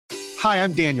Hi,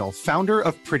 I'm Daniel, founder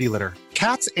of Pretty Litter.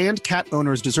 Cats and cat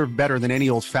owners deserve better than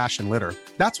any old-fashioned litter.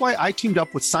 That's why I teamed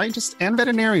up with scientists and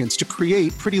veterinarians to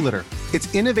create Pretty Litter.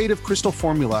 Its innovative crystal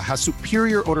formula has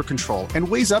superior odor control and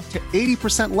weighs up to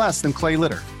 80% less than clay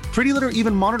litter. Pretty Litter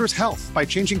even monitors health by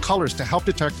changing colors to help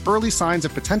detect early signs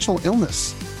of potential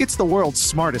illness. It's the world's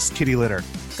smartest kitty litter.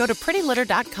 Go to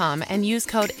prettylitter.com and use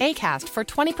code ACAST for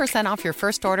 20% off your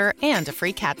first order and a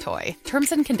free cat toy.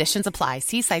 Terms and conditions apply.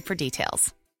 See site for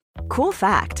details. Cool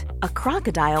fact, a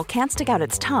crocodile can't stick out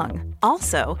its tongue.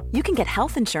 Also, you can get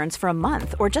health insurance for a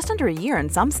month or just under a year in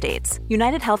some states.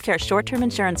 United Healthcare short-term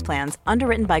insurance plans,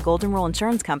 underwritten by Golden Rule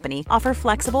Insurance Company, offer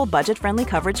flexible, budget-friendly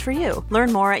coverage for you.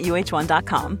 Learn more at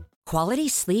uh1.com. Quality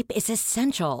sleep is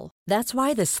essential. That's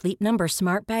why the Sleep Number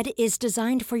Smart Bed is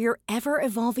designed for your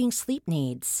ever-evolving sleep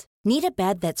needs. Need a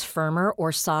bed that's firmer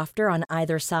or softer on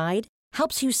either side?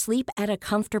 Helps you sleep at a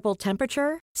comfortable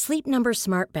temperature? Sleep Number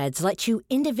Smart Beds let you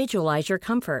individualize your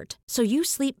comfort, so you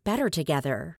sleep better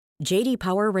together. J.D.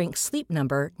 Power ranks Sleep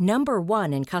Number number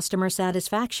 1 in customer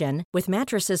satisfaction with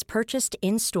mattresses purchased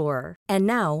in-store. And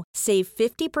now, save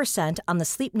 50% on the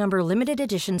Sleep Number Limited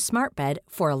Edition Smart Bed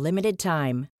for a limited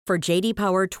time. For J.D.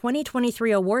 Power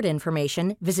 2023 award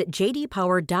information, visit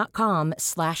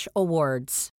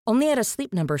jdpower.com/awards. Only at a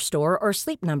Sleep Number store or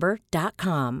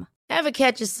sleepnumber.com. Ever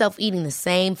catch yourself eating the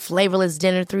same flavorless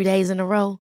dinner 3 days in a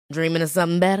row? Dreaming of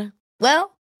something better?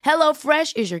 Well,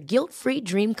 HelloFresh is your guilt-free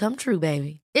dream come true,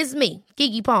 baby. It's me,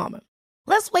 Keke Palmer.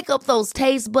 Let's wake up those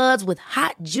taste buds with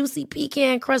hot, juicy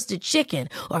pecan-crusted chicken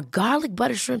or garlic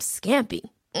butter shrimp scampi.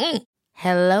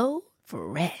 Hello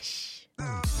Fresh.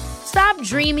 Stop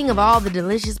dreaming of all the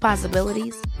delicious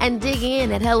possibilities and dig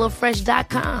in at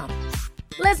HelloFresh.com.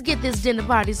 Let's get this dinner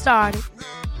party started.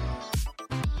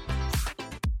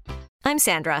 I'm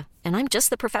Sandra, and I'm just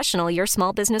the professional your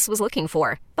small business was looking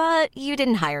for. But you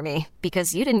didn't hire me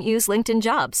because you didn't use LinkedIn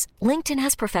Jobs. LinkedIn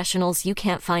has professionals you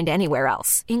can't find anywhere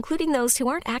else, including those who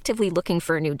aren't actively looking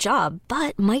for a new job,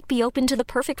 but might be open to the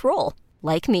perfect role,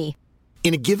 like me.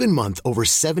 In a given month, over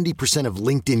 70% of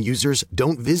LinkedIn users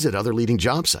don't visit other leading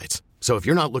job sites. So if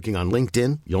you're not looking on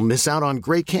LinkedIn, you'll miss out on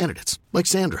great candidates, like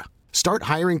Sandra. Start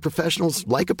hiring professionals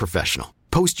like a professional.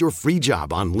 Post your free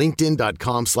job on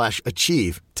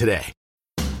linkedin.com/achieve today.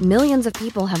 Millions of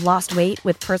people have lost weight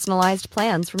with personalized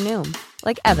plans from Noom.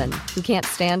 Like Evan, who can't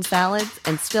stand salads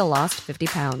and still lost 50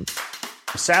 pounds.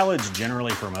 Salads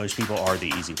generally for most people are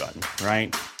the easy button,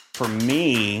 right? For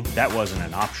me, that wasn't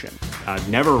an option. I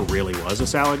never really was a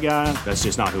salad guy. That's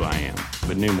just not who I am.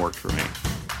 But Noom worked for me.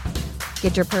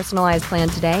 Get your personalized plan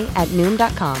today at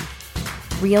Noom.com.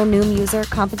 Real Noom user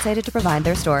compensated to provide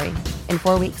their story. In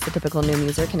 4 weeks, the typical Noom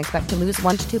user can expect to lose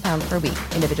 1 to 2 pounds per week.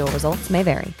 Individual results may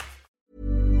vary.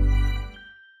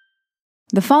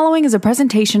 The following is a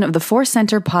presentation of the Force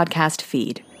Center podcast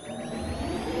feed.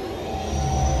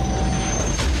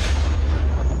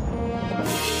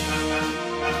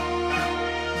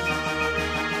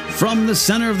 From the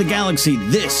center of the galaxy,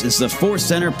 this is the Force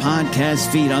Center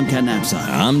podcast feed. I'm Ken Knapsack.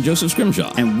 I'm Joseph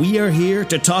Scrimshaw. And we are here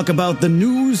to talk about the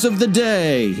news of the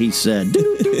day, he said.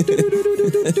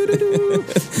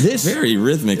 This very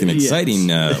rhythmic and exciting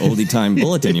oldie time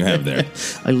bulletin you have there.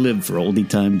 I live for oldie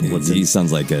time bulletin. He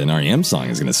sounds like an REM song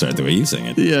is going to start the way you sing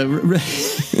it. Yeah.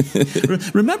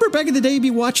 Remember back in the day, you'd be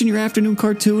watching your afternoon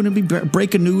cartoon and be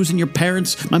breaking news, and your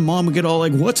parents, my mom would get all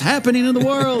like, "What's happening in the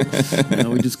world?" No,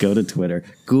 we just go to Twitter.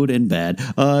 Good and bad.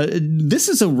 This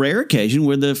is a rare occasion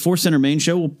where the Force Center main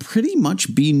show will pretty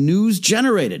much be news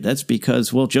generated. That's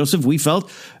because, well, Joseph, we felt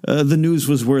the news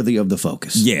was worthy of the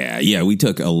focus. Yeah. We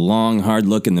took a long, hard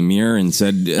look in the mirror and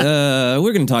said,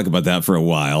 we're going to talk about that for a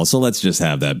while, so let's just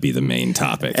have that be the main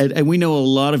topic. And we know a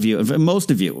lot of you, most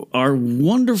of you, are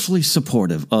wonderfully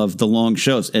supportive of the long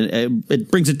shows, and it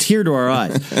brings a tear to our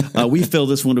eyes. We feel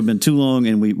this would have been too long,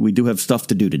 and we do have stuff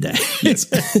to do today. Yes.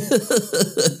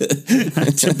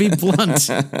 To be blunt.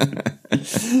 I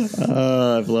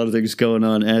have a lot of things going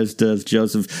on, as does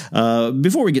Joseph.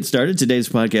 Before we get started, today's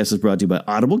podcast is brought to you by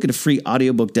Audible. Get a free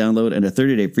audiobook download and a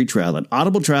 30-day free trial at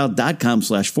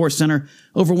audibletrial.com/forcecenter.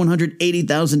 Over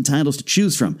 180,000 titles to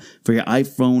choose from for your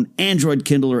iPhone, Android,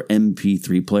 Kindle, or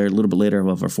MP3 player. A little bit later,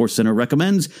 our Force Center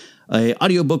recommends an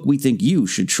audiobook we think you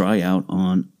should try out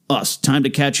on us. Time to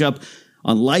catch up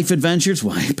on life adventures.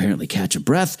 Why, apparently catch a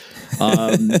breath.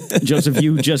 Joseph,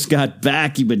 you just got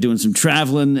back. You've been doing some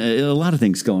traveling. A lot of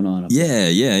things going on. Yeah.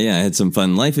 I had some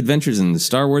fun life adventures and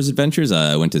Star Wars adventures.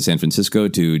 I went to San Francisco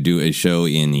to do a show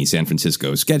in the San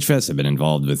Francisco Sketchfest. I've been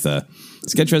involved with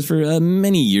Sketchfest for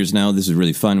many years now. This is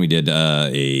really fun. We did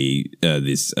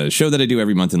this show that I do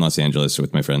every month in Los Angeles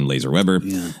with my friend Laser Weber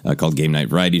called Game Night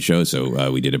Variety Show.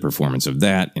 So we did a performance of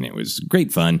that, and it was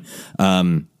great fun.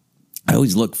 I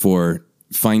always look for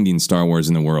finding Star Wars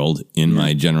in the world in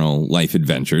my general life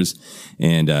adventures.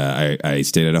 And I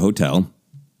stayed at a hotel,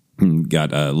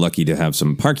 got lucky to have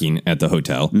some parking at the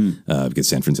hotel because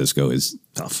San Francisco is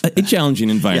tough, a challenging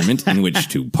environment in which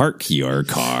to park your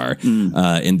car.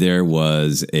 And there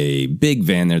was a big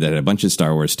van there that had a bunch of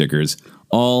Star Wars stickers,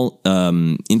 all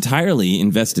entirely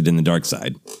invested in the dark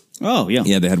side. Oh, yeah.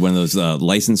 Yeah, they had one of those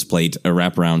license plate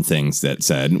wraparound things that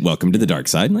said, welcome to the dark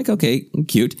side. I'm like, okay,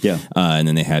 cute. Yeah. And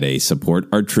then they had a support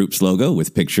our troops logo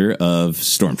with picture of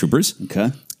stormtroopers. Okay.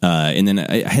 And then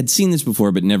I had seen this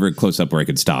before, but never close up where I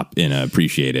could stop and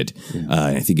appreciate it. Yeah.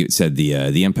 I think it said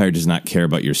the Empire does not care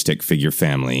about your stick figure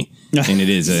family. And it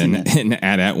is an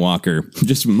AT-AT walker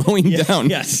just mowing down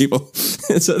people.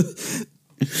 So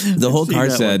the whole car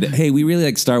said, hey, we really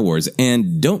like Star Wars,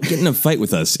 and don't get in a fight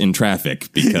with us in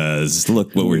traffic because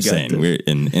look what we're saying.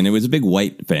 And it was a big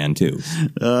white van, too.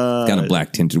 Got a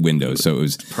black tinted window, so it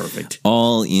was perfect.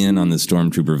 All in on the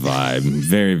Stormtrooper vibe.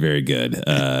 Very, very good.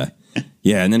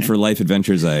 And then for life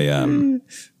adventures, I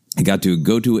got to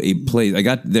go to a place. I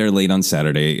got there late on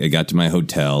Saturday. I got to my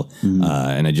hotel,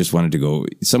 and I just wanted to go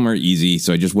somewhere easy.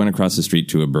 So I just went across the street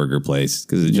to a burger place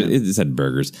because it just had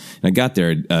burgers. And I got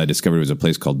there, discovered it was a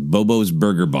place called Bobo's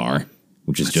Burger Bar,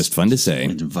 which is just fun to say.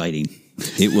 It's inviting.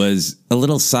 It was a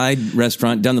little side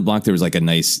restaurant. Down the block, there was like a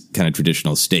nice kind of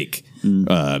traditional steak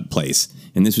place.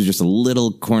 And this was just a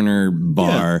little corner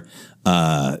bar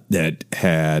that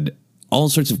had all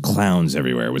sorts of clowns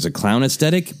everywhere. It was a clown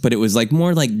aesthetic, but it was like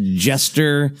more like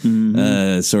jester, sort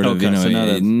of,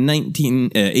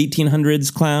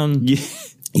 1800s clown. Yeah.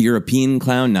 European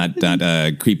clown, not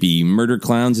creepy murder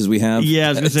clowns as we have. Yeah, I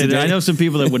was going to say that. I know some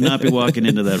people that would not be walking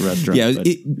into that restaurant. Yeah,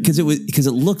 because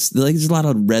it looks like there's a lot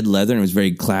of red leather and it was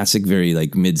very classic, very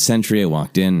like mid-century. I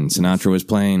walked in and Sinatra was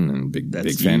playing, and big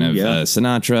fan of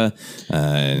Sinatra.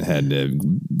 Had a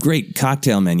great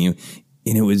cocktail menu,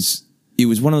 and it was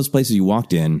one of those places you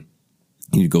walked in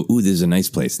and you'd go, ooh, this is a nice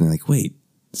place. And they're like, wait,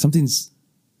 something's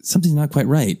not quite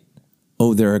right.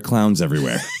 Oh, there are clowns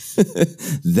everywhere.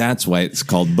 That's why it's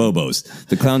called Bobo's.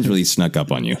 The clowns really snuck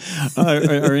up on you.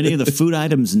 Are any of the food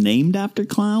items named after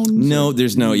clowns? No,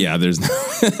 there's no.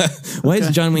 Why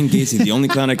is John Wayne Gacy the only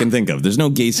clown I can think of? There's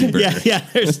no Gacy burger.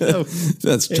 There's no.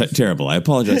 That's terrible. I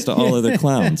apologize to all other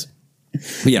clowns.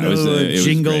 But yeah, it was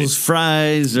Jingles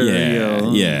fries. Or,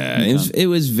 It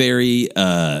was very.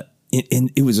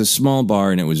 It was a small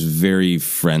bar and it was very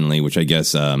friendly, which I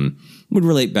guess would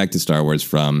relate back to Star Wars.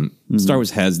 Star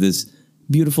Wars has this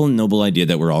beautiful, noble idea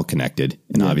that we're all connected.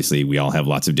 And obviously we all have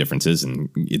lots of differences and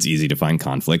it's easy to find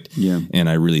conflict. Yeah. And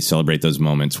I really celebrate those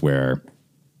moments where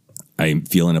I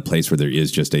feel in a place where there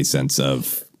is just a sense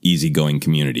of easygoing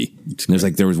community.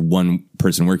 There was one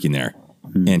person working there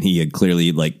and he had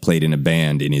clearly played in a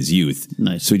band in his youth.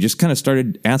 Nice. So he just kind of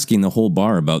started asking the whole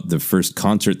bar about the first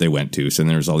concert they went to. So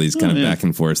there was all these kind of back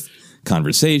and forth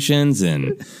conversations,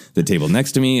 and the table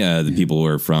next to me, the people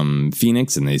were from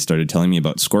Phoenix and they started telling me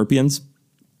about Scorpions.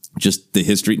 Just the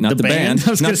history, not the band. I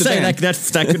was going to say that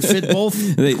could fit both.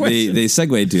 they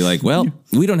segued to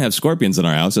we don't have Scorpions in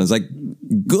our house. And I was like,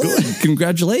 good,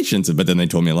 congratulations. But then they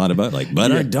told me a lot about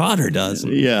but our daughter does.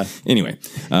 And anyway,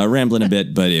 rambling a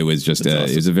bit, but it was just awesome.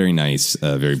 It was a very nice,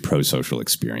 very pro-social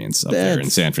experience up there in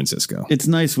San Francisco. It's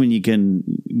nice when you can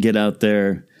get out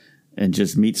there and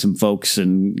just meet some folks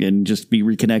and just be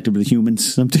reconnected with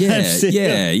humans sometimes.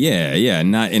 Yeah.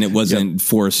 And it wasn't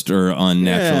forced or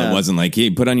unnatural. Yeah. It wasn't like, hey,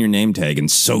 put on your name tag and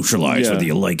socialize whether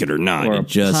you like it or not. Or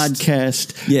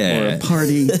podcast. Or a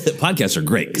party. Podcasts are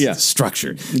great. Yeah. It's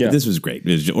structured. Yeah. This was great.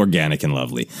 It was organic and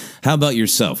lovely. How about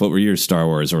yourself? What were your Star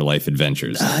Wars or life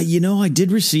adventures? I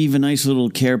did receive a nice little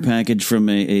care package from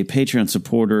a Patreon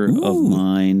supporter of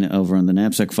mine over on the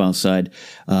Knapsack File side,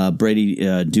 Brady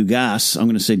Dugas. I'm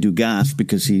going to say Dugas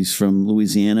because he's from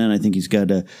Louisiana, and I think he's got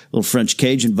a little French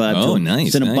Cajun vibe to him. Nice.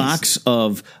 He's in a box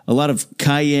of a lot of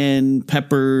cayenne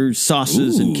pepper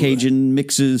sauces and Cajun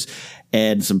mixes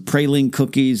and some praline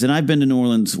cookies. And I've been to New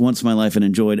Orleans once in my life and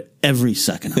enjoyed every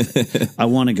second of it. I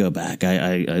want to go back.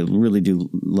 I really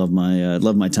do love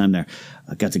my time there.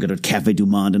 I got to go to Café du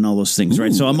Monde and all those things,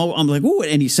 right? So I'm like, ooh,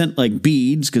 and he sent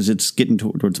beads because it's getting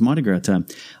towards Mardi Gras time.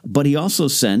 But he also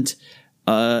sent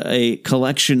a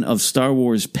collection of Star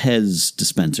Wars Pez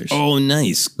dispensers. Oh,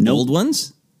 nice. Old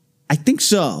ones? I think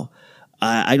so.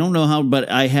 I don't know how,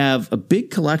 but I have a big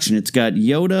collection. It's got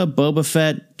Yoda, Boba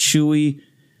Fett, Chewie,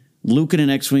 Luke in an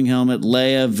X-Wing helmet,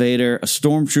 Leia, Vader, a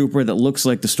stormtrooper that looks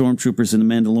like the stormtroopers in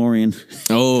The Mandalorian.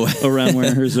 Oh. Around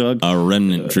Werner Herzog. A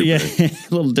remnant trooper. Yeah, a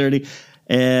little dirty.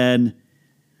 And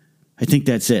I think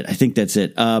that's it.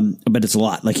 But it's a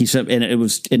lot. Like he said, and it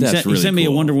was. And he sent me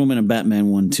a Wonder Woman and Batman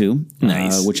one too.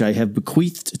 Nice, which I have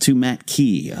bequeathed to Matt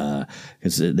Key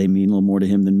because they mean a little more to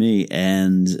him than me.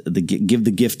 And give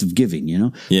the gift of giving, you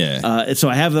know. Yeah. So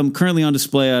I have them currently on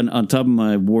display on top of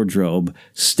my wardrobe,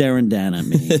 staring down at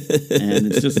me, and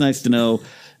it's just nice to know.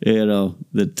 You know,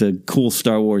 that cool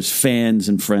Star Wars fans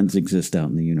and friends exist out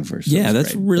in the universe. Yeah,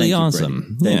 that's great. Really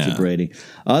awesome. Thank you, Brady.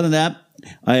 Other than that,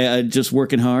 I just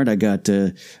working hard. I got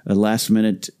a last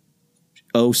minute,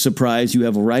 surprise, you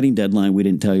have a writing deadline we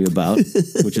didn't tell you about,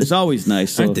 which is always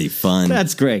nice. So aren't they fun?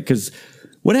 That's great, because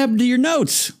what happened to your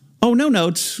notes? Oh, no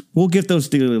notes. We'll get those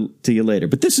to you later.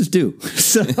 But this is due.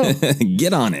 So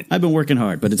get on it. I've been working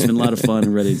hard, but it's been a lot of fun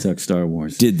and ready to talk Star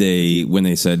Wars. Did they, when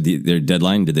they said their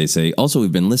deadline, did they say, also,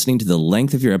 we've been listening to the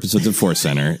length of your episodes of Force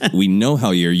Center. We know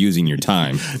how you're using your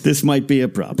time. This might be a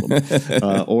problem.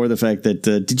 Or the fact that,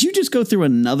 did you just go through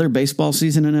another baseball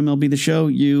season in MLB The Show?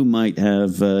 You might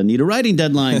have need a writing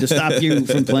deadline to stop you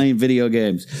from playing video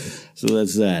games. So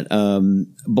that's that.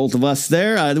 Both of us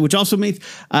there, which also means,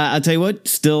 I'll tell you what,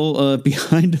 still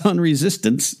behind on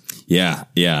Resistance. Yeah,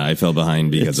 I fell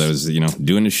behind because I was,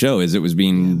 doing a show as it was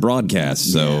being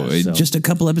broadcast. So just a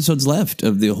couple episodes left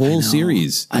of the whole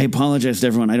series. I apologize to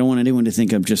everyone. I don't want anyone to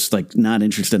think I'm just like not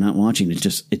interested, not watching. It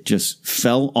just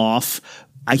fell off.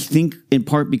 I think in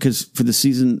part because for the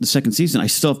second season, I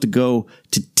still have to go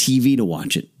to TV to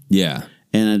watch it. Yeah.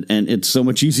 And it's so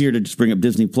much easier to just bring up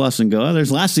Disney Plus and go,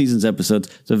 there's last season's episodes.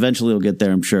 So eventually it'll get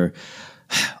there, I'm sure.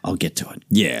 I'll get to it.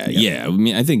 Yeah. I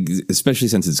mean, I think especially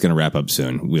since it's going to wrap up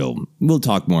soon, we'll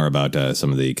talk more about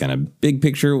some of the kind of big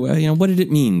picture. What did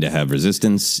it mean to have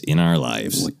Resistance in our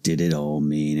lives? What did it all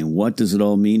mean? And what does it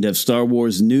all mean to have Star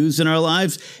Wars news in our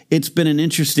lives? It's been an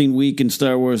interesting week in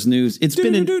Star Wars news. It's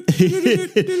been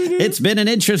an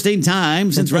interesting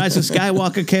time since Rise of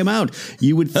Skywalker came out.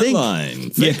 You would think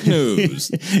headline fake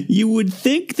news. You would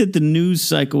think that the news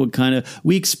cycle would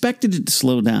we expected it to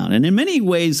slow down, and in many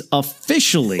ways, officially,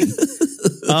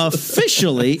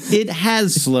 it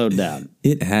has slowed down.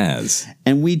 It has.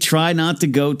 And we try not to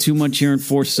go too much here in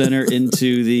Force Center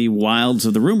into the wilds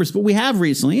of the rumors, but we have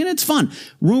recently, and it's fun.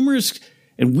 Rumors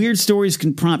and weird stories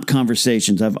can prompt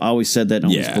conversations. I've always said that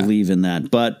and always believe in that.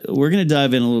 But we're going to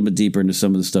dive in a little bit deeper into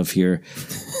some of the stuff here.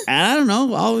 And I don't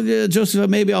know, Joseph,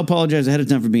 maybe I'll apologize ahead of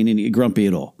time for being grumpy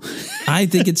at all. I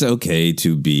think it's okay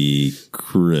to be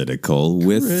critical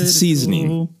with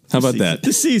seasoning. How about that?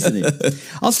 The seasoning.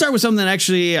 I'll start with something that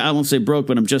actually, I won't say broke,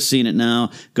 but I'm just seeing it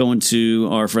now. Going to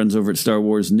our friends over at Star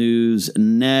Wars News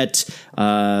Net.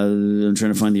 I'm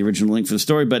trying to find the original link for the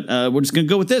story, but we're just going to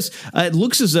go with this. It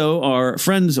looks as though our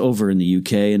friends over in the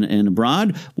UK and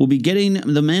abroad will be getting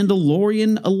The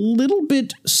Mandalorian a little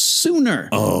bit sooner.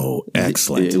 Oh,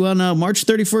 excellent. Well, no, March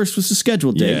 31st was the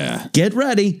scheduled date. Yeah. Get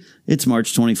ready. It's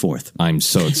March 24th. I'm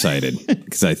so excited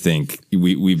because I think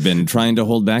we've been trying to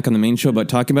hold back on the main show about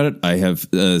talking about it. I have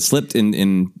slipped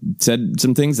and said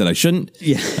some things that I shouldn't.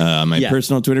 Yeah. On my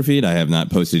personal Twitter feed, I have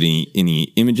not posted any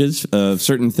images of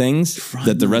certain things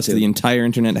that the rest of the entire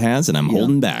internet has, and I'm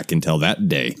holding back until that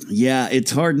day. Yeah,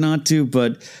 it's hard not to,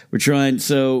 but we're trying.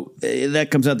 So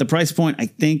that comes out. The price point, I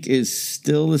think, is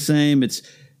still the same. It's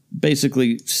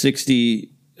basically 60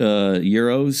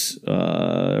 euros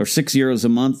or €6 a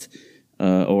month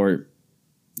or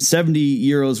 70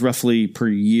 euros roughly per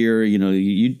year.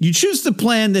 You choose the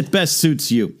plan that best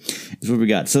suits you is what we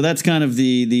got. So that's kind of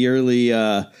the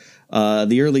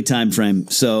early time frame.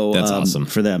 So that's awesome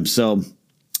for them. So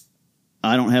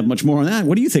I don't have much more on that.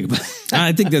 What do you think about it?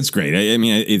 I think that's great. I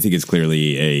think it's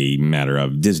clearly a matter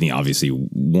of Disney obviously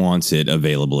wants it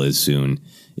available as soon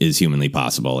as humanly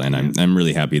possible. And I'm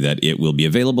really happy that it will be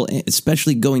available,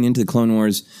 especially going into the Clone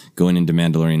Wars, going into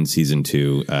Mandalorian Season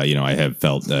 2. I have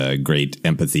felt great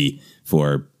empathy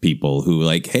for people who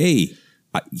hey,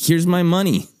 here's my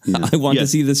money. Yeah. I want to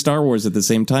see the Star Wars at the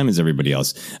same time as everybody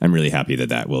else. I'm really happy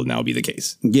that will now be the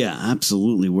case. Yeah,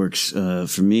 absolutely works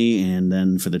for me. And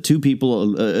then for the two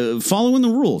people following the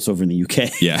rules over in the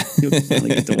UK. Yeah. You'll finally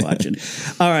get to watch it.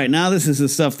 All right, now this is the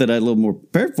stuff that I'm a little more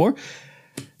prepared for.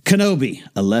 Kenobi,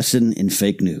 a lesson in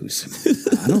fake news.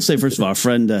 I'll say, first of all, our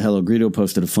friend Hello Greedo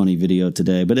posted a funny video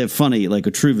today, but a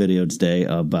true video today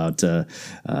about the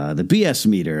BS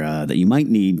meter that you might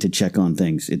need to check on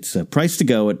things. It's priced to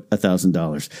go at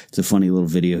 $1,000. It's a funny little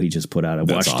video he just put out. I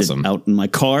watched it out in my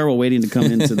car while waiting to come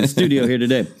into the studio here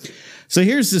today. So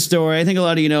here's the story. I think a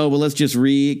lot of you know, but let's just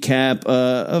recap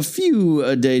a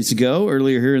few days ago,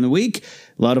 earlier here in the week.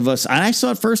 A lot of us, I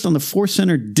saw it first on the Force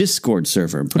Center Discord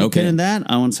server. Put a pin in that.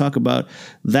 I want to talk about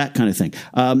that kind of thing.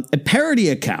 A parody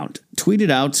account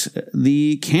tweeted out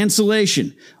the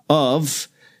cancellation of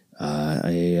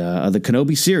the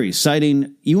Kenobi series,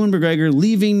 citing Ewan McGregor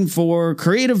leaving for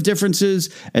creative differences,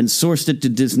 and sourced it to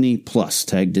Disney Plus,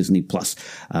 tag Disney Plus.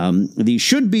 The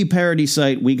should-be parody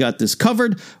site, We Got This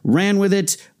Covered, ran with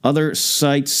it. Other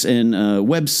sites and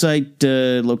website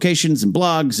locations and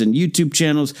blogs and YouTube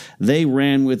channels, they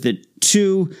ran with it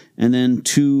too, and then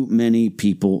too many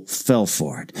people fell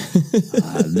for it.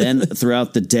 Then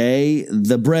throughout the day,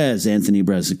 the Brez, Anthony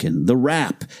Brezikin, The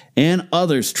Wrap, and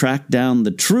others tracked down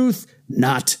the truth,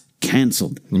 not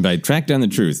canceled. And by track down the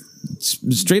truth,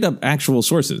 straight up actual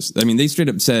sources. I mean, they straight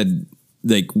up said,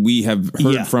 like, we have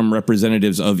heard from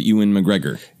representatives of Ewan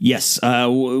McGregor. Yes.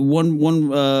 One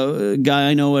guy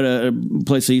I know at a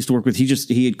place I used to work with,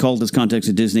 he had called his contacts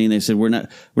at Disney, and they said, we're not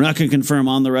going to confirm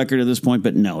on the record at this point,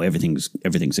 but no, everything's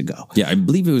a go. Yeah, I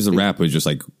believe it was The Wrap. It was just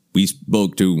like, we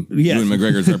spoke to Ewan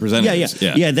McGregor's representatives.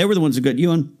 Yeah, they were the ones who got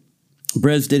Ewan.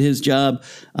 Brez did his job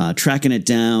tracking it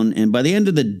down, and by the end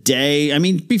of the day, I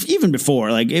mean, even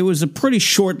before, like, it was a pretty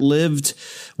short-lived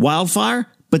wildfire.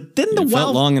 But then it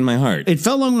felt long in my heart. It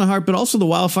felt long in my heart, but also the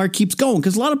wildfire keeps going,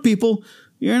 because a lot of people,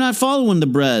 you're not following the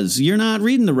Brez. You're not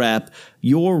reading the Wrap.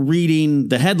 You're reading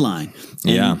the headline.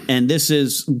 And this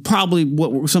is probably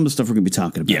what some of the stuff we're going to be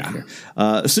talking about here.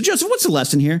 So, Joseph, what's the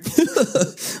lesson here?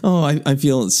 I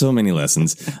feel so many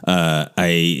lessons.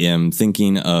 I am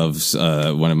thinking of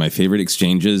one of my favorite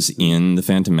exchanges in The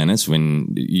Phantom Menace,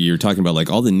 when you're talking about,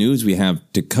 like, all the news we have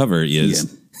to cover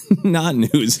is... not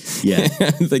news. Yeah.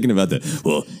 I'm thinking about that.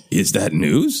 Well, is that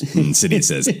news? And City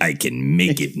says, I can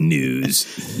make it news.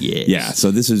 Yes. Yeah.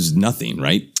 So this is nothing,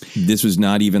 right? This was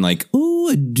not even like,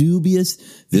 a dubious.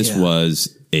 This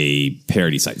was a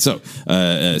parody site. So,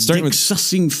 starting with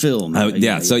sussing film.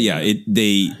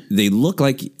 They look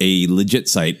like a legit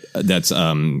site that's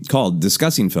called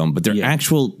Discussing Film, but their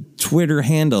actual Twitter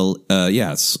handle,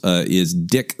 is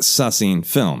Dick Sussing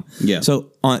Film. Yeah.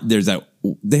 So there's that.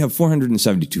 They have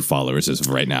 472 followers as of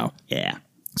right now. Yeah.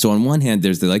 So on one hand,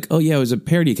 they're like, it was a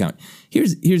parody account.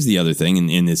 Here's the other thing,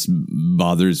 and this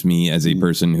bothers me as a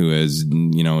person who has,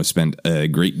 spent a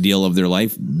great deal of their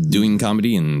life doing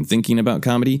comedy and thinking about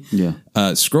comedy. Yeah.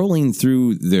 Scrolling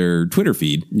through their Twitter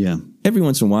feed. Yeah. Every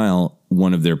once in a while,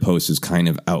 one of their posts is kind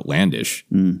of outlandish,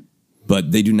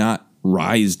 but they do not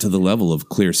rise to the level of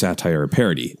clear satire or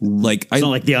parody. Like, it's not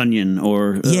like The Onion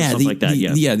or something like that.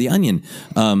 The Onion.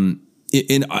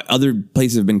 In other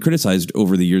places have been criticized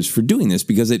over the years for doing this,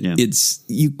 because it's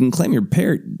you can claim you're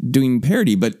doing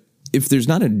parody, but if there's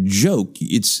not a joke,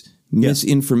 it's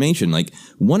misinformation. Like,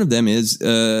 one of them is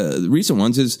recent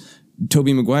ones is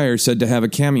Tobey Maguire said to have a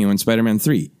cameo in Spider-Man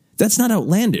 3. That's not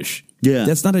outlandish. Yeah,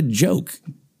 that's not a joke.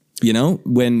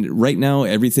 When right now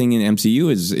everything in MCU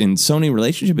is in Sony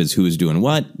relationship is who is doing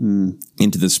what.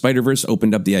 Into the Spider-Verse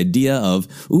opened up the idea of,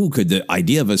 could the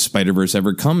idea of a Spider-Verse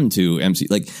ever come to MCU?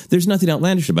 Like, there's nothing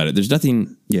outlandish about it. There's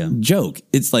nothing joke.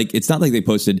 It's like, it's not like they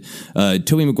posted,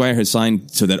 Tobey Maguire has signed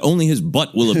so that only his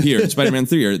butt will appear in Spider-Man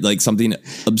 3, or like something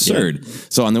absurd. Yeah.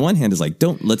 So on the one hand, it's like,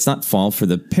 let's not fall for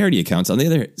the parody accounts. On the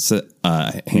other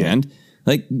hand,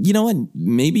 like, you know what?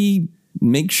 Maybe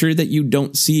make sure that you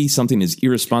don't see something as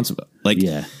irresponsible. Like,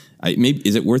 maybe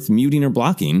is it worth muting or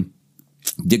blocking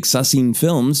Dick Sussing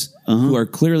Films, who are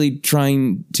clearly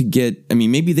trying to get? I mean,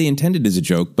 maybe they intended as a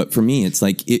joke, but for me, it's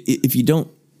like, if you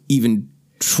don't even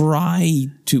try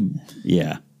to,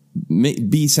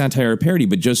 be satire or parody,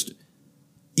 but just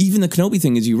even the Kenobi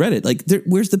thing, as you read it, like,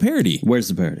 where's the parody? Where's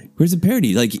the parody? Where's the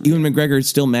parody? Like, Ewan McGregor is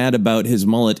still mad about his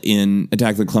mullet in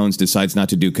Attack of the Clones, decides not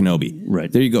to do Kenobi.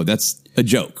 Right. There you go. That's a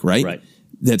joke, right? Right.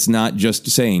 That's not just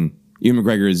saying Ewan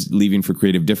McGregor is leaving for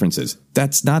creative differences.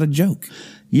 That's not a joke.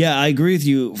 Yeah, I agree with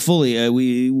you fully.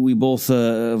 We both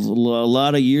have a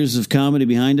lot of years of comedy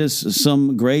behind us.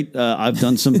 Some great. I've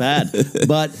done some bad.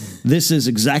 But this is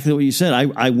exactly what you said.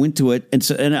 I went to it,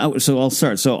 so I'll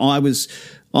start. So I was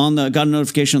got a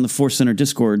notification on the Force Center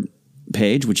Discord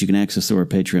page, which you can access through our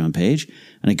Patreon page.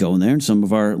 And I go in there and some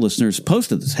of our listeners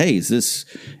posted this. Hey, is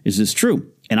this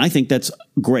true? And I think that's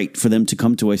great for them to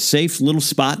come to a safe little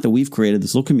spot that we've created,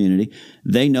 this little community.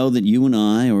 They know that you and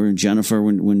I, or Jennifer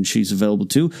when she's available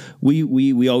too,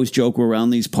 we always joke we're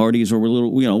around these parties, or we're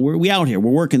little, we out here,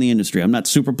 we're working the industry. I'm not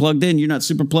super plugged in, you're not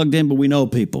super plugged in, but we know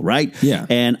people, right? Yeah.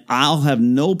 And I'll have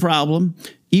no problem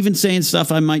even saying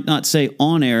stuff I might not say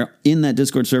on air in that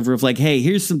Discord server of like, hey,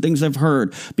 here's some things I've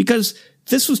heard, because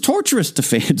this was torturous to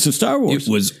fans of Star Wars.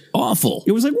 It was awful.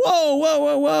 It was like,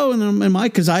 whoa. And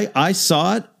because I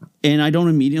saw it, and I don't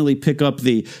immediately pick up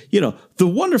the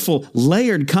wonderful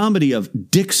layered comedy of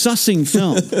dick sussing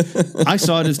film. I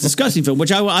saw it as disgusting film,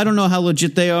 which I don't know how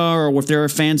legit they are, or if they're a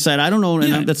fan site. I don't know.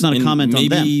 And that's not a comment on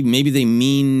them. Maybe they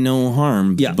mean no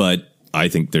harm, but I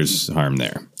think there's harm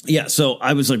there. Yeah, so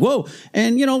I was like, whoa.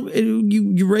 And,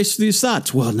 you race through these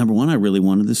thoughts. Well, number one, I really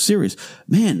wanted this series.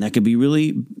 Man, that could be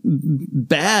really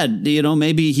bad.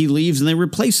 Maybe he leaves and they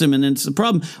replace him and it's a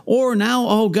problem. Or now,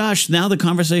 oh gosh, now the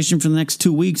conversation for the next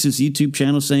 2 weeks is YouTube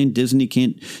channel saying Disney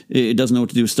doesn't know what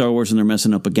to do with Star Wars and they're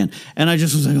messing up again. And I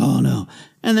just was like, oh no.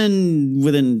 And then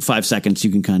within 5 seconds, you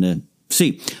can kind of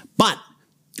see. But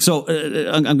so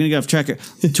I'm going to get off track here.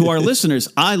 To our listeners,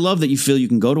 I love that you feel you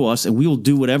can go to us and we will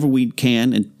do whatever we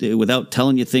can, and without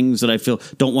telling you things that I feel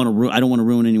I don't want to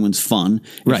ruin anyone's fun.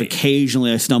 Right. If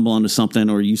occasionally I stumble onto something,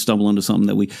 or you stumble onto something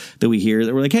that we hear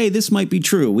that we're like, hey, this might be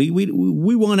true. We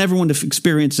want everyone to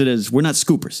experience it as we're not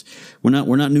scoopers. We're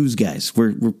not news guys.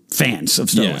 We're fans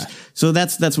of Star Wars. So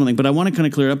that's one thing. But I want to kind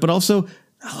of clear it up. But also,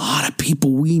 a lot of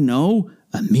people we know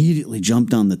immediately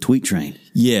jumped on the tweet train.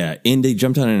 Yeah, and they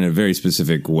jumped on it in a very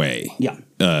specific way. Yeah.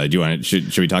 Do you want to?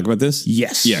 Should we talk about this?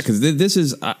 Yes. Yeah, because this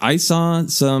is. I saw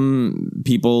some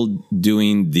people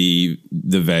doing the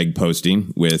vague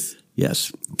posting with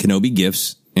Kenobi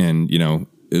gifts, and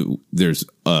there's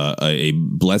a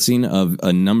blessing of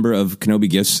a number of Kenobi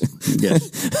gifts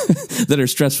that are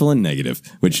stressful and negative.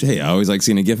 Which, hey, I always like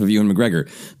seeing a gif of Ewan McGregor,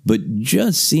 but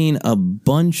just seeing a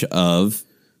bunch of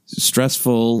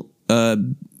stressful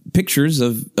pictures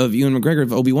of Ewan McGregor,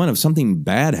 of Obi-Wan, of something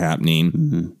bad happening.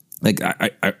 Mm-hmm. Like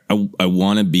I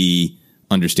want to be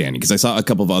understanding, because I saw a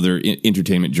couple of other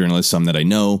entertainment journalists, some that I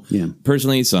know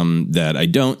personally, some that I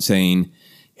don't, saying,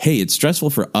 hey, it's stressful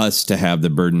for us to have the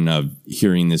burden of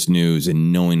hearing this news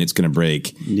and knowing it's going to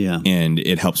break. Yeah. And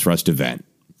it helps for us to vent.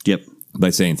 Yep.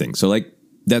 By saying things. So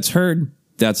that's heard.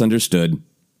 That's understood.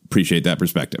 Appreciate that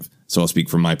perspective. So I'll speak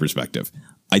from my perspective.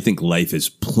 I think life is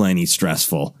plenty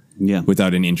stressful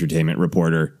without an entertainment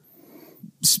reporter,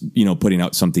 putting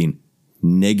out something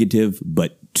negative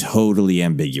but totally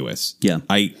ambiguous. Yeah.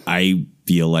 I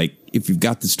feel like if you've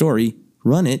got the story,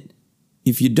 run it.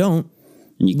 If you don't,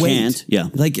 and you wait. Can't. Yeah.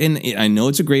 And I know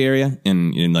it's a gray area,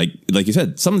 and like you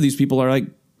said, some of these people are like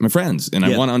my friends, and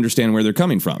I want to understand where they're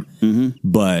coming from. Mm-hmm.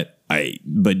 But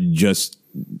just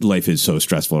life is so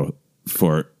stressful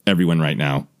for everyone right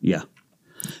now. Yeah.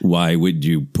 Why would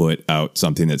you put out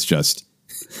something that's just,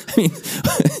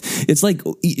 it's like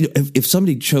if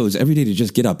somebody chose every day to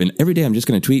just get up and every day I'm just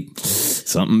going to tweet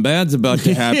something bad's about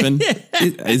to happen.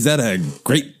 Is that a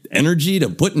great energy to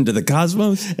put into the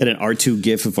cosmos? And an R2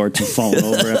 gif of R2 falling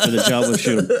over after the Jabba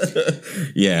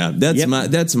shoot. Yeah,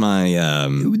 that's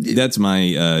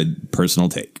my personal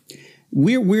take.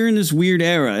 We're in this weird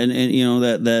era, and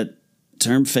that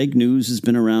term fake news has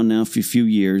been around now for a few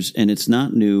years, and it's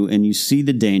not new, and you see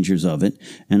the dangers of it.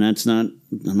 And I'm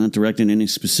not directing any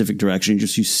specific direction,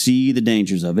 just you see the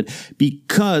dangers of it,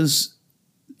 because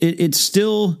it's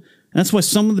still, that's why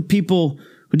some of the people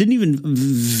who didn't even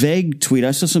vague tweet, I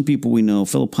saw some people we know,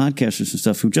 fellow podcasters and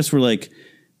stuff, who just were like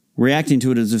reacting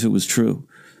to it as if it was true.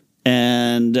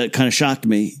 And that kind of shocked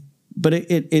me. But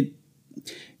it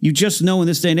you just know in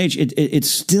this day and age, it's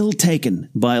still taken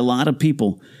by a lot of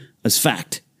people as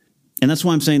fact. And that's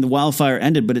why I'm saying the wildfire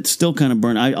ended, but it's still kind of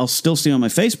burned. I'll still see on my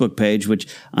Facebook page, which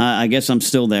I guess I'm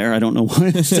still there. I don't know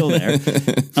why I'm still there.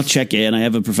 I'll check in. I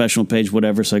have a professional page,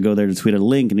 whatever, so I go there to tweet a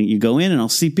link, and you go in, and I'll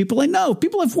see people I know,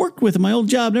 people I've worked with in my old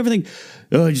job and everything.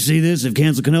 Oh, did you see this? They've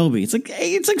canceled Kenobi. It's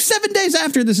like 7 days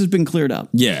after this has been cleared up.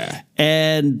 Yeah.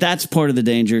 And that's part of the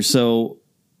danger. So,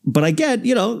 but I get,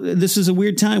 this is a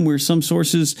weird time where some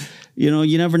sources,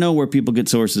 you never know where people get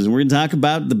sources. And we're going to talk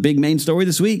about the big main story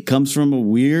this week. Comes from a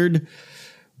weird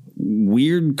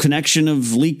connection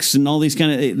of leaks and all these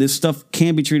this stuff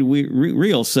can be treated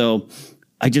real. So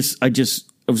I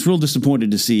was real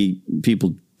disappointed to see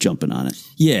people jumping on it.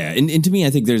 Yeah. And to me, I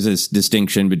think there's this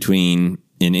distinction between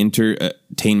an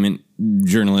entertainment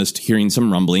journalist hearing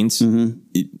some rumblings,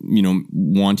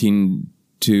 wanting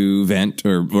to vent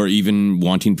or even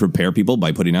wanting to prepare people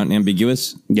by putting out an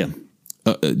ambiguous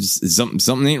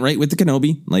something ain't right with the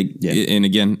Kenobi. And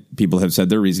again, people have said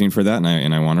their reasoning for that,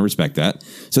 and I want to respect that.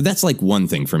 So that's like one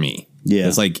thing for me. Yeah,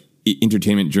 it's like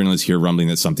entertainment journalists hear rumbling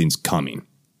that something's coming.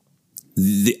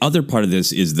 The other part of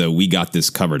this is the we got this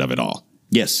covered of it all.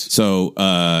 Yes. So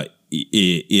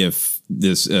if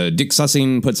this Dick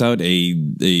Sussing puts out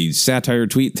a satire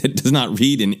tweet that does not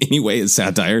read in any way as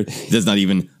satire, does not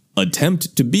even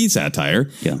attempt to be satire,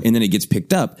 and then it gets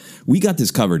picked up, we got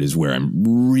this covered is where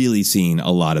I'm really seeing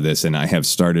a lot of this, and I have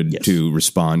started to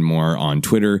respond more on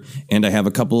Twitter, and I have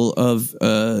a couple of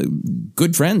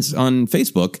good friends on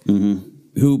Facebook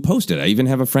who posted. I even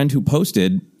have a friend who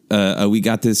posted we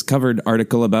got this covered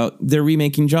article about they're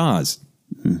remaking Jaws,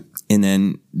 and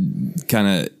then kind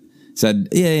of said,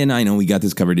 yeah, and I know we got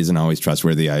this covered isn't always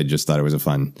trustworthy. I just thought it was a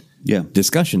fun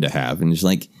discussion to have, and it's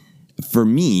like, for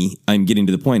me, I'm getting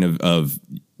to the point of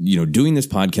doing this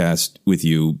podcast with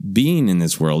you, being in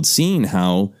this world, seeing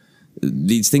how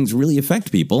these things really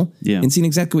affect people, and seeing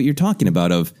exactly what you're talking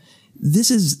about. Of this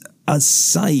is a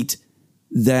site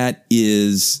that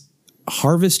is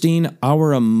harvesting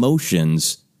our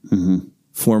emotions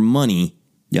for money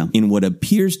in what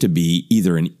appears to be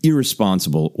either an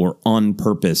irresponsible or on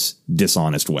purpose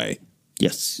dishonest way.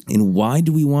 Yes. And why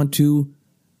do we want to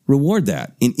reward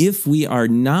that? And if we are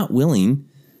not willing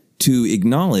to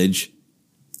acknowledge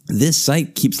this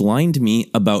site keeps lying to me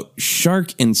about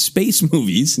shark and space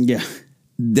movies,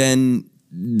 then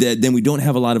we don't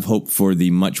have a lot of hope for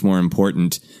the much more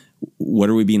important, what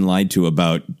are we being lied to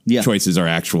about choices our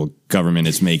actual government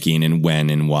is making and when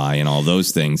and why and all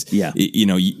those things.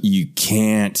 You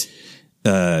can't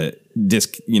every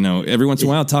once in a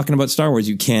while talking about Star Wars,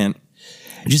 you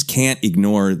just can't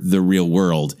ignore the real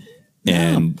world.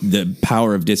 And the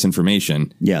power of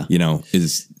disinformation,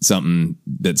 is something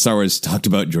that Star Wars talked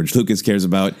about, George Lucas cares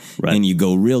about. Right. And you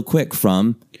go real quick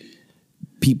from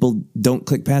people don't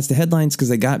click past the headlines because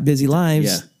they got busy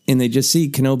lives and they just see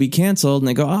Kenobi canceled and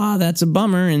they go, that's a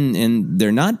bummer. And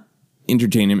they're not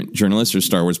entertainment journalists or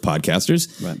Star Wars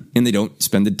podcasters. Right. And they don't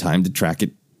spend the time to track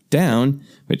it down,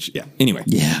 which, anyway.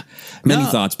 Yeah. Many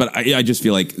thoughts, but I just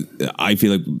feel like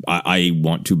I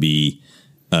want to be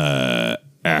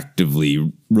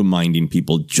actively reminding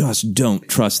people, just don't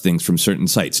trust things from certain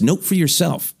sites. Note for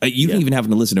yourself. You don't even have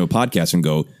to listen to a podcast and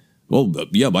go, well,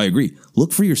 I agree.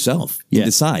 Look for yourself and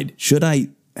decide,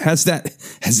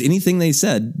 has anything they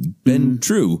said been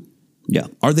true? Yeah.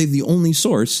 Are they the only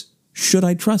source? Should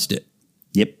I trust it?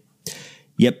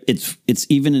 Yep. It's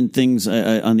even in things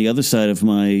on the other side of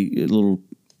my little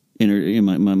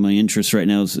my interest right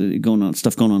now is going on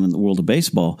in the world of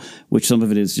baseball, which some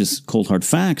of it is just cold hard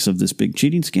facts of this big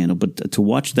cheating scandal. But to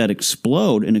watch that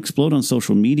explode on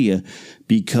social media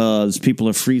because people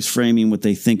are freeze framing what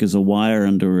they think is a wire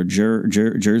under a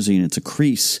jersey and it's a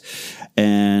crease.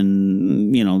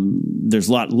 And, there's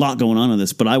a lot going on in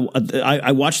this. But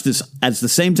I watched this at the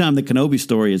same time the Kenobi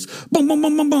story is boom, boom,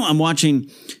 boom, boom, boom. I'm watching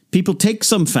people take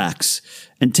some facts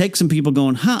and take some people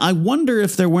going, I wonder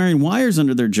if they're wearing wires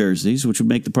under their jerseys, which would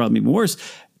make the problem even worse,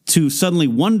 to suddenly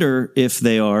wonder if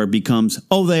they are becomes,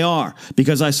 they are,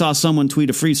 because I saw someone tweet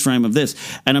a freeze frame of this.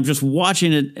 And I'm just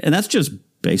watching it, and that's just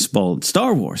baseball and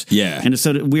Star Wars. Yeah. And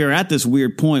so we are at this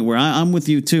weird point where I'm with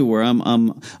you too, where I'm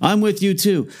with you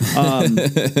too. Where,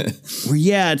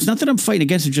 it's not that I'm fighting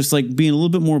against it, just like being a little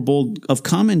bit more bold of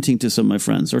commenting to some of my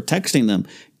friends or texting them.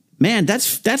 Man,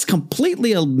 that's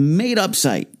completely a made up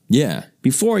site. Yeah.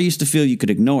 Before I used to feel you could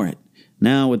ignore it.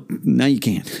 Now you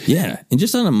can't. Yeah. And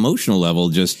just on an emotional level,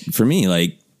 just for me,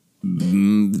 like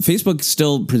Facebook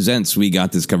still presents We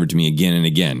Got This covered to me again and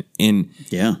again. And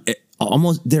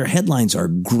almost their headlines are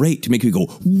great to make me go,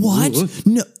 what?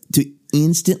 No, to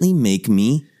instantly make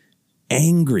me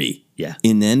angry. Yeah.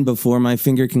 And then before my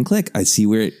finger can click, I see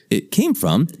where it came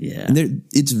from. Yeah. And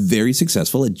it's very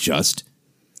successful at just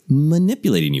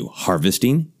manipulating you,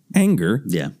 harvesting anger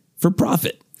for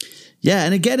profit. Yeah,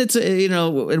 and again, it's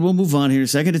and we'll move on here in a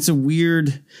second. It's a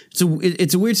weird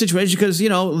situation because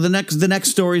the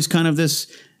next story is kind of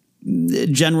this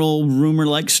general rumor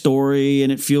like story,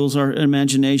 and it fuels our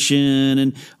imagination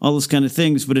and all those kind of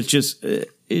things. But it's just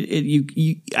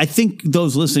I think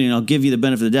those listening, I'll give you the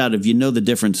benefit of the doubt if you know the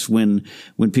difference when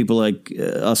people like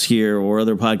us here or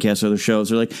other podcasts or other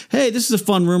shows are like, hey, this is a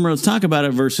fun rumor, let's talk about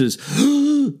it, versus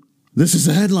this is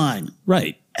a headline,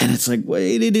 right? And it's like,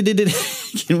 wait,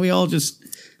 can we all just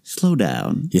slow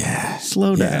down? Yeah.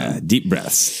 Slow down. Deep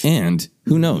breaths. And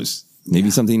who knows? Maybe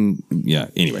something. Yeah.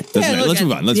 Anyway, let's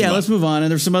move on. Let's move on.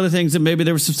 And there's some other things that maybe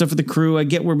there was some stuff with the crew. I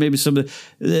get where maybe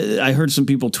I heard some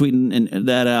people tweeting and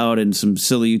that out and some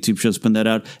silly YouTube shows putting that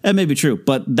out. That may be true,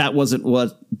 but that wasn't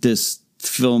what this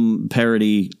film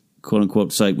parody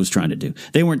quote-unquote site was trying to do.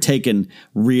 They weren't taking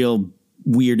real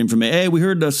weird information. Hey, we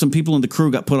heard some people in the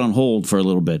crew got put on hold for a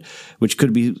little bit, which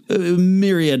could be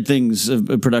myriad things of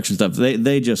production stuff.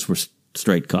 They just were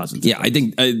straight causes. Yeah, I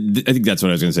think that's what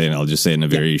I was going to say, and I'll just say it in a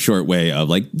very short way of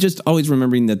like just always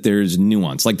remembering that there's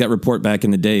nuance. Like that report back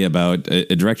in the day about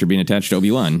a director being attached to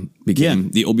Obi-Wan became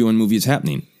the Obi-Wan movie is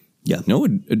happening. Yeah. No, a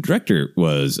director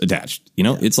was attached. You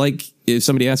know, it's like if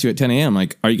somebody asks you at 10 a.m.,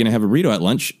 like, are you going to have a burrito at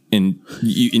lunch? And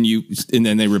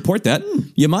then they report that.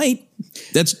 You might.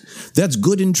 That's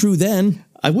good and true then.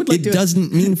 I would like it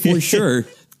doesn't mean for sure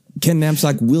Ken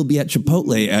Knapsack will be at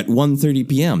Chipotle at 1:30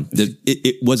 p.m.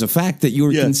 It was a fact that you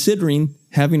were considering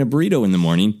having a burrito in the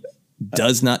morning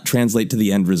does not translate to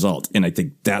the end result. And I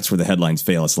think that's where the headlines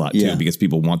fail us a lot, too, because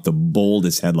people want the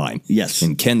boldest headline. Yes.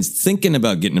 And Ken's thinking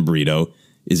about getting a burrito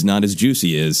is not as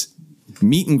juicy as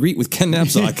meet and greet with Ken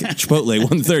Knapsack at Chipotle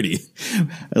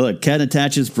 1:30. Look, Ken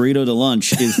attaches burrito to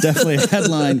lunch is definitely a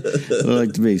headline I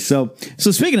like to be. So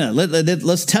speaking of that,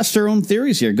 let's test our own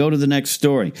theories here. Go to the next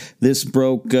story. This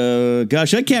broke,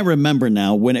 gosh, I can't remember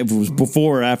now when it was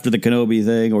before or after the Kenobi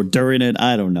thing or during it.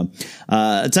 I don't know.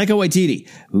 Taika Waititi,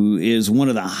 who is one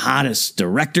of the hottest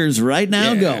directors right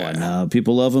now going.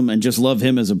 People love him and just love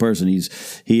him as a person.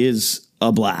 He is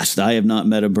a blast. I have not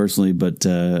met him personally, but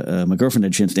my girlfriend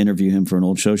had a chance to interview him for an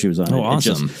old show she was on. Oh,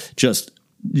 awesome. Just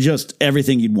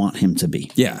everything you'd want him to be.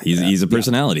 Yeah, he's a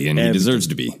personality, and he deserves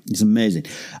to be. He's amazing.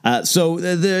 So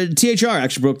the THR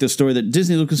actually broke this story that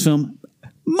Disney Lucasfilm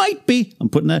might be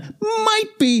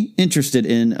interested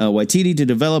in Waititi to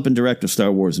develop and direct a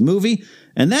Star Wars movie.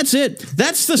 And that's it.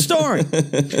 That's the story.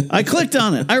 I clicked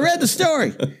on it. I read the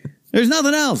story. There's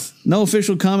nothing else. No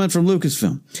official comment from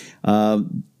Lucasfilm.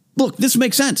 Look, this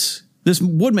makes sense. This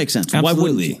would make sense. Absolutely. Why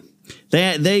wouldn't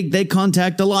you? They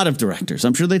contact a lot of directors.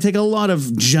 I'm sure they take a lot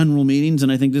of general meetings,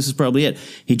 and I think this is probably it.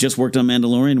 He just worked on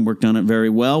Mandalorian and worked on it very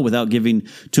well without giving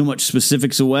too much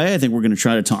specifics away. I think we're going to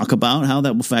try to talk about how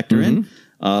that will factor in.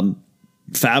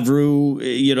 Favreau,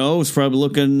 is probably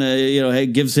looking, hey,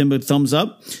 gives him a thumbs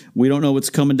up. We don't know what's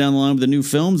coming down the line with the new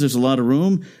films. There's a lot of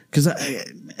room because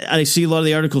I see a lot of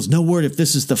the articles. No word if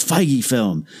this is the Feige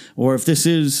film or if this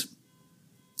is.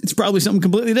 It's probably something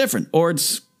completely different, or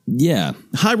it's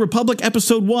High Republic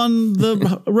Episode 1, the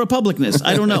Republicness.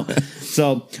 I don't know.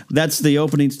 So that's the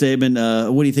opening statement.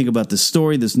 What do you think about this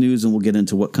story, this news, and we'll get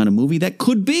into what kind of movie that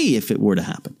could be if it were to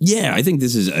happen. Yeah, I think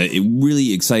this is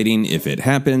really exciting if it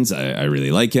happens. I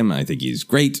really like him. I think he's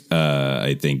great.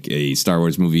 I think a Star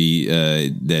Wars movie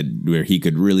where he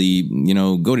could really,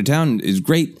 go to town is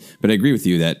great. But I agree with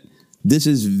you that this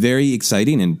is very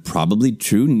exciting and probably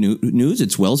true news.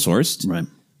 It's well sourced. Right.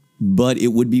 But it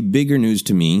would be bigger news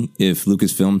to me if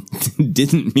Lucasfilm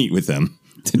didn't meet with them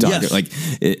to talk. Yes.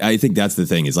 I think that's the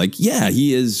thing is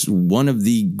he is one of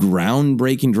the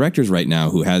groundbreaking directors right now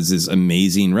who has this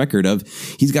amazing record of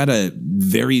he's got a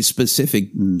very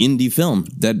specific indie film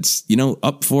that's,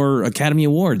 up for Academy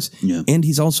Awards. Yeah. And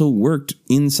he's also worked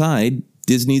inside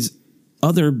Disney's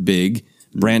other big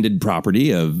branded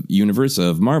property of universe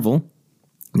of Marvel.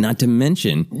 Not to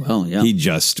mention, he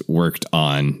just worked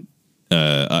on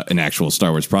an actual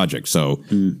Star Wars project. So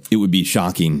it would be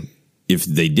shocking if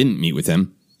they didn't meet with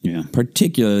him,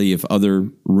 particularly if other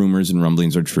rumors and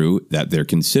rumblings are true that they're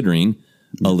considering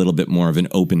a little bit more of an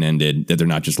open-ended, that they're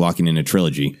not just locking in a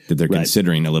trilogy, that they're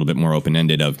considering a little bit more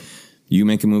open-ended of you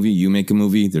make a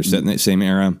movie, they're set in that same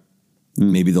era,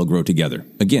 maybe they'll grow together.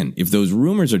 Again, if those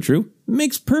rumors are true, it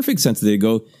makes perfect sense that they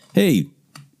go, hey,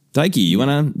 Taiki, you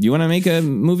wanna make a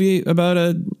movie about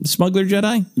a smuggler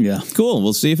Jedi? Yeah. Cool.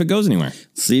 We'll see if it goes anywhere.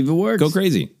 See if it works. Go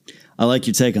crazy. I like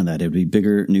your take on that. It'd be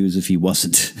bigger news if he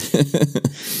wasn't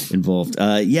involved.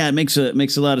 It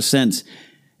makes a lot of sense.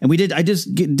 And I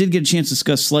just did get a chance to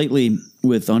discuss slightly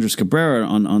with Andres Cabrera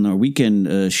on our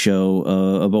weekend show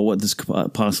about what this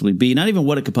could possibly be. Not even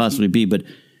what it could possibly be, but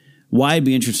why I'd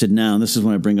be interested now. And this is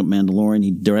when I bring up Mandalorian.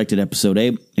 He directed episode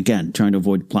 8. Again, trying to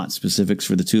avoid plot specifics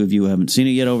for the two of you who haven't seen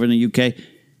it yet over in the UK.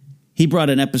 He brought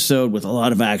an episode with a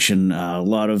lot of action, a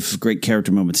lot of great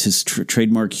character moments, his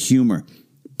trademark humor.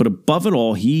 But above it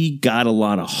all, he got a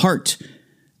lot of heart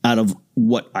out of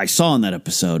what I saw in that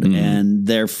episode. And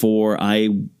therefore, I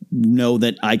know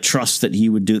that I trust that he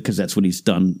would do it because that's what he's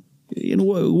done.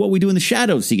 What We Do in the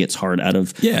Shadows, he gets heart out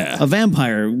of. A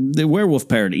vampire, the werewolf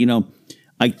parody,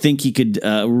 I think he could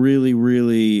really,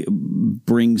 really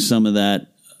bring some of that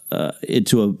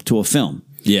into a film.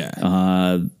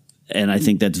 Yeah. And I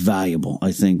think that's valuable.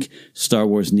 I think Star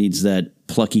Wars needs that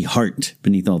plucky heart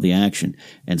beneath all the action.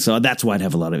 And so that's why I'd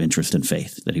have a lot of interest and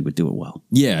faith that he would do it well.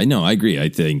 Yeah, no, I agree. I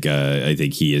think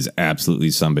he is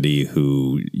absolutely somebody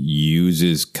who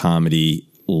uses comedy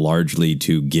largely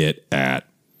to get at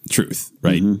truth,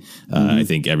 right? I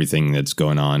think everything that's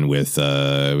going on with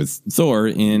Thor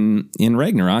in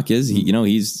Ragnarok is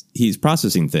he's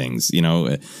processing things.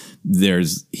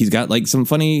 He's got like some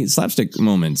funny slapstick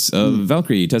moments of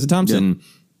Valkyrie, Tessa Thompson,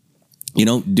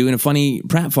 doing a funny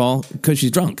pratfall because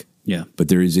she's drunk. Yeah, but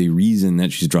there is a reason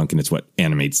that she's drunk, and it's what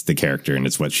animates the character, and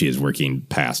it's what she is working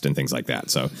past, and things like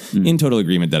that. So, in total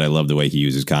agreement that I love the way he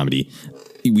uses comedy.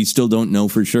 We still don't know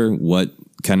for sure what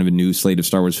kind of a new slate of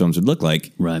Star Wars films would look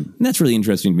like. Right. And that's really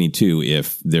interesting to me, too,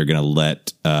 if they're going to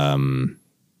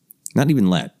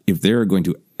if they're going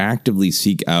to actively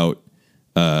seek out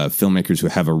filmmakers who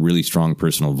have a really strong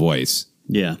personal voice.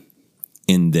 Yeah.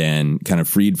 And then kind of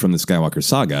freed from the Skywalker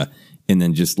saga, and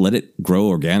then just let it grow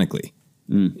organically.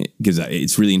 Because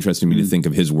it's really interesting to me to think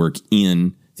of his work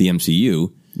in the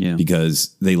MCU,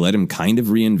 because they let him kind of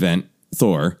reinvent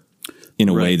Thor in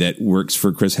a way that works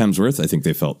for Chris Hemsworth. I think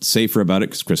they felt safer about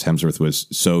it because Chris Hemsworth was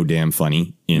so damn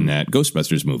funny in that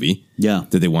Ghostbusters movie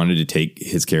that they wanted to take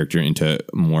his character into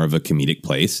more of a comedic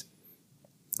place.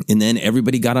 And then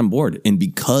everybody got on board. And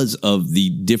because of the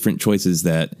different choices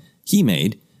that he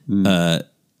made,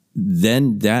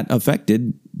 then that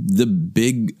affected the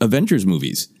big Avengers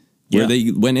movies where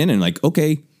they went in and like,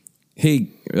 okay, hey,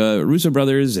 Russo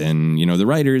brothers and, the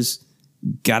writers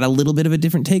got a little bit of a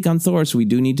different take on Thor, so we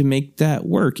do need to make that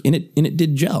work. And it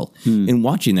did gel. And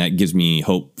watching that gives me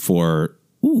hope for,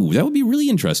 that would be really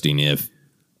interesting if,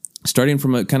 starting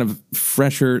from a kind of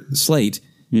fresher slate,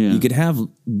 you could have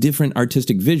different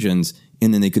artistic visions,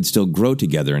 and then they could still grow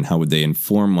together. And how would they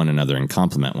inform one another and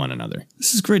complement one another?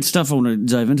 This is great stuff. I want to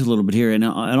dive into a little bit here. And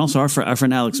also our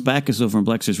friend Alex Backus over on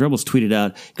Black Series Rebels tweeted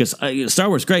out, because Star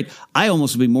Wars, great. I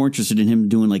almost would be more interested in him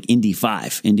doing like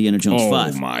Indiana Jones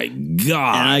 5. Oh my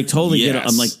God. And I totally get it.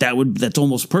 I'm like, that's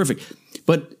almost perfect.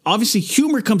 But obviously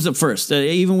humor comes up first.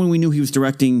 Even when we knew he was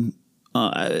directing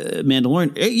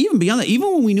Mandalorian, even beyond that,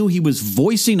 even when we knew he was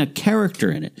voicing a character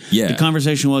in it, the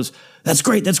conversation was, that's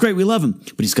great, we love him,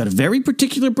 but he's got a very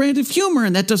particular brand of humor,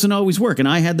 and that doesn't always work. And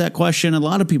I had that question, a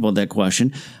lot of people had that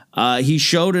question. He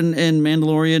showed in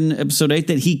Mandalorian episode 8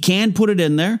 that he can put it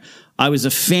in there. I was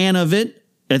a fan of it.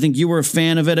 I think you were a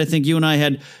fan of it. I think you and I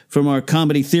had, from our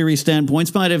comedy theory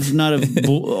standpoints, might have not have. I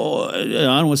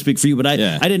don't want to speak for you, but I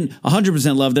didn't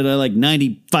 100% loved it. I like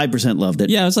 95% loved it.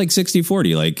 Yeah, it was like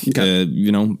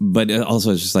 60-40, But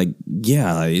also it's just like,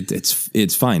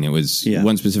 it's fine. It was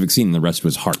one specific scene, and the rest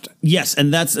was heart. Yes,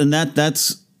 and that's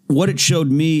what it showed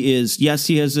me is, yes,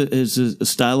 he has a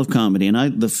style of comedy.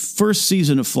 And the first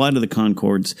season of Flight of the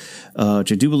Conchords,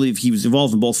 which I do believe he was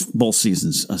involved in both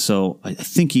seasons. So I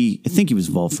think he was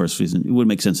involved first season. It would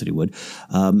make sense that he would.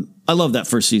 I love that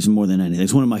first season more than anything.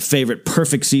 It's one of my favorite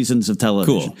perfect seasons of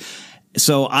television. Cool.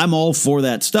 So I'm all for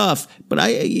that stuff, but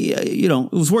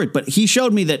it was worried. But he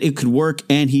showed me that it could work,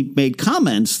 and he made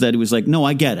comments that he was like, no,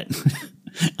 I get it.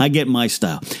 I get my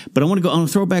style. But I want to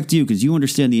throw it back to you because you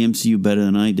understand the MCU better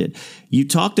than I did. You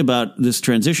talked about this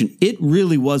transition. It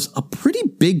really was a pretty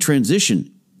big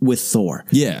transition with Thor.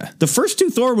 Yeah. The first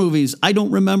two Thor movies, I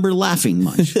don't remember laughing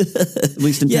much, at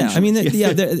least intentionally.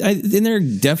 And there are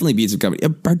definitely beats of comedy,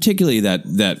 particularly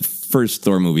that first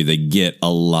Thor movie. They get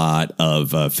a lot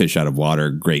of fish out of water,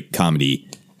 great comedy.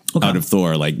 Out of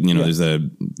Thor, there's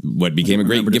what became a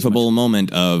great gifable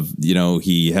moment of,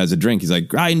 he has a drink. He's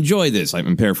like, I enjoy this.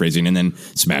 I'm paraphrasing, and then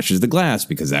smashes the glass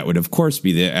because that would, of course,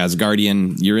 be the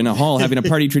Asgardian, you're in a hall having a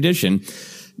party tradition,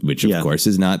 which, of course,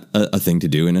 is not a thing to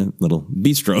do in a little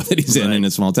bistro that he's in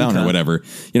a small town or whatever.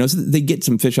 So they get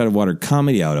some fish out of water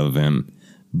comedy out of him,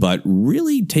 but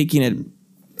really taking it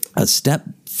a step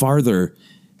farther,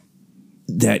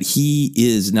 that he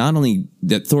is not only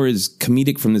that Thor is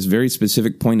comedic from this very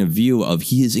specific point of view of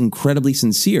he is incredibly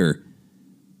sincere,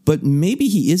 but maybe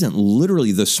he isn't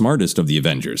literally the smartest of the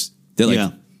Avengers.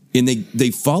 And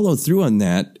they follow through on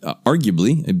that,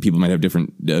 arguably, and people might have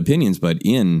different opinions, but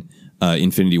in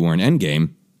Infinity War and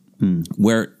Endgame,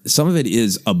 where some of it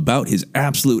is about his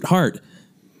absolute heart,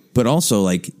 but also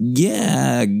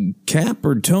Cap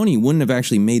or Tony wouldn't have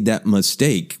actually made that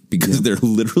mistake because they're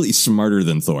literally smarter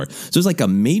than Thor. So it's like a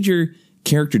major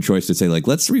character choice to say,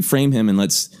 let's reframe him and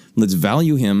let's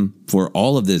value him for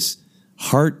all of this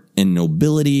heart and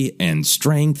nobility and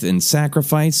strength and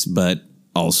sacrifice, but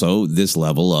also this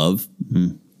level of,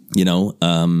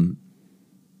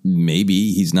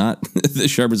 maybe he's not the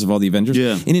sharpest of all the Avengers.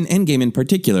 Yeah. And in Endgame in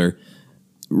particular,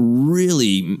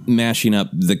 really mashing up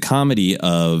the comedy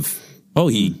of,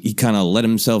 he kind of let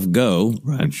himself go,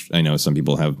 which I know some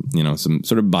people have, some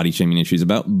sort of body shaming issues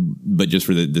about, but just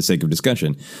for the sake of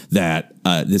discussion, that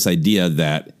this idea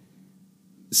that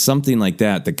something like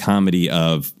that, the comedy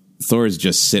of Thor is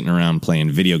just sitting around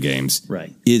playing video games,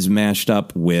 right, is mashed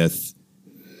up with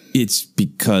it's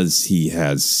because he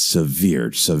has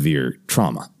severe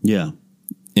trauma. Yeah.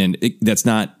 And that's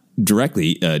not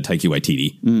directly Taika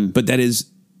Waititi, but that is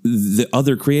the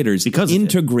other creators because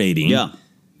integrating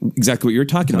exactly what you're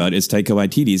talking about is Taika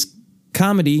Waititi's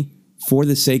comedy for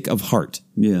the sake of heart.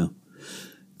 Yeah.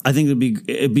 I think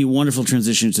it'd be a wonderful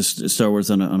transition to Star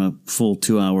Wars on a full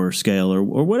 2-hour scale or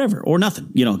whatever, or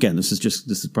nothing. Again, this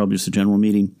is probably just a general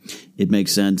meeting. It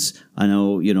makes sense. I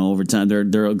know, over time they're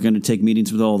going to take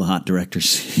meetings with all the hot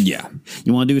directors. Yeah.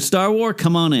 You want to do a Star Wars?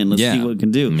 Come on in. Let's see what we can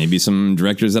do. Maybe some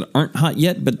directors that aren't hot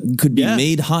yet, but could be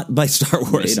made hot by Star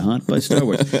Wars. Made hot by Star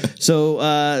Wars. So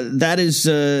that is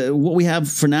what we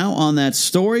have for now on that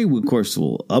story. We, of course,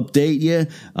 will update you.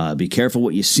 Be careful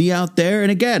what you see out there.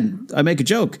 And again, I make a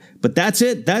joke, but that's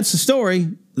it. That's the story.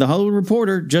 The Hollywood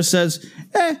Reporter just says,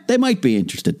 they might be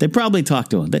interested. They probably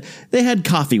talked to him. They had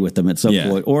coffee with them at some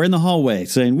point or in the hallway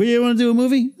saying, well, you want to do a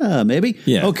movie? Maybe.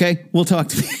 Yeah. Okay, we'll talk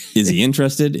to me. Is he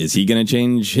interested? Is he going to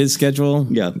change his schedule?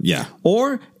 Yeah. Yeah.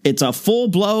 Or it's a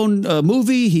full-blown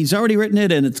movie. He's already written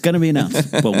it, and it's going to be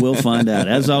announced. But we'll find out.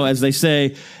 As they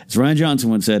say, as Ryan Johnson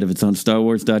once said, if it's on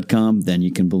StarWars.com, then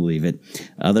you can believe it.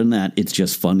 Other than that, it's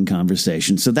just fun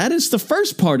conversation. So that is the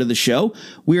first part of the show.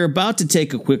 We are about to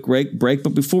take a quick break,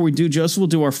 but before we do, Joseph, we'll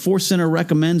do our Force Center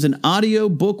recommends an audio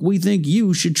book we think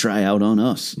you should try out on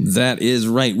us. That is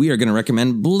right. We are going to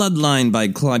recommend Bloodline by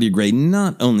Claudia Gray,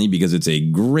 not only because it's a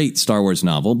great Star Wars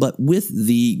novel, but with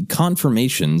the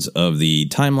confirmations of the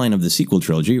timeline of the sequel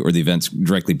trilogy or the events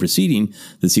directly preceding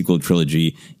the sequel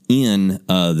trilogy in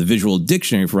the visual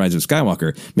dictionary for Rise of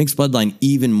Skywalker makes Bloodline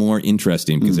even more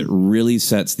interesting because it really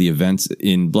sets the events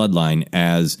in Bloodline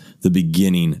as the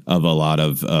beginning of a lot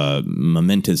of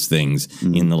momentous things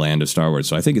in the land of Star Wars.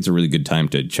 So I think it's a really good time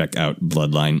to check out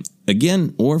Bloodline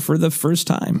again or for the first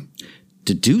time.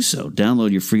 To do so,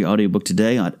 download your free audiobook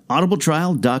today on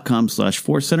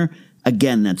audibletrial.com/forcecenter.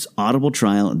 Again, that's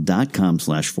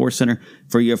audibletrial.com/forcecenter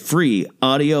for your free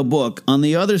audiobook. On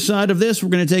the other side of this, we're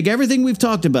going to take everything we've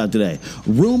talked about today.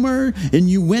 Rumor,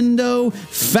 innuendo,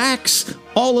 facts,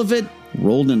 all of it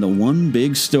rolled into one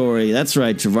big story. That's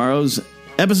right, Trevorrow's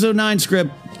Episode 9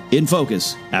 script in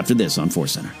focus after this on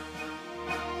Force Center.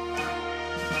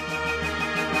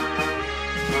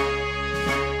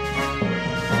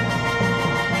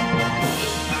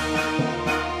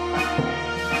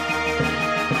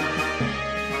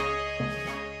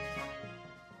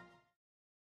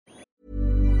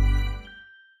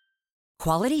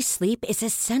 Quality sleep is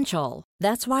essential.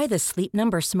 That's why the Sleep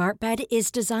Number Smart Bed is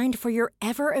designed for your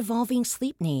ever-evolving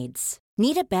sleep needs.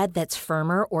 Need a bed that's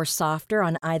firmer or softer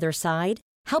on either side?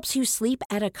 Helps you sleep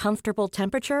at a comfortable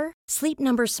temperature? Sleep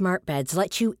Number Smart Beds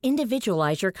let you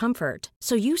individualize your comfort,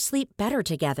 so you sleep better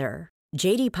together.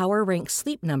 J.D. Power ranks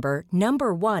Sleep Number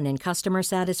number 1 in customer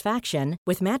satisfaction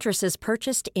with mattresses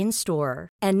purchased in-store.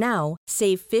 And now,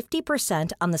 save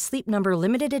 50% on the Sleep Number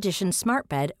Limited Edition Smart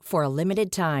Bed for a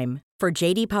limited time. For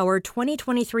J.D. Power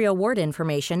 2023 award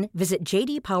information, visit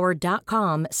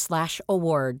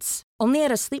jdpower.com/awards. Only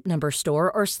at a Sleep Number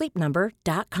store or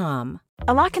sleepnumber.com.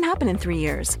 A lot can happen in 3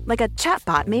 years, like a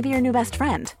chatbot may be your new best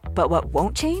friend. But what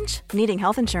won't change? Needing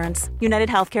health insurance. United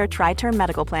Healthcare Tri-Term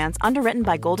Medical Plans, underwritten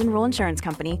by Golden Rule Insurance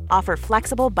Company, offer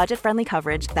flexible, budget-friendly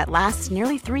coverage that lasts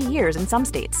nearly 3 years in some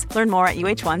states. Learn more at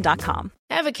uh1.com.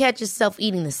 Ever catch yourself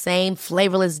eating the same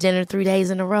flavorless dinner 3 days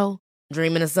in a row?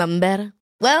 Dreaming of something better?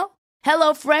 Well,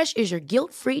 HelloFresh is your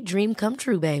guilt-free dream come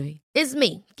true, baby. It's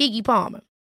me, Keke Palmer.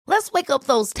 Let's wake up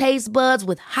those taste buds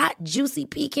with hot, juicy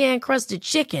pecan-crusted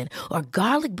chicken or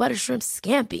garlic butter shrimp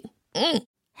scampi.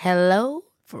 Hello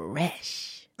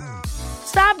Fresh.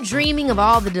 Stop dreaming of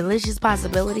all the delicious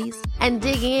possibilities and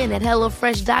dig in at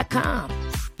HelloFresh.com.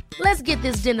 Let's get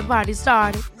this dinner party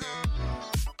started.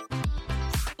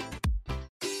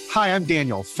 Hi, I'm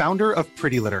Daniel, founder of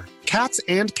Pretty Litter. Cats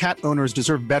and cat owners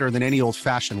deserve better than any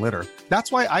old-fashioned litter. That's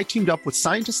why I teamed up with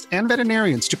scientists and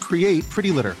veterinarians to create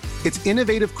Pretty Litter. Its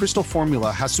innovative crystal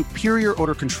formula has superior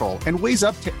odor control and weighs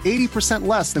up to 80%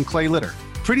 less than clay litter.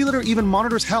 Pretty Litter even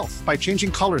monitors health by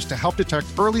changing colors to help detect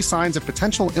early signs of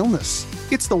potential illness.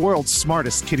 It's the world's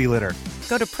smartest kitty litter.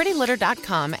 Go to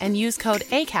prettylitter.com and use code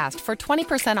ACAST for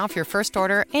 20% off your first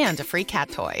order and a free cat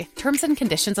toy. Terms and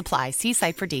conditions apply. See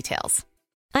site for details.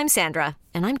 I'm Sandra,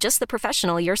 and I'm just the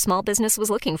professional your small business was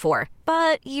looking for.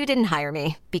 But you didn't hire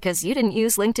me because you didn't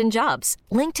use LinkedIn Jobs.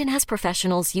 LinkedIn has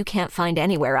professionals you can't find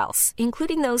anywhere else,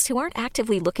 including those who aren't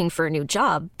actively looking for a new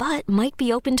job, but might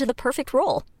be open to the perfect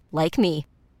role, like me.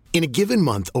 In a given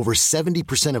month, over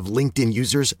 70% of LinkedIn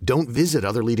users don't visit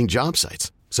other leading job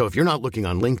sites. So if you're not looking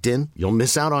on LinkedIn, you'll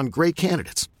miss out on great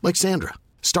candidates like Sandra.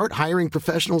 Start hiring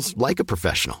professionals like a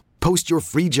professional. Post your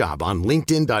free job on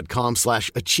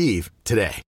linkedin.com/achieve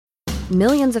today.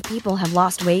 Millions of people have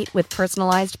lost weight with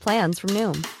personalized plans from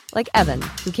Noom. Like Evan,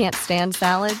 who can't stand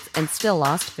salads and still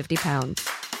lost 50 pounds.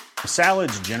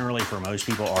 Salads generally for most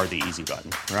people are the easy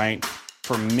button, right?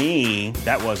 For me,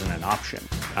 that wasn't an option.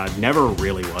 I never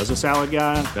really was a salad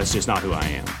guy. That's just not who I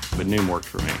am. But Noom worked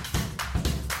for me.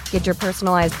 Get your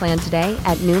personalized plan today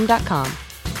at Noom.com.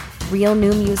 Real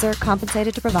Noom user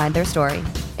compensated to provide their story.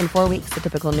 In 4 weeks, the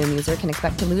typical Noom user can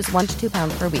expect to lose 1 to 2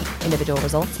 pounds per week. Individual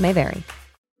results may vary.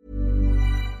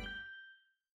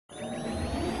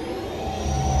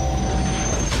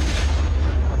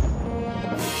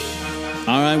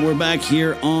 All right, we're back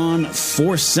here on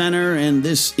Force Center, and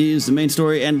this is the main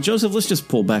story. And Joseph, let's just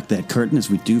pull back that curtain as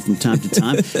we do from time to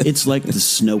time. It's like the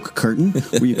Snoke curtain,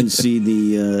 where you can see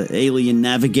the alien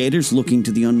navigators looking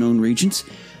to the unknown regions.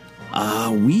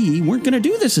 We weren't going to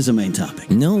do this as a main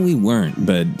topic. No, we weren't.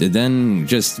 But then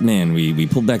we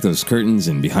pulled back those curtains,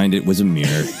 and behind it was a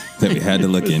mirror that we had to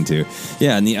look into.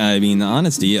 Yeah, and the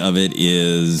honesty of it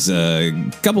is a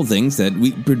couple things that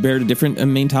we prepared a different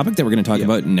main topic that we're going to talk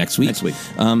about next week.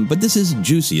 But this is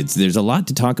juicy. There's a lot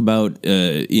to talk about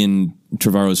in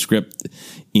Trevorrow's script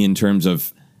in terms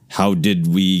of how did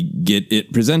we get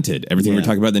it presented? Everything we're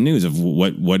talking about in the news of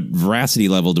what veracity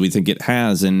level do we think it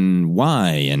has and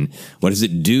why? And what does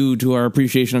it do to our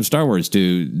appreciation of Star Wars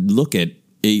to look at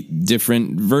 8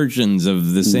 different versions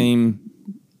of the same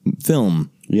film?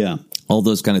 Yeah. All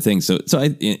those kind of things.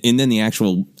 And then the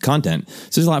actual content.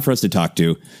 So there's a lot for us to talk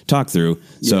through.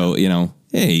 So,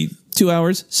 hey, 2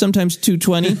 hours, sometimes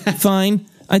 2:20, fine.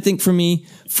 I think for me,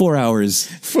 4 hours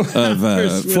of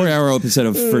 4-hour episode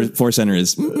of Force Center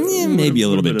is maybe a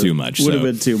little bit too much. Would have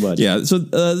been too much. Yeah. So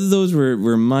those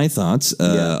were my thoughts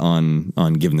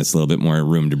on giving this a little bit more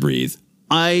room to breathe.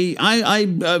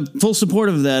 I full support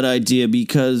of that idea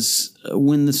because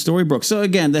when the story broke. So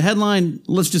again, the headline,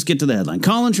 let's just get to the headline.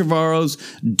 Colin Trevorrow's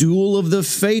Duel of the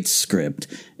Fates script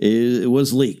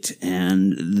was leaked.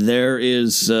 And there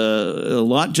is a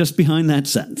lot just behind that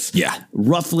sentence. Yeah.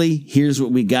 Roughly, here's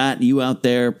what we got. You out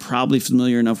there probably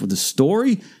familiar enough with the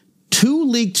story. 2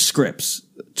 leaked scripts,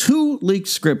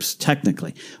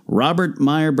 technically. Robert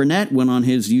Meyer Burnett went on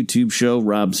his YouTube show,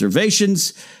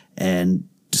 Robservations, and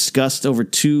discussed over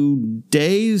 2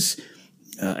 days.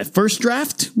 A first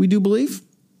draft, we do believe,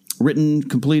 written,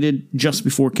 completed just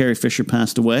before Carrie Fisher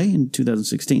passed away in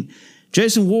 2016.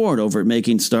 Jason Ward over at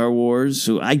Making Star Wars,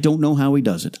 who I don't know how he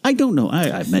does it. I don't know.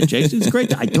 I've met Jason. It's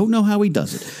great. I don't know how he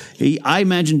does it. I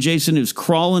imagine Jason is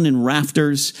crawling in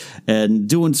rafters and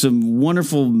doing some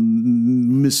wonderful,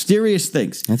 mysterious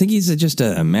things. I think he's just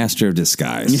a master of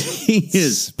disguise. He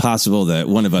is. It's possible that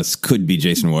one of us could be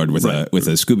Jason Ward with a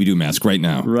Scooby-Doo mask right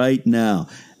now. Right now.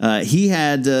 He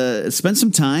had spent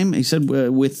some time, he said,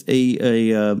 with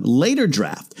a later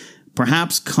draft.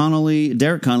 Perhaps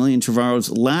Derek Connolly and Trevorrow's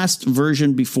last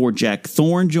version before Jack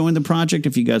Thorne joined the project.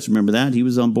 If you guys remember that, he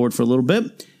was on board for a little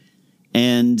bit,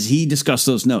 and he discussed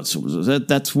those notes. So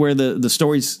that's where the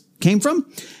stories came from.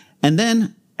 And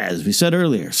then, as we said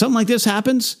earlier, something like this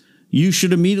happens, you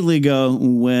should immediately go,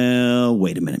 well,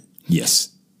 wait a minute. Yes.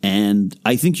 And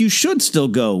I think you should still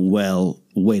go, well,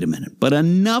 wait a minute. But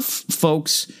enough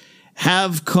folks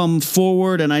have come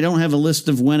forward, and I don't have a list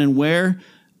of when and where.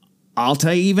 I'll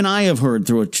tell you, even I have heard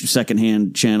through a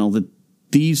secondhand channel that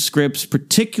these scripts,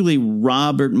 particularly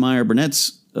Robert Meyer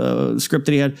Burnett's script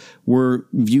that he had, were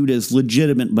viewed as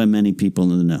legitimate by many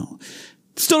people in the know.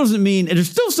 Still doesn't mean, and there's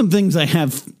still some things I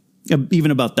have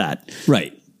even about that.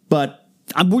 Right. But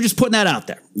we're just putting that out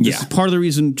there. This is part of the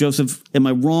reason, Joseph, am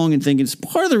I wrong in thinking it's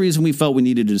part of the reason we felt we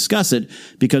needed to discuss it,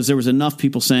 because there was enough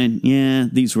people saying, yeah,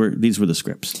 these were the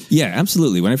scripts. Yeah,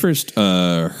 absolutely. When I first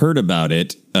heard about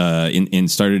it and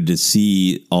started to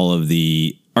see all of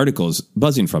the articles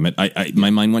buzzing from it, my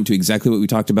mind went to exactly what we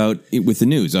talked about with the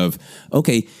news of,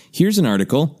 okay, here's an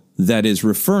article that is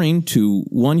referring to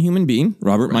one human being,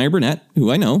 Robert Meyer Burnett,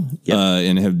 who I know,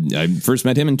 and I first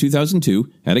met him in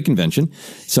 2002 at a convention.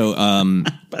 So,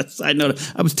 I know.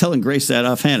 I was telling Grace that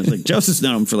offhand. It's like, Joseph's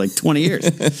known him for like 20 years.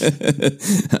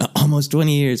 Almost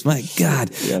 20 years. My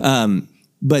God. Yeah.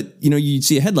 But, you'd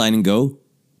see a headline and go,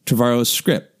 Trevorrow's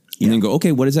script. And then go,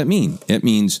 okay, what does that mean? It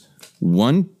means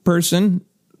one person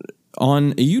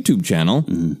on a YouTube channel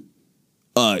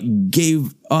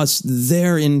gave us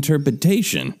their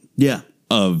interpretation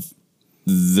of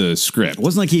the script. It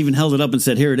wasn't like he even held it up and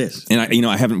said, here it is. And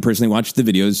I haven't personally watched the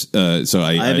videos, so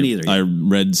I haven't either. I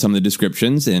read some of the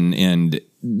descriptions, and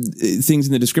things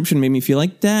in the description made me feel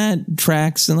like that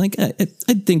tracks, and like I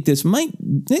think this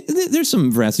there's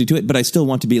some veracity to it, but I still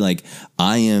want to be like,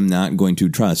 I am not going to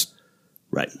trust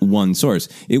one source.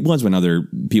 It was when other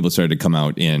people started to come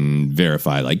out and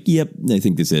verify, like, yep, I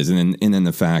think this is. And then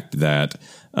the fact that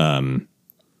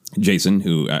Jason,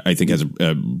 who I think has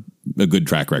a good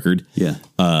track record,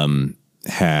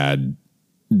 had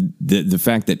the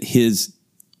fact that his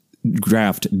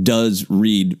draft does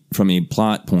read from a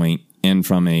plot point and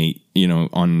from a,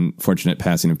 unfortunate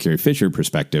passing of Carrie Fisher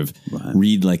perspective,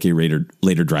 read like a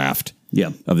later draft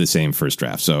of the same first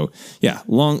draft. So,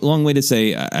 long way to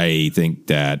say, I think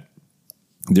that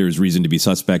there's reason to be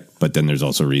suspect, but then there's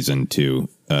also reason to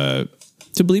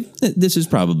believe that this is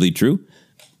probably true.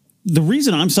 The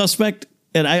reason I'm suspect,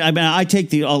 and I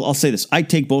take I'll say this, I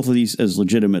take both of these as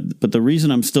legitimate, but the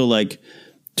reason I'm still like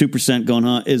 2% going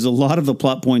on is a lot of the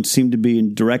plot points seem to be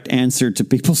in direct answer to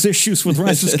people's issues with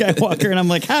Rise of Skywalker. And I'm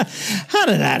like, how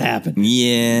did that happen?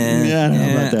 Yeah. I don't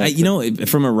know about that.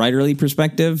 From a writerly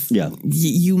perspective,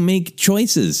 you make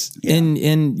choices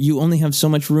and you only have so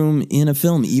much room in a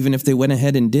film. Even if they went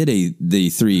ahead and did the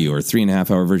 3 or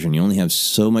 3.5 hour version, you only have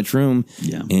so much room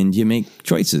and you make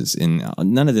choices. And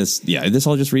none of this, this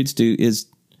all just reads to is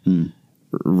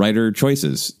writer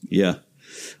choices. Yeah.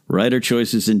 Writer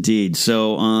choices indeed.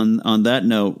 So on that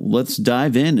note, let's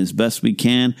dive in as best we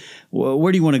can.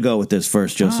 Where do you want to go with this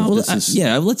first, Joseph?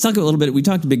 Let's talk a little bit. We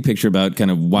talked big picture about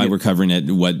kind of why we're covering it,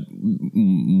 what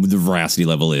the veracity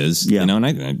level is. And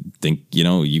I think,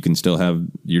 you can still have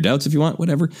your doubts if you want,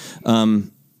 whatever. I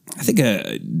think,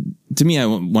 to me, I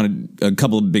wanted a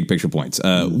couple of big picture points.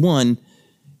 One,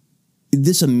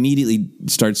 this immediately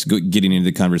starts getting into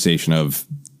the conversation of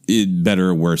better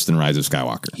or worse than Rise of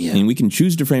Skywalker. And we can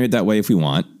choose to frame it that way if we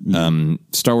want.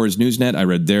 Star Wars Newsnet, I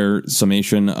read their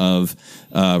summation of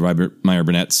Robert Meyer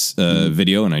Burnett's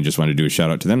video, and I just wanted to do a shout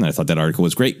out to them. And I thought that article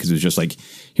was great because it was just like,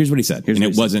 here's what he said. And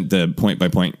it wasn't the point by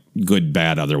point, good,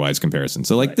 bad, otherwise comparison.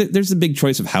 So there's the big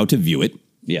choice of how to view it.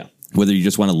 Yeah. Whether you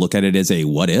just want to look at it as a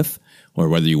what if, or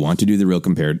whether you want to do the real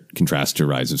contrast to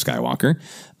Rise of Skywalker.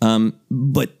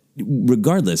 But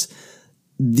regardless,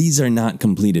 these are not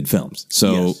completed films.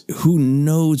 So who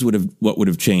knows what would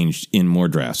have changed in more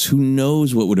drafts? Who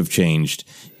knows what would have changed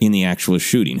in the actual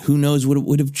shooting? Who knows what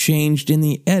would have changed in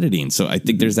the editing? So I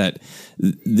think there's that.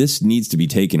 This needs to be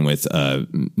taken with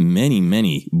many,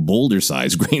 many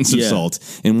boulder-sized grains of salt.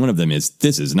 And one of them is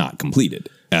this is not completed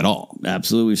at all.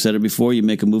 Absolutely. We've said it before. You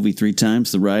make a movie 3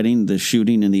 times, the writing, the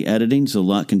shooting, and the editing. So a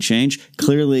lot can change.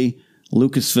 Clearly,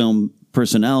 Lucasfilm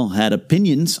personnel had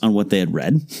opinions on what they had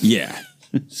read. Yeah.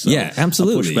 So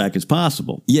absolutely. A pushback is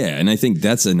possible. Yeah, and I think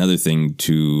that's another thing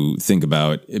to think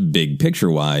about big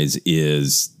picture-wise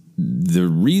is the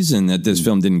reason that this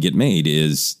film didn't get made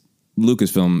is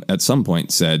Lucasfilm at some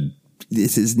point said,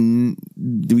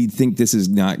 we think this is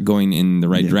not going in the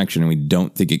right direction and we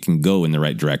don't think it can go in the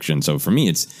right direction. So for me,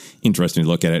 it's interesting to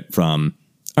look at it from,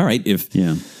 all right, if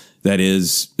that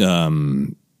is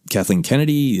Kathleen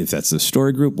Kennedy, if that's the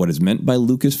story group, what is meant by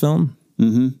Lucasfilm,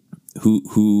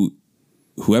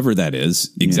 whoever that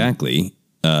is exactly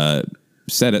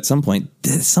said at some point,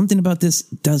 something about this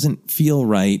doesn't feel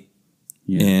right,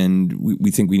 and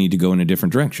we think we need to go in a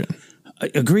different direction.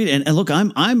 Agreed. And look,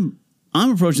 I'm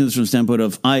approaching this from the standpoint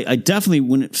of I definitely,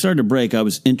 when it started to break, I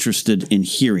was interested in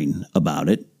hearing about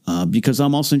it. Because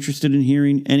I'm also interested in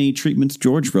hearing any treatments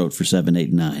George wrote for 7,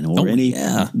 8, 9, or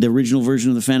the original version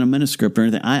of the Phantom Menace script or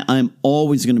anything. I'm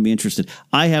always going to be interested.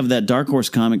 I have that Dark Horse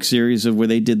comic series of where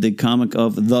they did the comic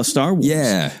of the Star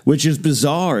Wars, which is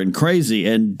bizarre and crazy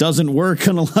and doesn't work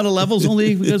on a lot of levels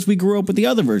only because we grew up with the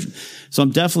other version. So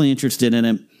I'm definitely interested in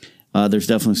it. There's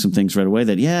definitely some things right away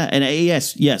that,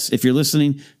 yes, if you're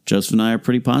listening, Joseph and I are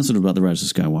pretty positive about The Rise of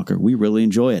Skywalker. We really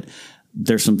enjoy it.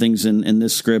 There's some things in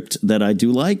this script that I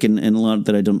do like and a lot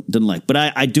that I didn't like. But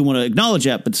I do want to acknowledge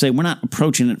that, but say we're not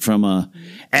approaching it from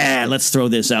let's throw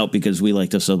this out because we like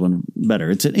this other one better.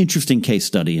 It's an interesting case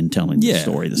study in telling the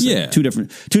story. Two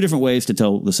different ways to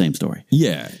tell the same story.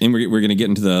 Yeah, and we're going to get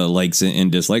into the likes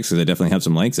and dislikes because I definitely have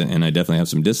some likes and I definitely have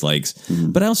some dislikes.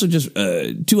 Mm-hmm. But I also just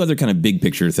 2 other kind of big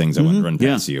picture things I want to run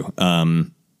past you.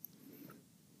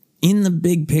 In the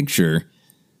big picture,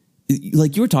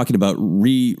 like you were talking about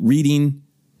reading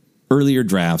earlier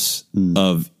drafts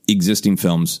of existing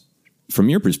films from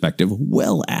your perspective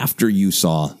well after you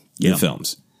saw the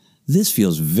films. This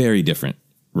feels very different.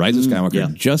 Rise of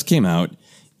Skywalker just came out.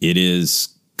 It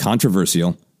is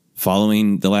controversial.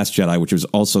 Following The Last Jedi, which was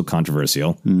also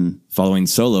controversial. Following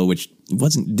Solo, which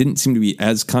didn't seem to be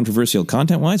as controversial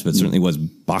content-wise, but certainly was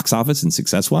box office and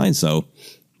success-wise. So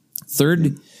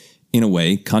third, in a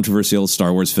way, controversial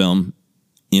Star Wars film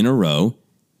in a row.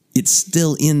 It's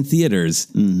still in theaters.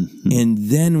 And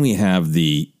then we have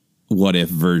the what if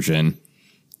version.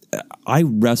 I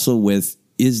wrestle with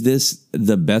is this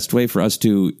the best way for us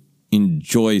to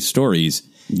enjoy stories?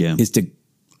 Yeah. It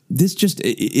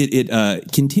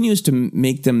continues to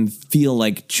make them feel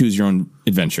like choose your own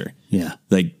adventure. Yeah.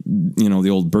 Like, the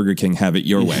old Burger King, have it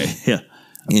your way. Yeah.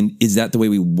 And is that the way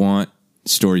we want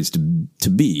stories to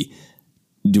be?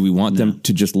 Do we want them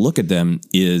to just look at them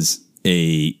as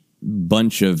a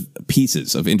bunch of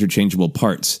pieces of interchangeable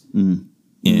parts?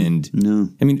 And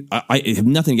I mean, I have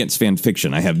nothing against fan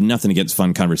fiction. I have nothing against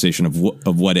fun conversation of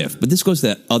what if, but this goes to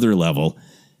that other level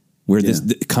where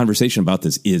the conversation about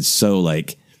this is so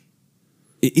like,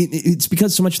 it's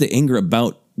because so much of the anger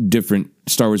about different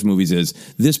Star Wars movies is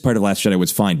this part of Last Jedi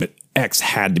was fine, but X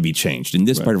had to be changed. And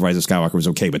this part of Rise of Skywalker was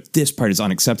okay, but this part is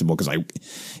unacceptable because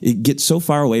it gets so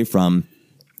far away from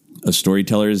a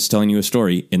storyteller is telling you a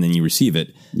story and then you receive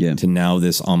it to now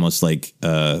this almost like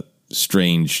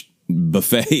strange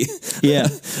buffet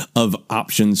of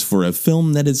options for a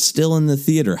film that is still in the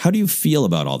theater. How do you feel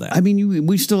about all that? I mean,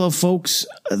 we still have folks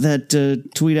that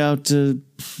tweet out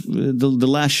the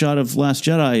last shot of Last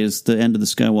Jedi is the end of the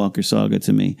Skywalker saga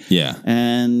to me. Yeah.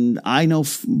 And I know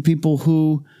people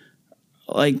who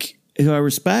I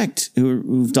respect,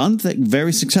 who've done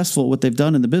very successful at what they've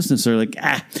done in the business are like,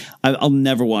 I'll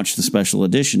never watch the special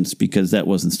editions because that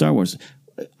wasn't Star Wars.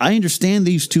 I understand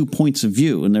these two points of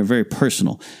view, and they're very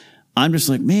personal. I'm just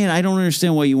like, man, I don't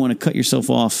understand why you want to cut yourself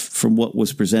off from what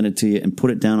was presented to you and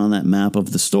put it down on that map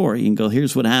of the story and go,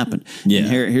 here's what happened. Yeah. And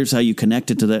here's how you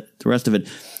connect it to the rest of it.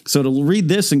 So to read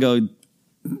this and go,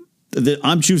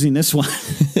 I'm choosing this one.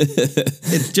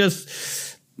 It's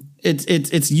just,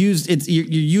 it's used, you're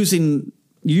using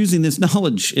this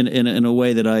knowledge in a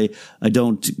way that I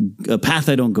don't, a path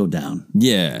I don't go down.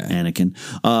 Yeah. Anakin.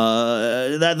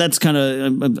 That's kind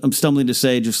of, I'm stumbling to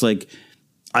say, just like,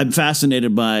 I'm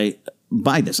fascinated by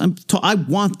this. I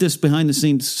want this behind the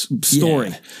scenes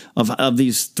story of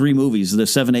these three movies, the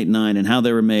 7, 8, 9, and how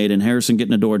they were made, and Harrison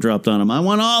getting a door dropped on him. I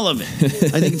want all of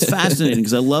it. I think it's fascinating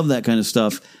because I love that kind of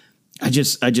stuff. I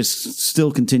just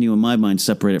still continue in my mind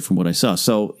separate it from what I saw.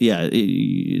 So yeah,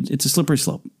 it's a slippery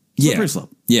slope. Slippery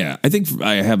slope. Yeah, I think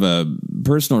I have a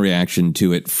personal reaction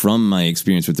to it from my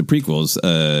experience with the prequels.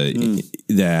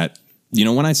 That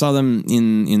when I saw them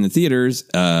in the theaters.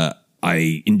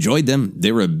 I enjoyed them.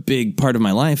 They were a big part of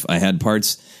my life. I had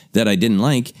parts that I didn't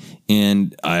like,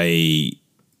 and I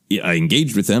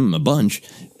engaged with them a bunch.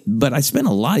 But I spent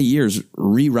a lot of years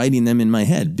rewriting them in my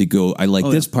head to go, I like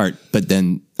this part, but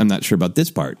then I'm not sure about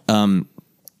this part. And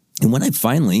when I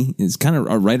finally, it's kind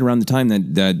of right around the time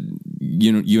that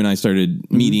you and I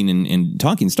started meeting and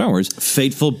talking Star Wars.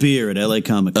 Fateful beer at LA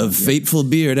Comic-Con. Fateful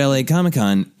beer at LA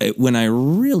Comic-Con. When I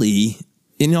really...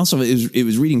 And also, it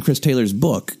was reading Chris Taylor's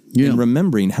book and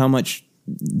remembering how much,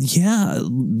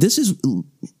 this is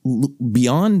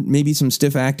beyond maybe some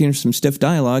stiff acting or some stiff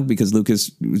dialogue because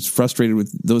Lucas was frustrated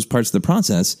with those parts of the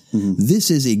process. Mm-hmm. This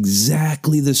is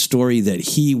exactly the story that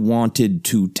he wanted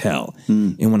to tell.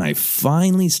 And when I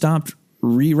finally stopped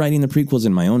rewriting the prequels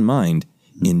in my own mind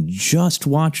and just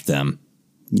watched them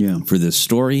for the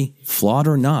story, flawed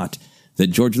or not, that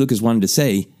George Lucas wanted to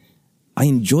say, I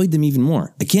enjoyed them even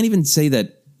more. I can't even say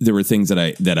that there were things that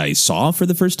I saw for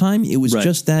the first time. It was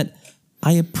just that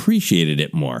I appreciated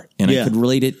it more, and I could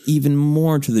relate it even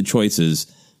more to the choices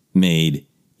made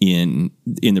in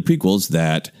the prequels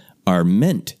that are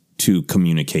meant to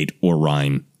communicate or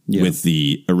rhyme with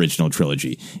the original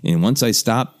trilogy. And once I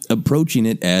stopped approaching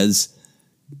it as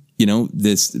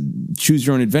this choose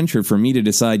your own adventure for me to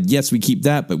decide, yes, we keep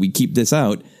that, but we keep this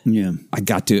out. Yeah. I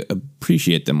got to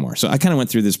appreciate them more. So I kind of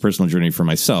went through this personal journey for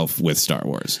myself with Star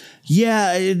Wars.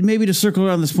 Yeah. Maybe to circle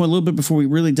around this point a little bit before we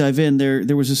really dive in,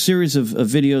 there was a series of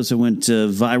videos that went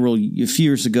viral a few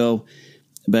years ago,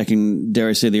 back in, dare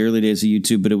I say, the early days of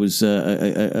YouTube, but it was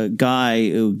a guy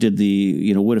who did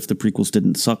the, what if the prequels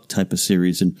didn't suck type of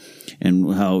series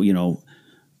and how,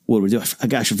 what would we do?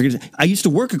 Gosh, I forget. I used to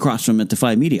work across from him at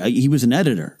Defy Media. He was an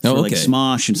editor for like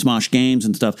Smosh and Smosh Games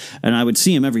and stuff. And I would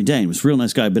see him every day. He was a real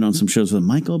nice guy. I've been on some shows with him.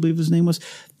 Michael, I believe his name was.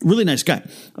 Really nice guy.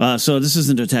 So this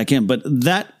isn't to attack him, but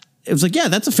it was like,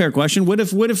 that's a fair question. What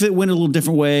if it went a little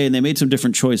different way and they made some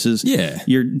different choices? Yeah.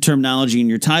 Your terminology and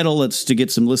your title, that's to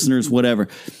get some listeners, whatever.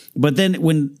 But then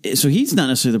so he's not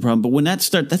necessarily the problem, but when that's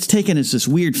taken as this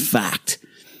weird fact.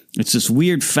 It's this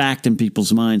weird fact in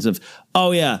people's minds of,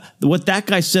 what that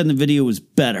guy said in the video was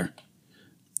better.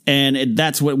 And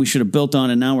that's what we should have built on,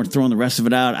 and now we're throwing the rest of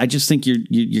it out. I just think you're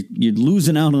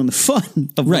losing out on the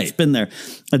fun of what's been there.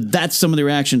 That's some of the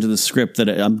reaction to the script that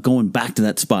I'm going back to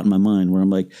that spot in my mind where I'm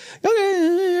like,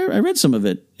 okay, I read some of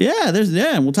it.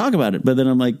 And we'll talk about it. But then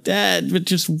I'm like, but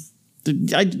just...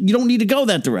 you don't need to go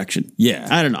that direction. Yeah.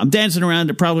 I don't know. I'm dancing around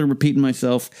it, probably repeating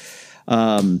myself.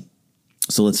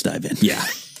 So let's dive in. Yeah.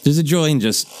 There's a joy in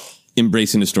just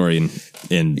embracing the story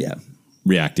and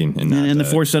reacting. And the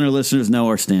Force Center listeners know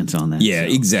our stance on that. Yeah,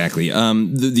 exactly.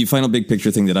 The final big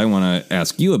picture thing that I want to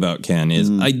ask you about, Ken,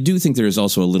 is I do think there is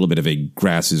also a little bit of a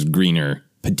grass is greener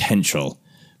potential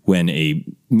when a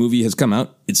movie has come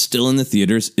out, it's still in the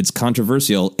theaters, it's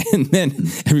controversial, and then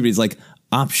everybody's like,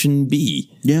 option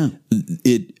B. Yeah.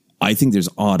 I think there's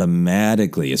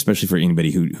automatically, especially for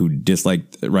anybody who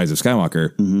disliked Rise of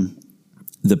Skywalker,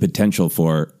 the potential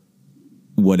for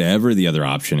whatever the other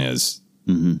option is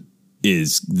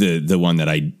the one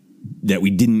that we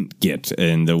didn't get,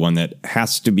 and the one that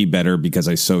has to be better because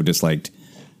I so disliked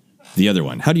the other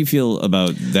one. How do you feel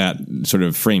about that sort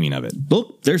of framing of it?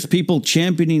 Look, there's people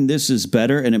championing this as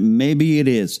better, and maybe it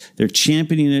is. They're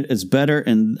championing it as better,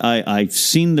 and I've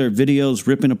seen their videos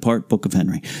ripping apart Book of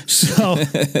Henry. So,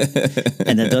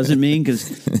 and that doesn't mean,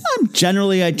 because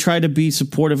generally I try to be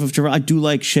supportive of Trevor. I do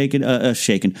like Shaken,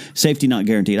 Safety Not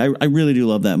Guaranteed. I really do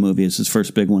love that movie. It's his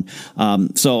first big one.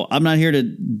 So I'm not here to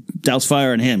douse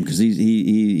fire on him, because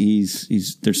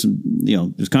he's there's some,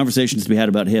 there's conversations to be had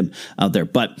about him out there.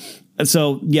 But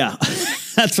so, yeah,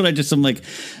 that's what I'm like,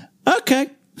 okay,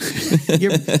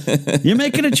 you're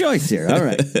making a choice here. All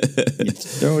right. You're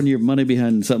throwing your money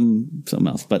behind something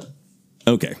else, but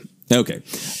okay.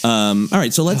 All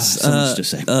right. So let's,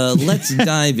 let's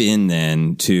dive in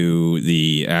then to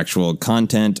the actual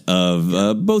content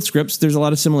of both scripts. There's a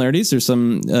lot of similarities. There's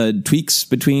some tweaks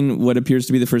between what appears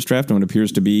to be the first draft and what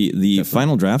appears to be the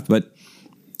final draft. But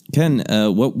Ken,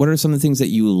 what are some of the things that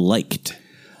you liked?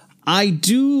 I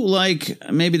do like,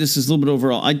 maybe this is a little bit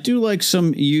overall, I do like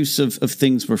some use of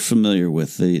things we're familiar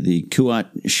with. The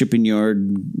Kuat shipping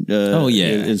yard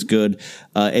is good.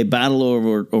 A battle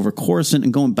over Coruscant,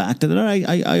 and going back to that,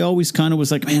 I always kind of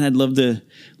was like, man, I'd love to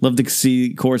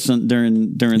see Coruscant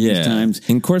during these times.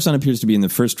 And Coruscant appears to be in the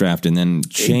first draft and then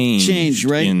changed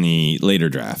right? in the later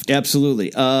draft.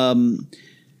 Absolutely. I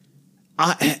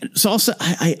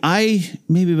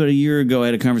maybe about a year ago, I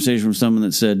had a conversation with someone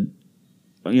that said,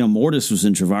 Mortis was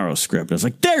in Trevorrow's script. I was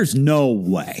like, there's no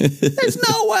way. There's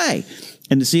no way.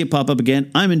 And to see it pop up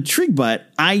again, I'm intrigued by it.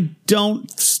 I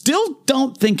still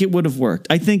don't think it would have worked.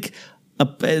 I think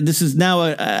this is now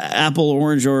a apple,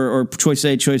 orange, or choice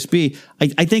A, choice B.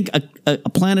 I think a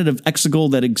planet of Exegol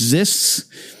that exists,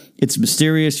 it's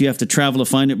mysterious. You have to travel to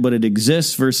find it, but it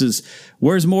exists, versus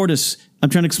where's Mortis? I'm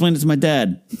trying to explain it to my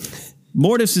dad.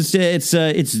 Mortis is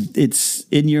it's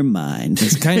in your mind.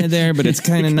 It's kind of there, but it's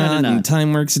kind of not. And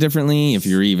time works differently if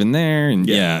you're even there. And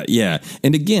yeah.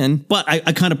 And again, but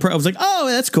I kind of I was like, oh,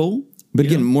 that's cool. But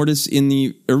again, Mortis in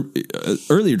the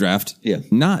earlier draft,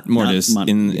 not Mortis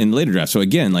in the later draft. So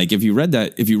again, like if you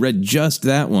read just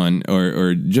that one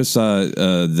or just saw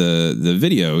the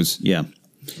videos,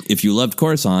 if you loved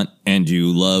Coruscant and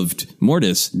you loved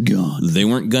Mortis, they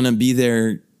weren't gonna be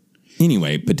there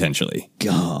anyway, potentially.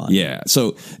 Yeah.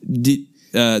 So the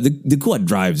Kuat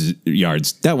drives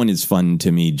yards, that one is fun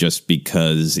to me just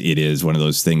because it is one of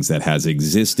those things that has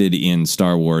existed in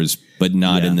Star Wars, but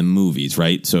not in the movies,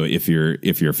 right? So if you're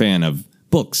a fan of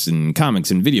books and comics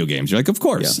and video games, you're like, of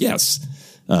course, yes.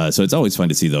 So it's always fun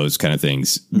to see those kind of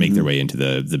things make their way into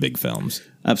the big films.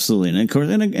 Absolutely. And of course,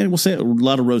 and we'll say a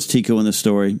lot of Rose Tico in this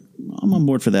story. I'm on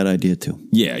board for that idea too.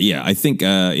 Yeah. I think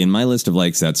in my list of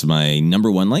likes, that's my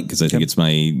number one like, because I think it's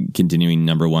my continuing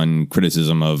number one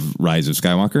criticism of Rise of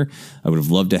Skywalker. I would have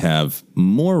loved to have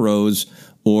more Rose,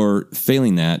 or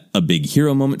failing that, a big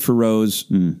hero moment for Rose,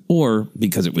 or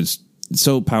because it was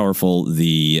so powerful,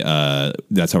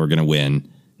 that's how we're going to win.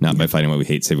 Not by fighting what we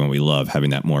hate, saving what we love, having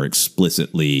that more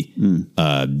explicitly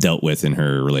dealt with in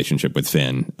her relationship with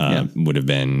Finn would have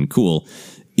been cool.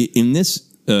 In this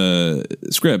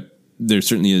script, there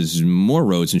certainly is more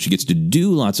Rose, and she gets to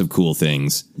do lots of cool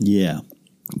things. Yeah.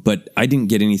 But I didn't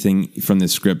get anything from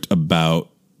this script about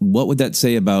what would that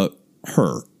say about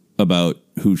her, about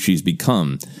who she's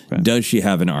become. Right. Does she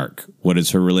have an arc? What is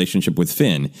her relationship with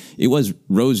Finn? It was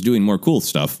Rose doing more cool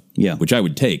stuff, which I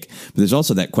would take. But there's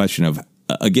also that question of,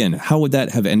 again, how would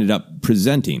that have ended up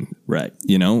presenting? Right.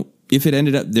 If it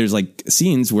ended up, there's like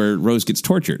scenes where Rose gets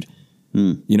tortured.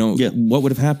 What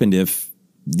would have happened if,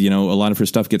 a lot of her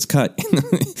stuff gets cut?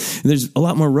 There's a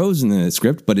lot more Rose in the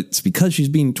script, but it's because she's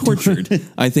being tortured.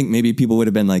 I think maybe people would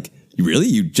have been like, really?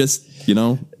 You just,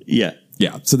 Yeah.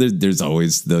 Yeah. So there's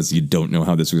always those, you don't know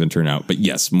how this was going to turn out. But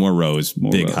yes, more Rose,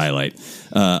 big highlight.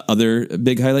 Other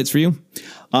big highlights for you?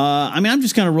 I'm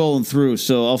just kind of rolling through,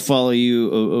 so I'll follow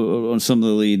you on some of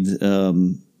the lead.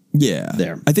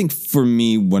 There. I think for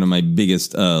me, one of my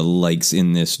biggest likes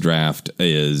in this draft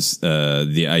is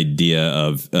the idea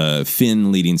of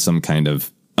Finn leading some kind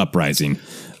of uprising.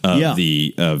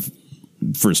 of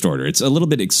First Order. It's a little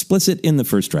bit explicit in the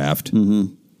first draft.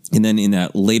 Mm-hmm. And then in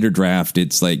that later draft,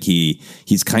 it's like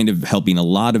he's kind of helping a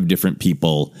lot of different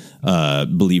people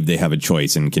believe they have a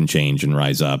choice and can change and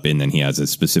rise up. And then he has a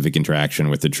specific interaction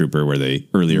with the trooper where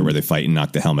they fight and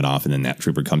knock the helmet off, and then that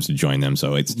trooper comes to join them.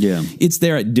 So it's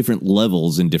there at different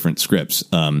levels in different scripts.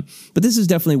 But this is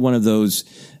definitely one of those.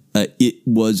 It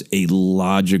was a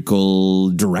logical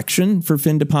direction for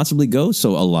Finn to possibly go.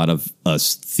 So a lot of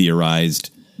us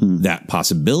theorized that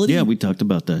possibility. Yeah, we talked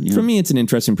about that. Yeah. For me, it's an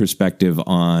interesting perspective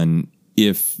on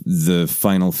if the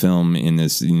final film in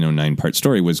this 9-part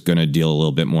story was going to deal a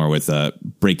little bit more with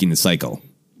breaking the cycle.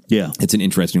 Yeah. It's an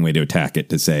interesting way to attack it,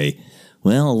 to say,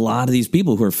 well, a lot of these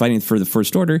people who are fighting for the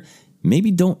First Order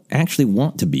maybe don't actually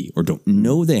want to be or don't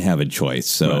know they have a choice.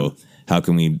 So how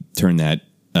can we turn that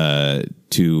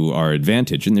to our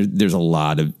advantage? And there's a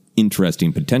lot of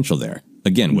interesting potential there.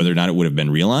 Again, whether or not it would have been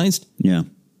realized. Yeah.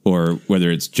 Or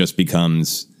whether it's just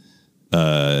becomes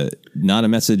not a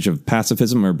message of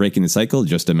pacifism or breaking the cycle,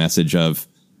 just a message of,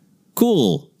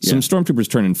 cool, some stormtroopers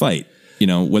turn and fight.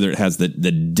 Whether it has the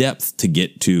depth to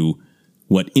get to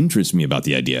what interests me about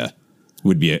the idea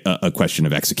would be a question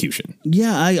of execution.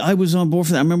 Yeah, I was on board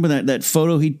for that. I remember that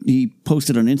photo he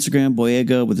posted on Instagram,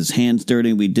 Boyega, with his hands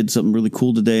dirty. We did something really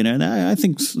cool today. And I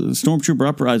think Stormtrooper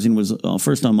Uprising was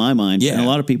first on my mind and a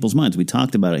lot of people's minds. We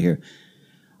talked about it here.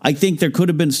 I think there could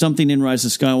have been something in Rise of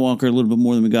Skywalker a little bit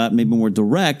more than we got, maybe more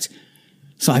direct.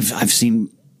 So I've seen,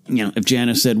 if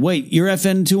Janice said, wait, you're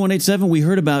FN 2187, we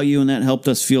heard about you, and that helped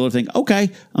us feel or think,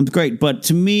 okay, I'm great. But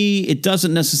to me, it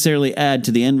doesn't necessarily add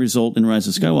to the end result in Rise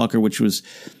of Skywalker, which was,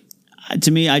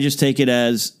 to me, I just take it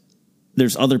as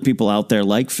there's other people out there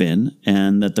like Finn,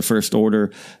 and that the First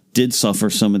Order did suffer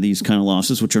some of these kind of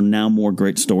losses, which are now more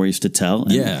great stories to tell.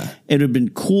 And it would have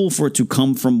been cool for it to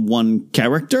come from one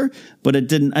character, but it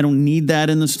didn't. I don't need that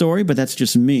in the story, but that's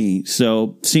just me.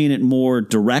 So seeing it more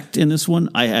direct in this one,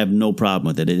 I have no problem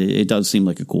with it. It does seem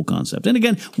like a cool concept. And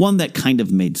again, one that kind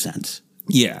of made sense.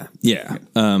 Yeah.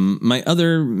 My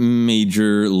other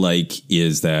major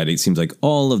is that it seems like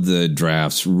all of the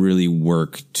drafts really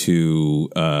work to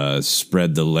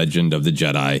spread the legend of the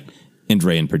Jedi, and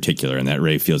Rey in particular, and that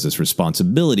Rey feels this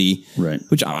responsibility, right?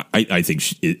 Which I think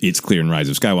it's clear in Rise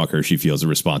of Skywalker she feels a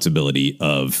responsibility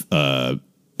of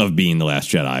being the last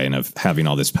Jedi and of having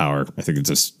all this power. I think it's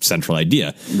a central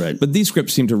idea, right? But these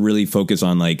scripts seem to really focus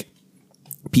on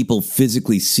people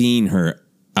physically seeing her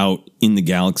out in the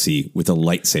galaxy with a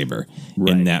lightsaber,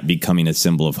 and that becoming a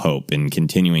symbol of hope, and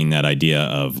continuing that idea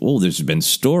of, there's been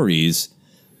stories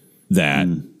that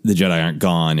the Jedi aren't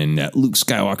gone, and that Luke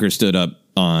Skywalker stood up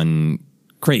on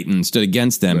Creighton, stood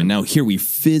against them, and now here we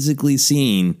physically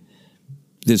seeing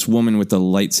this woman with the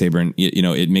lightsaber, and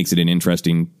it makes it an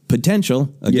interesting potential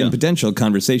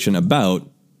conversation about,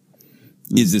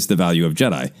 is this the value of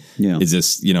Jedi? Yeah. Is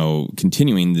this,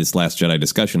 continuing this Last Jedi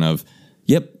discussion of,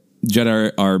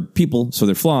 Jedi are people, so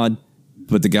they're flawed,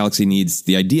 but the galaxy needs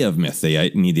the idea of myth. They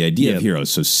need the idea of heroes.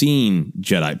 So seeing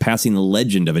Jedi, passing the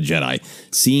legend of a Jedi,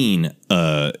 seeing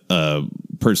a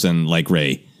person like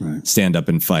Rey stand up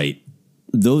and fight,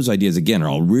 those ideas, again, are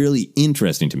all really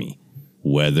interesting to me.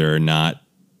 Whether or not,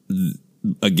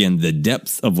 again, the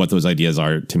depth of what those ideas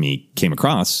are to me came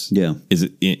across is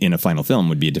in a final film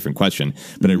would be a different question.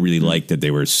 But I really like that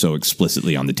they were so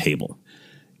explicitly on the table.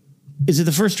 Is it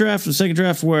the first draft, the second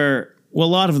draft, where a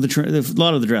lot of the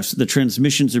drafts, the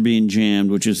transmissions are being jammed,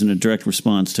 which is in a direct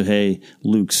response to, hey,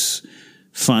 Luke's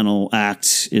final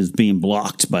act is being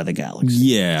blocked by the galaxy?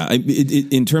 Yeah,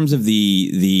 in terms of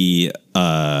the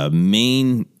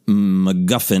main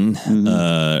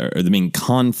MacGuffin, or the main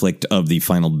conflict of the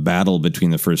final battle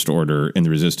between the First Order and the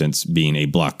Resistance being a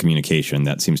block communication,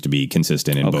 that seems to be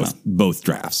consistent in both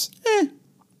drafts.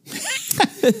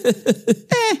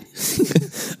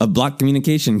 A block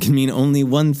communication can mean only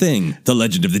one thing: the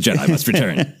legend of the Jedi must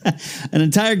return. An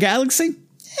entire galaxy?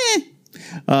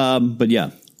 But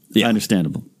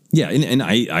understandable. Yeah, and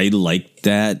I like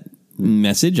that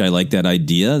message. I like that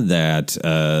idea that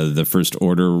the First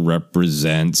Order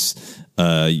represents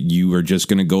you are just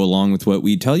going to go along with what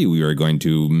we tell you. We are going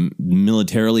to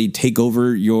militarily take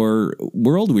over your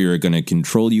world. We are going to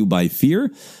control you by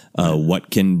fear.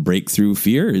 What can break through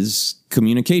fear is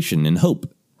communication and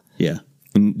hope. Yeah.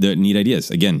 And the neat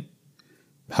ideas. Again,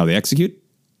 how they execute,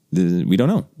 we don't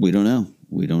know. We don't know.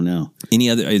 Any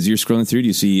other, as you're scrolling through, do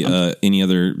you see any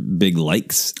other big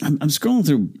likes? I'm scrolling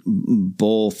through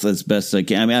both as best I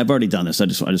can. I mean, I've already done this. I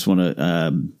just want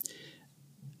to,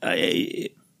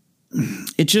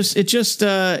 this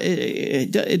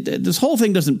whole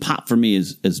thing doesn't pop for me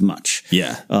as much.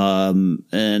 Yeah.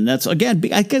 And that's, again,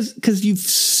 I guess because you've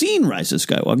seen Rise of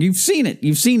Skywalker. You've seen it.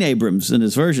 You've seen Abrams in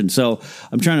his version. So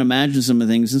I'm trying to imagine some of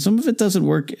the things, and some of it doesn't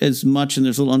work as much. And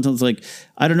there's little untold, like,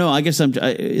 I don't know. I guess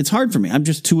it's hard for me. I'm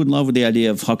just too in love with the idea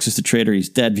of Hux is the traitor. He's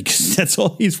dead because that's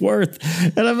all he's worth.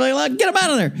 And I'm like, get him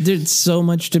out of there. There's so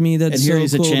much to me that's and here so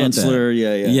he's cool a chancellor.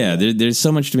 Yeah. There's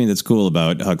so much to me that's cool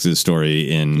about Hux's story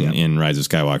in Rise of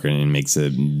Skywalker, and it makes a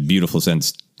beautiful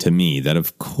sense to me that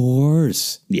of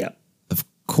course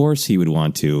he would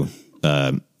want to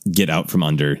get out from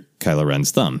under Kylo Ren's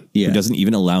thumb, who doesn't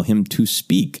even allow him to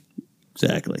speak.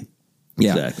 Exactly.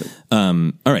 Yeah. Exactly.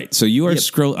 All right. So you are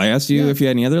I asked you if you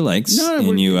had any other likes. No,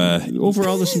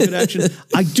 overall, there's some good action.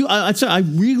 I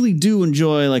really do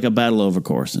enjoy like a battle over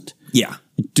Coruscant. Yeah.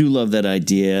 I do love that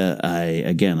idea.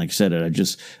 Like I said,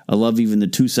 I love even the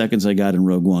 2 seconds I got in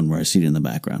Rogue One where I see it in the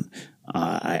background.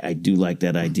 I do like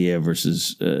that idea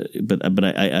versus, but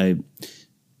I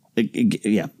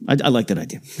like that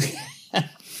idea.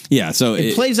 Yeah. So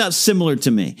it plays out similar to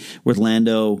me with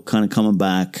Lando kind of coming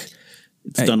back.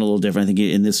 It's done a little different. I think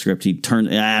in this script, he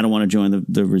turned, I don't want to join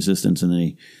the resistance, and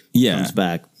then he comes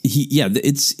back.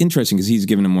 It's interesting because he's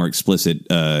given a more explicit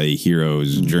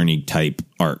hero's journey type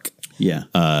arc. Yeah.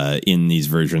 In these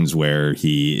versions where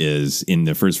he is in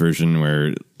the first version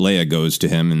where Leia goes to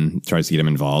him and tries to get him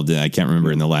involved. I can't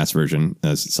remember in the last version,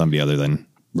 somebody other than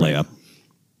Leia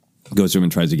goes to him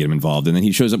and tries to get him involved. And then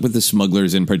he shows up with the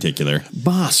smugglers in particular.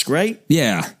 Bosk, right?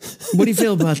 Yeah. What do you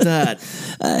feel about that?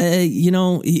 I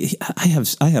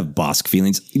have Bosk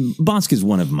feelings. Bosk is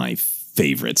one of my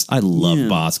favorites. I love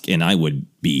Bosk, and I would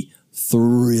be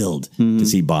thrilled to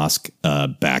see Bosk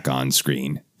back on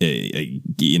screen. I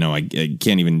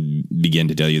can't even begin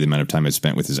to tell you the amount of time I've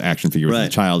spent with his action figure as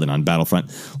a child and on Battlefront.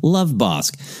 Love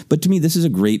Bosk. But to me, this is a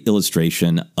great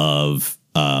illustration of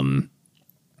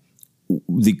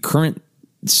the current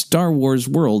Star Wars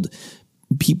world.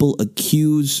 People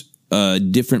accuse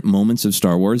different moments of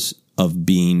Star Wars of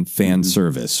being fan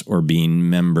service or being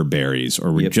member berries,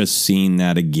 or we're just seeing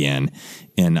that again.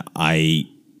 And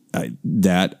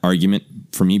that argument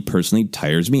for me personally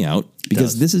tires me out,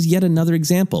 because this is yet another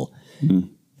example.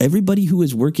 Everybody who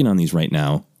is working on these right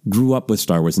now grew up with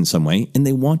Star Wars in some way, and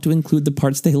they want to include the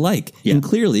parts they like. Yeah. And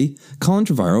clearly, Colin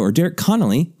Trevorrow or Derek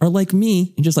Connolly are like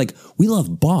me, and just like, we love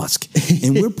Bosk,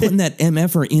 and we're putting that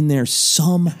MFer in there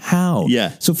somehow.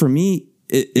 Yeah. So for me,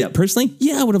 personally,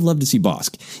 I would have loved to see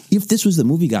Bosk. If this was the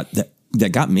movie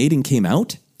that got made and came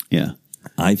out,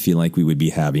 I feel like we would be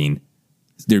having...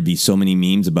 There'd be so many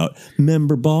memes about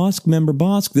member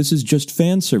Bosk. This is just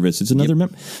fan service. It's another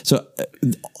member. So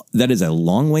that is a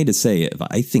long way to say it.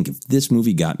 I think if this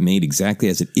movie got made exactly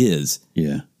as it is,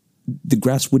 the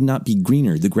grass would not be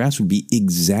greener. The grass would be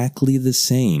exactly the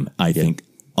same. I think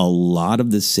a lot of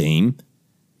the same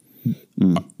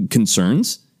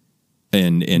concerns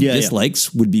and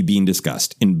dislikes would be being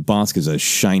discussed. And Bosk is a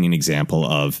shining example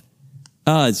of,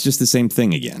 it's just the same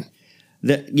thing again.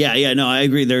 No, I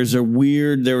agree. There was a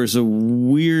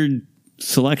weird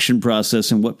selection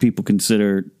process in what people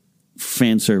consider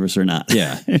fan service or not.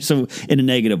 Yeah. So in a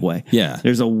negative way. Yeah.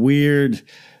 There's a weird,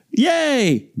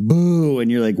 yay, boo.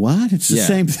 And you're like, what? It's the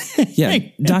same thing. Yeah.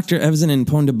 Dr. Evazan and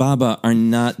Ponda Baba are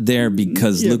not there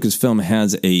because Lucasfilm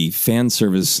has a fan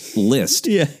service list.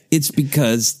 Yeah. It's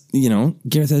because,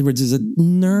 Gareth Edwards is a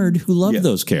nerd who loved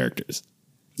those characters.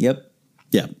 Yep.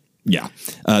 Yeah. Yeah.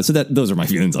 So those are my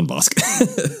feelings on Bosk.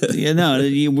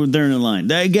 They're in line.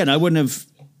 Again, I wouldn't have,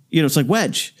 it's like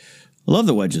Wedge. I love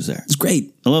the wedges there. It's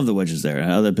great. I love the wedges there.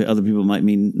 Other people might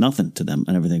mean nothing to them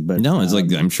and everything, but no, it's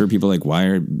like, I'm sure people are like, why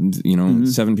are,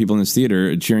 7 people in this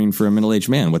theater cheering for a middle-aged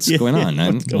man? What's going on?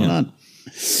 What's going on?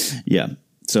 Yeah.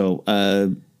 So,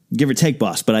 give or take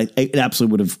Bosk, but it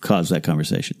absolutely would have caused that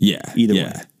conversation. Yeah. Either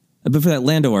way. But for that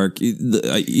Lando arc,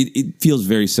 it feels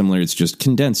very similar. It's just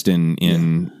condensed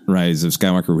in Rise of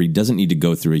Skywalker, where he doesn't need to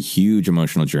go through a huge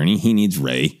emotional journey. He needs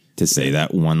Rey to say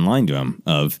that one line to him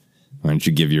of, why don't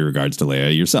you give your regards to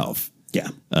Leia yourself? Yeah.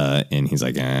 And he's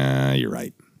like, you're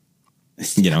right.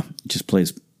 Just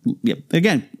plays. Yeah.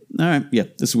 Again. All right. Yeah.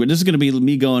 This is going to be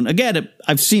me going, again,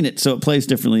 I've seen it, so it plays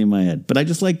differently in my head. But I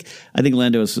think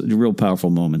Lando has real powerful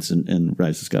moments in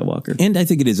Rise of Skywalker. And I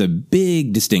think it is a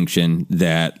big distinction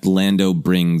that Lando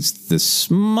brings the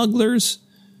smugglers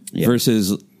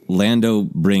versus Lando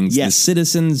brings the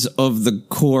citizens of the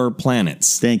core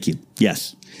planets. Thank you.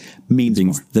 Yes. Means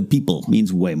more. The people.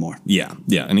 Means way more. Yeah.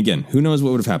 Yeah. And again, who knows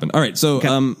what would have happened. All right. So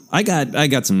I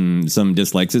got some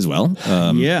dislikes as well.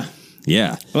 Yeah.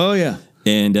 Yeah. Oh, yeah.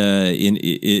 And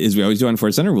as we always do on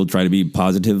Force Center, we'll try to be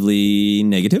positively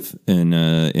negative.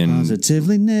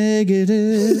 Positively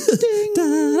negative.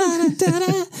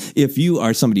 If you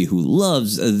are somebody who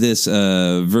loves this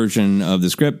version of the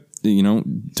script,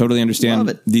 totally understand. Love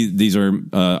it. These are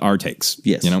our takes.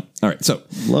 Yes. All right. So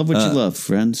love what you love,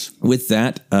 friends. With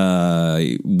that,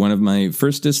 one of my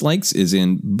first dislikes is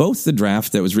in both the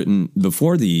draft that was written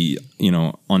before the,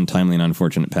 untimely and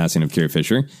unfortunate passing of Carrie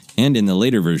Fisher, and in the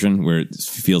later version where it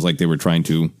feels like they were trying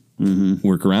to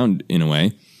work around in a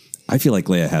way. I feel like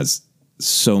Leia has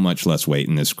so much less weight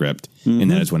in this script,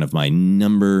 and that is one of my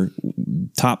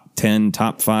top 10,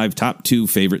 top 5, top 2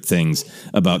 favorite things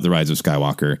about The Rise of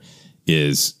Skywalker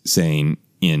is saying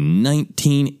in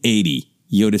 1980,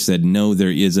 Yoda said, "No,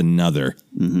 there is another."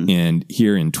 And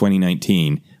here in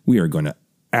 2019, we are going to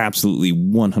absolutely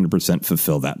 100%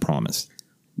 fulfill that promise.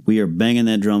 We are banging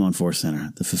that drum on Force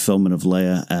Center. The fulfillment of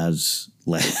Leia as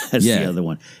the other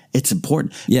one. It's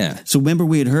important. Yeah. So remember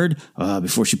we had heard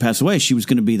before she passed away, she was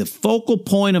going to be the focal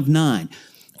point of 9.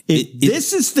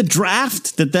 This is the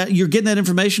draft that you're getting that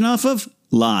information off of?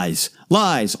 Lies,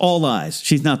 all lies.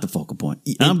 She's not the focal point.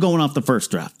 I'm going off the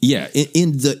first draft. Yeah.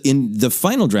 In the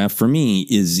final draft for me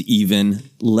is even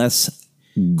less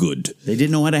good. They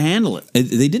didn't know how to handle it.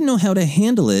 They didn't know how to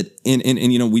handle it. And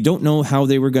we don't know how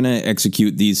they were going to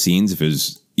execute these scenes. If it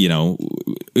was,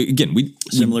 again,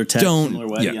 similar text, similar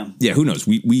way. Yeah. Who knows?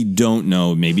 We don't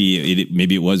know. Maybe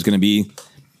it was going to be,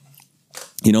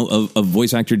 a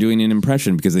voice actor doing an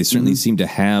impression, because they certainly seem to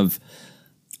have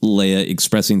Leia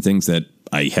expressing things that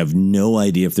I have no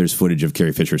idea if there's footage of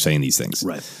Carrie Fisher saying these things.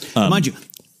 Right. Mind you,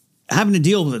 having to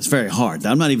deal with it's very hard.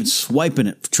 I'm not even swiping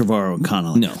at Trevorrow and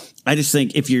Connolly. No. I just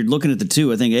think if you're looking at the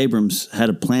two, I think Abrams had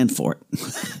a plan for it.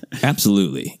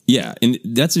 Absolutely. Yeah. And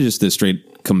that's just a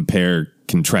straight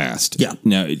compare-contrast. Yeah.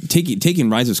 Now, taking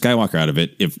Rise of Skywalker out of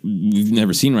it, if we've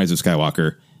never seen Rise of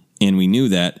Skywalker, and we knew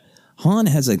that Han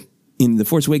in The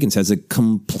Force Awakens has a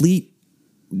complete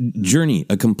journey,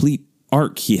 a complete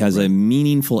arc. He has a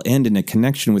meaningful end and a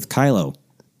connection with Kylo.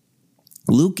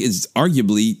 Luke is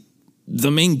arguably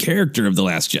the main character of The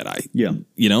Last Jedi. Yeah.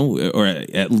 Or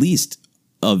at least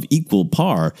of equal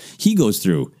par. He goes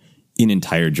through an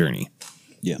entire journey.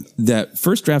 Yeah. That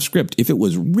first draft script, if it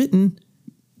was written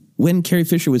when Carrie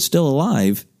Fisher was still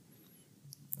alive,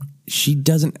 she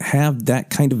doesn't have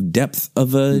that kind of depth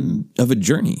of a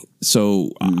journey. So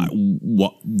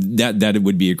that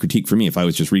would be a critique for me if I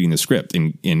was just reading the script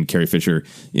and Carrie Fisher,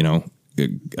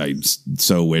 I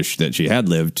so wish that she had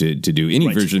lived to do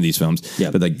any version of these films. Yeah.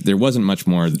 But there wasn't much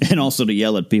more. And also to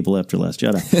yell at people after Last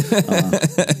Jedi.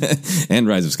 And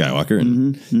Rise of Skywalker.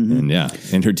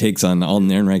 And her takes on Alden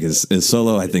Ehrenreich as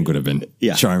Solo, I think would have been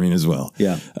charming as well.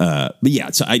 Yeah. But yeah,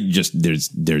 so I just,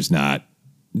 there's not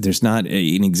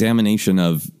an examination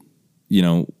of,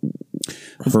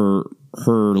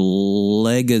 her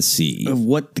legacy. Of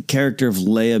what the character of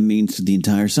Leia means to the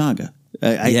entire saga.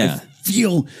 I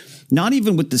feel, not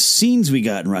even with the scenes we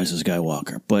got in Rise of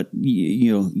Skywalker, but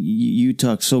you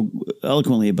talk so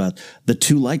eloquently about the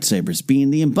two lightsabers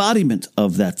being the embodiment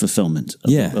of that fulfillment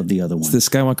of the other one. It's the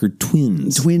Skywalker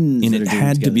twins. And it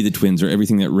had to be the twins, or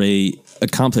everything that Rey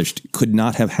accomplished could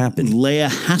not have happened. Leia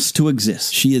has to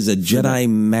exist. She is a Jedi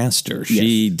master. Yes.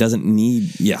 She doesn't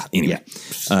need... Anyway.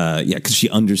 Because she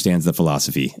understands the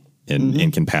philosophy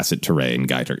and can pass it to Rey and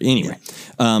guide her. Anyway.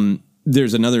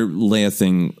 There's another Leia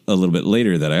thing a little bit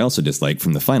later that I also dislike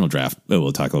from the final draft.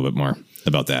 We'll talk a little bit more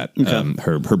about that. Okay.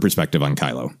 Her perspective on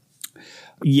Kylo.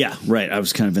 Yeah, right. I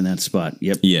was kind of in that spot.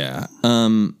 Yep. Yeah.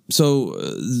 So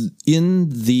in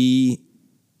the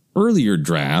earlier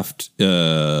draft,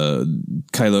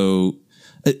 Kylo,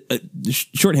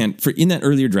 shorthand for in that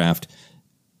earlier draft,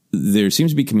 there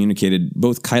seems to be communicated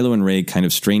both Kylo and Rey kind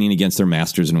of straining against their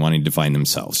masters and wanting to find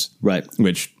themselves. Right.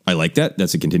 Which I like that.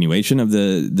 That's a continuation of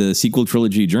the sequel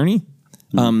trilogy journey.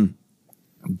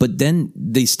 But then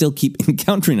they still keep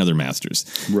encountering other masters.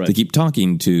 Right. They keep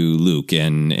talking to Luke,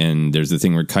 and there's the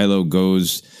thing where Kylo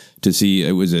goes to see,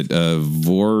 was it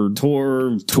Tor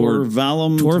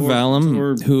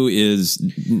Valum, who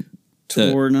is...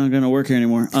 Tor not going to work here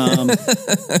anymore.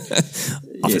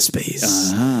 Office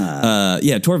Space.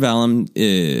 Tor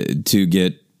Valum to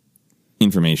get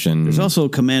information. There's also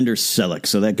Commander Selleck,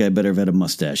 so that guy better have had a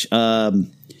mustache.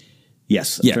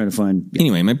 Yes, I'm trying to find... Yeah.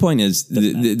 Anyway, my point is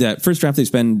that first draft, they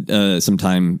spend some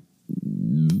time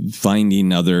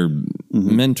finding other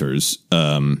mentors.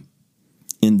 And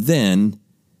then,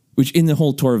 which in the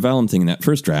whole Tor Valum thing in that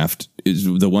first draft, is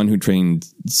the one who trained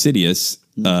Sidious,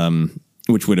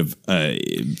 which would have,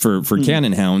 for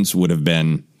Cannon Hounds, would have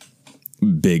been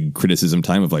big criticism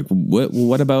time of like,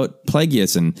 what about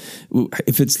Plagueis? And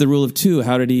if it's the rule of two,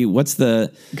 how did he,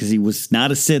 because he was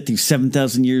not a Sith, he's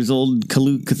 7,000 years old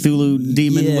Cthulhu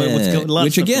demon. Yeah. What's going on?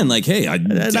 Which again, like, hey, I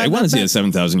want to see a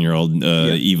 7,000-year-old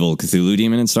evil Cthulhu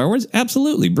demon in Star Wars.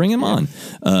 Absolutely. Bring him on.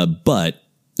 But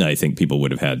I think people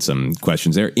would have had some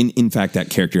questions there. In fact,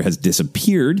 that character has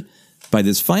disappeared by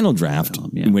this final draft,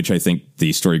 in which I think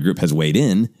the story group has weighed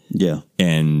in. Yeah.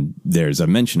 And there's a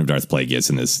mention of Darth Plagueis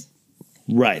in this.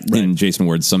 Right. In Jason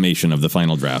Ward's summation of the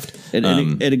final draft.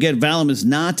 And again, Valum is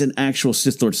not an actual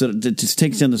Sith Lord, so it just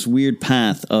takes down this weird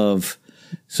path of,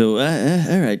 all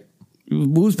right,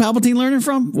 who's Palpatine learning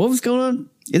from? What was going on?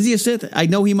 Is he a Sith? I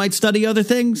know he might study other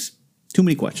things. Too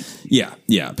many questions.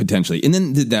 Yeah, potentially. And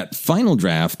then that final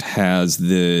draft has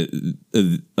the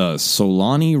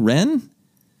Solani Wren?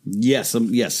 Yes,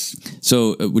 yes.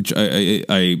 So, which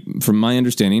I, from my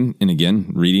understanding, and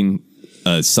again, reading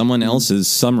someone else's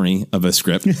summary of a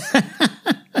script,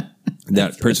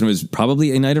 that person was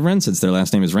probably a Knight of Ren since their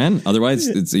last name is Ren. Otherwise,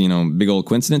 it's, big old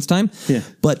coincidence time. Yeah.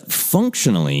 But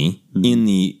functionally, in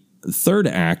the third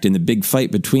act, in the big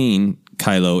fight between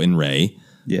Kylo and Rey,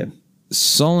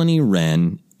 Solani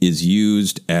Wren is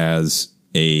used as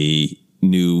a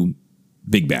new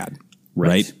big bad,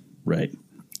 right? Right.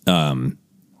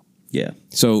 Yeah.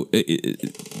 So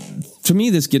to me,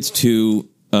 this gets to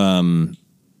some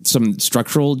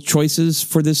structural choices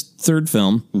for this third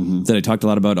film that I talked a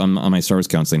lot about on my Star Wars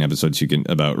counseling episodes.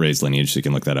 About Rey's lineage, so you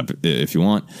can look that up if you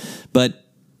want. But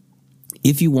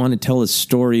if you want to tell a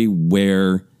story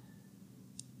where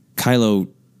Kylo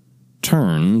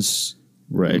turns,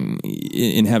 right,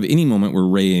 and have any moment where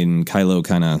Rey and Kylo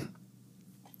kind of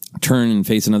turn and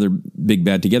face another big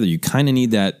bad together, you kind of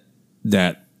need that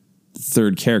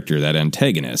third character, that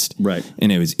antagonist. Right.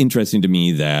 And it was interesting to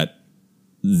me that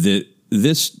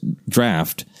this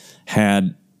draft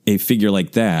had a figure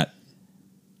like that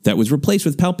was replaced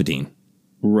with Palpatine.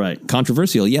 Right.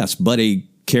 Controversial, yes, but a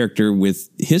character with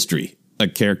history, a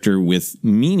character with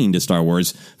meaning to Star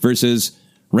Wars versus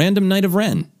random Knight of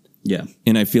Ren. Yeah.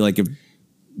 And I feel like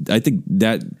I think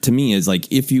that to me is like,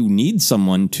 if you need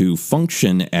someone to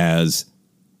function as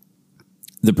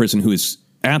the person who is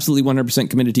absolutely 100%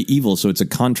 committed to evil, so it's a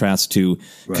contrast to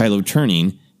Kylo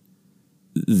turning,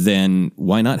 then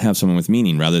why not have someone with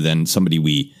meaning rather than somebody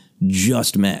we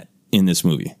just met in this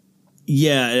movie?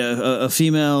 Yeah, a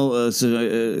female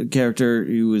character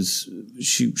who was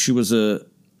she was a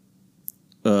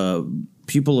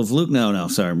pupil of Luke. No,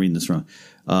 sorry, I'm reading this wrong.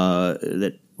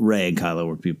 That Rey and Kylo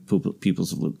were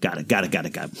pupils of Luke. Got it.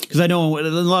 Because I know in a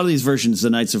lot of these versions,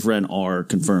 the Knights of Ren are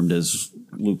confirmed as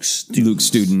Luke's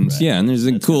students. Right. Yeah, and there's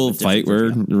a cool fight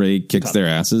where Rey kicks their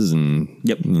asses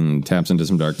and taps into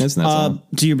some darkness. And that's all.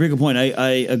 To your bigger point,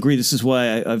 I agree. This is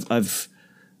why I've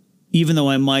even though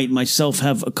I might myself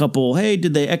have a couple, hey,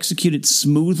 did they execute it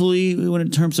smoothly when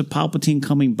in terms of Palpatine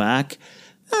coming back?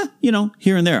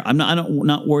 Here and there. I'm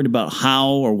not worried about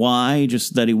how or why,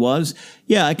 just that he was.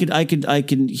 Yeah, I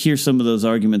could hear some of those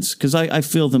arguments because I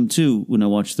feel them too when I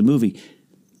watch the movie.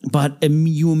 But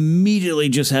you immediately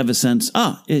just have a sense,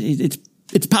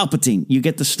 it's Palpatine. You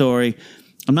get the story.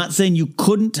 I'm not saying you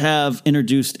couldn't have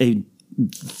introduced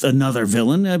another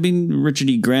villain. I mean, Richard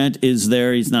E. Grant is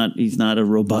there. He's not a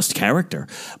robust character,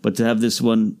 but to have this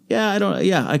one,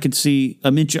 I could see.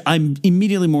 I'm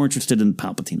immediately more interested in the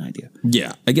Palpatine idea.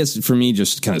 Yeah, I guess for me,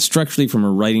 just kind of structurally from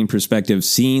a writing perspective,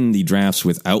 seeing the drafts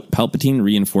without Palpatine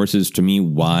reinforces to me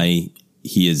why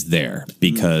he is there,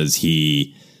 because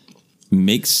he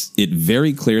makes it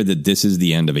very clear that this is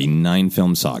the end of a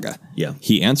 9-film saga. Yeah,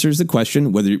 he answers the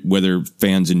question whether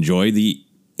fans enjoy the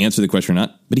answer the question or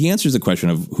not, but he answers the question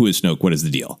of who is Snoke, what is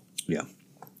the deal? Yeah.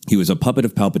 He was a puppet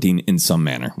of Palpatine in some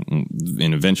manner,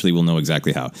 and eventually we'll know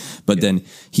exactly how. But then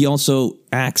he also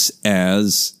acts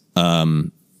as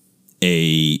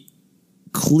a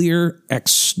clear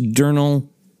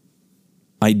external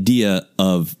idea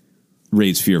of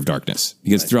Rey's fear of darkness.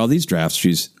 Because through all these drafts,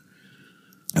 she's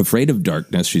afraid of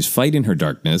darkness. She's fighting her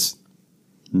darkness.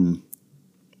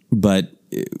 But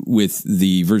with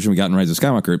the version we got in Rise of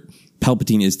Skywalker,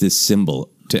 Palpatine is this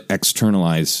symbol to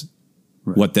externalize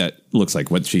what that looks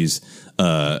like, what she's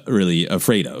really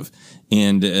afraid of.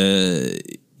 And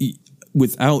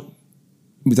with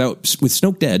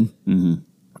Snoke dead,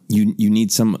 you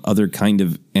need some other kind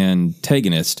of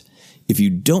antagonist. If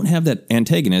you don't have that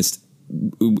antagonist,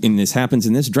 and this happens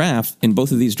in this draft, in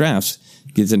both of these drafts,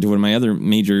 gets into one of my other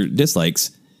major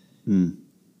dislikes.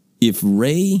 If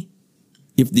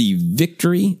the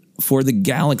victory for the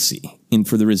galaxy and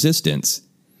for the Resistance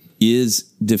is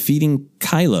defeating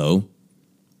Kylo,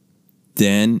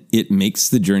 then it makes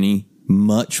the journey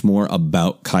much more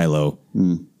about Kylo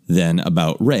than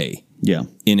about Rey. Yeah.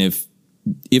 And if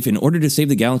in order to save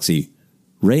the galaxy,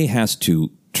 Rey has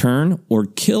to turn or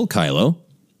kill Kylo,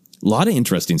 a lot of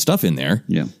interesting stuff in there.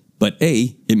 Yeah. But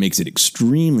it makes it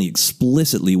extremely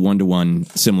explicitly one-to-one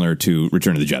similar to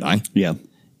Return of the Jedi. Yeah.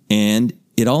 And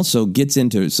it also gets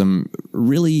into some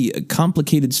really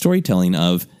complicated storytelling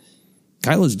of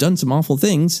Kylo's done some awful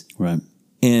things. Right.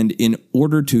 And in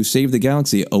order to save the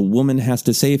galaxy, a woman has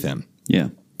to save him. Yeah.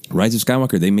 Rise of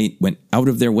Skywalker, they went out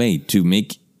of their way to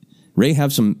make Rey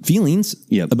have some feelings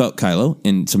about Kylo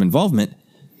and some involvement,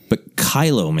 but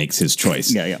Kylo makes his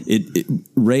choice. Yeah.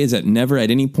 Rey is never at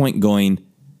any point going,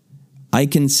 I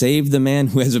can save the man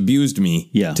who has abused me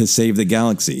to save the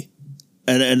galaxy.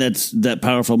 And that's that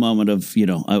powerful moment of,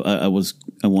 I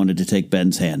wanted to take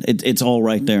Ben's hand. It's all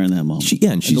right there in that moment.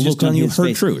 And she's just telling you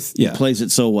her truth. He plays it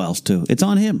so well, too. It's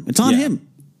on him. It's on him.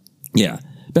 Yeah.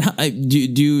 But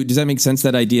does that make sense,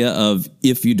 that idea of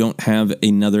if you don't have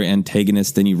another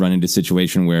antagonist, then you run into a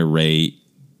situation where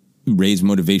Rey's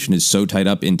motivation is so tied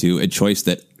up into a choice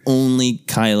that only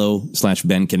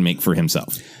Kylo/Ben can make for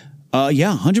himself?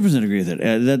 100% agree with it.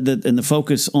 And the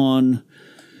focus on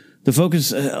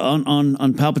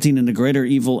Palpatine and the greater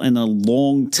evil and the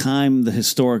long time, the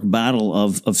historic battle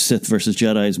of Sith versus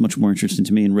Jedi is much more interesting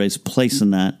to me, and Rey's place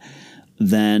in that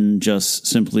than just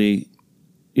simply,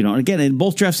 again, in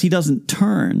both drafts, he doesn't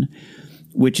turn,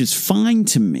 which is fine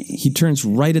to me. He turns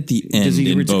right at the end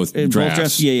in both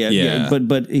drafts. Yeah.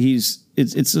 But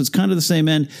it's kind of the same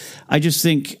end. I just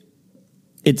think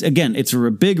it's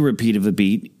a big repeat of a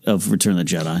beat of Return of the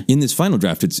Jedi. In this final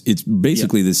draft, it's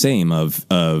basically the same of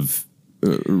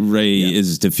Rey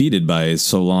is defeated by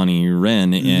Solani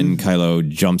Wren, and Kylo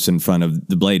jumps in front of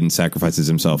the blade and sacrifices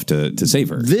himself to save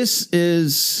her. This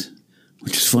is,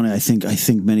 which is funny. I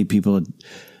think many people had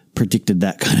predicted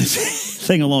that kind of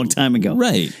thing a long time ago.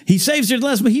 Right. He saves her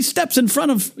last, but he steps in front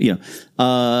of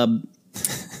a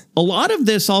lot of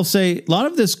this. I'll say a lot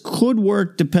of this could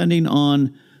work depending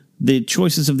on the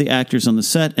choices of the actors on the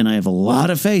set, and I have a lot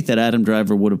of faith that Adam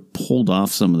Driver would have pulled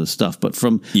off some of the stuff. But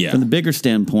from the bigger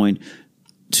standpoint,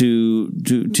 to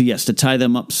tie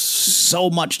them up so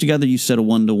much together, you said a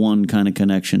 1-to-1 kind of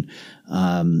connection.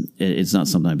 It's not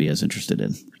something I'd be as interested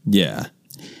in. Yeah.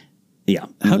 Yeah.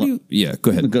 How do you? Yeah, go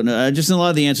ahead. Just a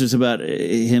lot of the answers about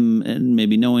him and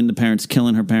maybe knowing the parents,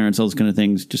 killing her parents, all those kind of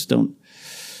things, just don't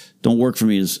work for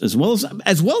me as well as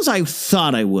I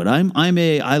thought I would.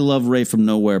 I love Rey from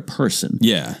Nowhere person.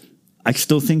 Yeah. I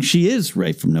still think she is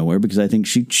Rey from Nowhere because I think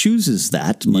she chooses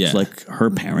that, much like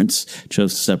her parents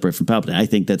chose to separate from Palpatine. I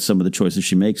think that some of the choices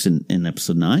she makes in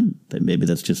Episode 9, maybe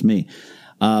that's just me.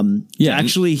 To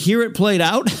actually hear it played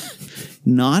out,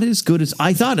 not as good as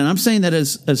I thought. And I'm saying that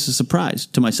as a surprise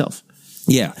to myself.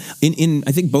 Yeah. In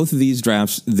I think both of these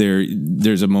drafts,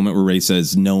 there's a moment where Rey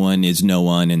says, no one is no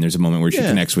one. And there's a moment where she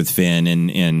connects with Finn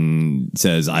and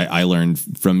says, I learned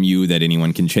from you that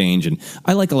anyone can change. And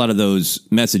I like a lot of those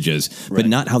messages, but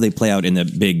not how they play out in the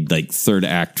big, third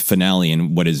act finale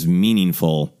and what is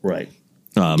meaningful. Right.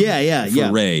 For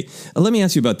Rey. Let me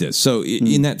ask you about this. So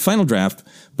in that final draft,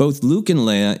 both Luke and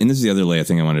Leia, and this is the other Leia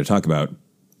thing I wanted to talk about,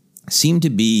 seem to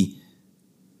be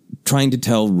trying to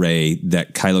tell Rey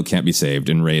that Kylo can't be saved,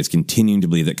 and Rey is continuing to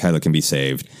believe that Kylo can be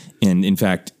saved. And in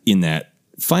fact, in that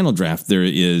final draft, there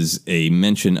is a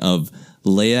mention of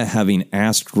Leia having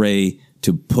asked Rey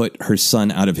to put her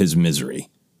son out of his misery.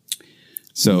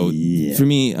 So for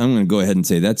me, I'm going to go ahead and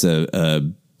say that's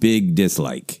a big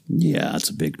dislike. Yeah, it's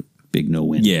a big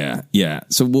no-win. Yeah.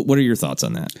 So what are your thoughts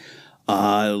on that?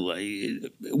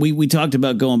 We talked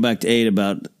about going back to 8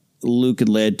 about Luke and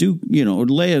Leia.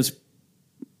 Leia's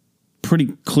pretty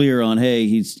clear on, hey,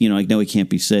 he's, I know he can't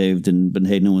be saved, but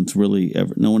hey, no one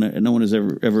has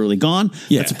ever really gone.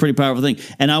 Yeah. That's a pretty powerful thing.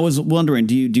 And I was wondering,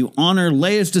 do you honor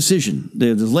Leia's decision,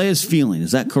 Leia's feeling?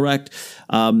 Is that correct?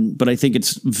 But I think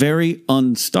it's very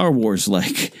un-Star Wars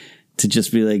like to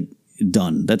just be like,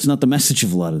 done. That's not the message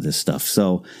of a lot of this stuff.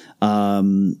 So I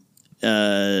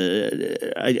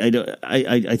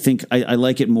think I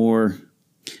like it more.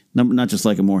 Not just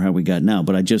like it more how we got now,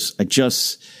 but I just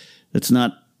it's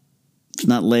not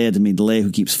Leia to me. The Leia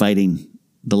who keeps fighting,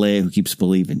 the Leia who keeps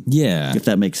believing. Yeah, if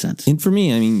that makes sense. And for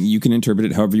me, I mean, you can interpret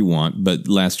it however you want. But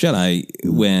Last Jedi,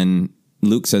 when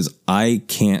Luke says, I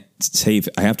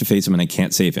have to face him and I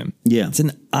can't save him. Yeah. It's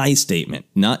an I statement,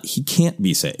 not he can't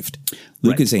be saved.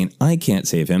 Luke is saying, I can't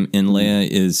save him. And Leia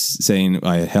is saying,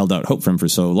 I held out hope for him for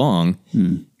so long.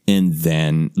 And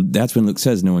then that's when Luke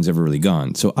says, no one's ever really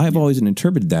gone. So I've always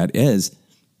interpreted that as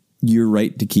you're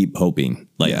right to keep hoping,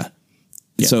 Leia.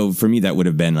 Yeah. So for me, that would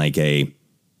have been like a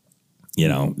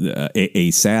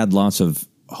sad loss of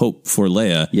hope for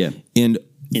Leia. Yeah. And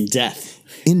in death.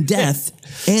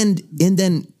 and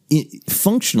then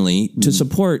functionally to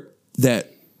support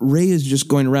that Rey is just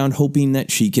going around hoping that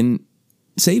she can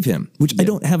save him, which I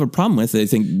don't have a problem with. I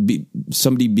think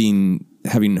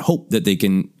having hope that they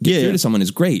can get through to someone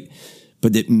is great,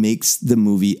 but it makes the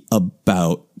movie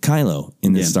about Kylo.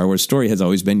 In the Star Wars story has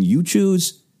always been you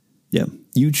choose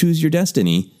your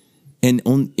destiny, and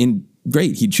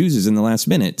great, he chooses in the last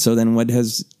minute. So then what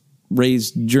has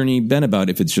Rey's journey been about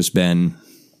if it's just been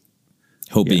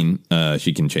hoping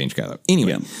she can change Kylo?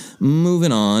 Anyway,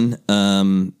 moving on.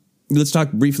 Let's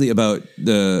talk briefly about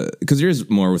because there is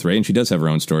more with Rey, and she does have her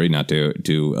own story. Not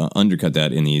to undercut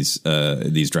that in these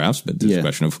drafts, but there's a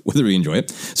question of whether we enjoy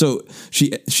it. So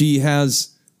she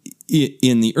has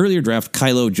in the earlier draft,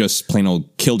 Kylo just plain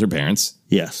old killed her parents.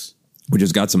 Yes, which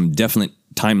has got some definite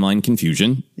timeline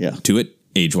confusion. To it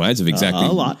age wise of exactly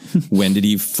a lot. When did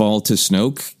he fall to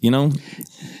Snoke?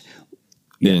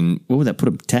 And what would that put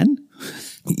him 10?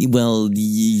 Well,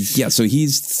 yeah, so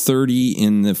he's 30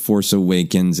 in The Force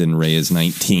Awakens and Rey is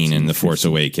 19 in The Force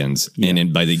Awakens.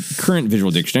 And by the current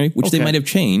visual dictionary, which they might have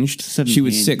changed, 17, she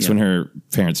was 6 when her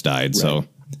parents died. Right. So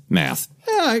math.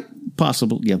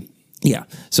 Possible, yeah. Yeah.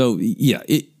 So, yeah,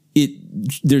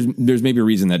 there's maybe a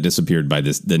reason that disappeared by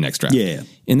the next draft. Yeah.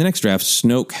 In the next draft,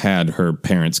 Snoke had her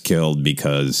parents killed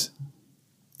because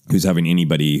he was having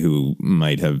anybody who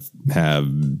might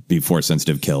have be Force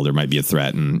sensitive killed or might be a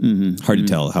threat, and hard to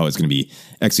tell how it's going to be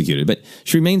executed. But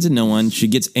she remains a no one. She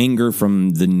gets anger from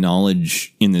the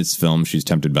knowledge in this film. She's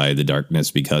tempted by the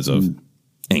darkness because of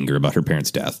anger about her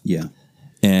parents' death. Yeah.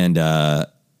 And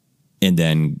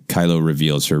then Kylo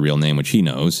reveals her real name, which he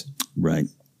knows. Right.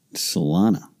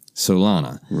 Solana.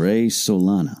 Rey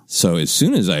Solana. So as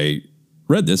soon as I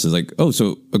read this, it's like, oh,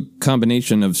 so a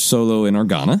combination of Solo and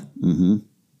Organa.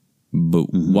 But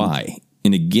why?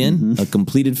 And again, a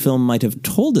completed film might have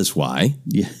told us why.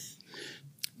 Yeah.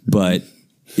 But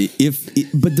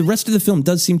but the rest of the film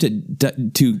does seem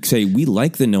to say we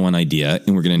like the no one idea,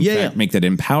 and we're going to in fact make that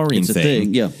empowering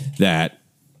thing. That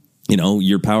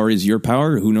your power is your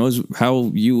power. Who knows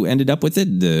how you ended up with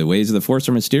it? The ways of the Force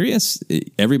are mysterious.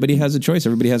 Everybody has a choice.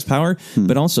 Everybody has power.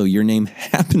 But also, your name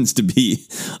happens to be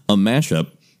a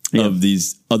mashup of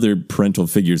these other parental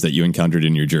figures that you encountered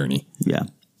in your journey. Yeah.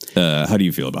 How do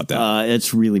you feel about that?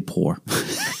 It's really poor.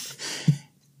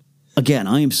 Again,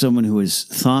 I am someone who has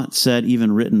thought, said,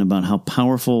 even written about how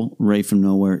powerful Rey from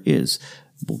Nowhere is.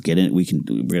 We'll get in. We're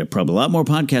going to probably a lot more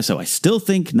podcasts. So I still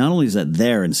think not only is that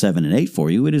there in 7 and 8 for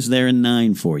you, it is there in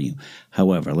 9 for you.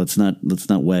 However, let's not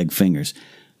wag fingers.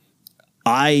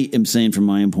 I am saying from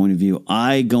my own point of view,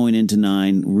 going into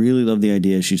 9 really love the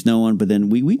idea she's no one, but then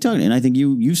we talked, and I think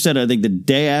you said, I think the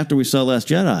day after we saw Last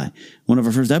Jedi, one of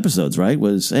our first episodes, right,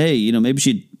 was, hey, maybe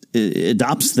she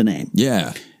adopts the name.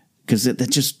 Yeah. Because that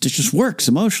just works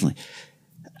emotionally.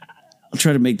 I'll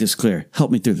try to make this clear. Help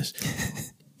me through this.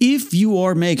 If you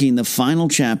are making the final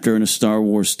chapter in a Star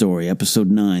Wars story, Episode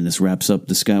 9, this wraps up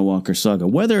the Skywalker saga,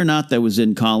 whether or not that was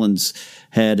in Colin's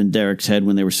head and Derek's head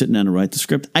when they were sitting down to write the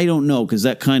script, I don't know, because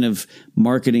that kind of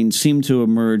marketing seemed to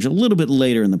emerge a little bit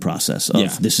later in the process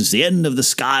of this is the end of the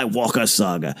Skywalker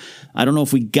saga. I don't know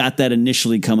if we got that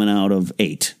initially coming out of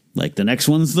 8. Like the next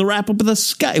one's the wrap up of the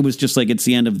Sky. It was just like it's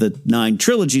the end of the 9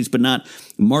 trilogies, but not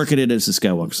marketed as the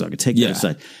Skywalker saga. Take that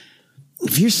aside.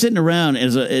 If you're sitting around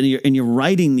and you're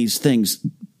writing these things,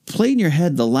 play in your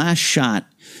head the last shot.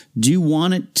 Do you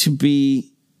want it to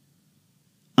be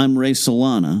I'm Rey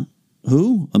Solana?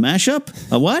 Who? A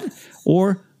mashup? A what?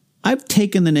 Or I've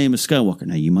taken the name of Skywalker.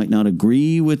 Now, you might not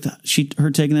agree with her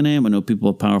taking the name. I know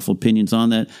people have powerful opinions on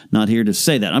that. Not here to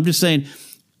say that. I'm just saying,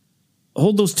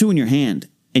 hold those two in your hand.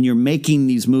 And you're making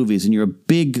these movies, and you're a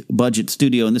big budget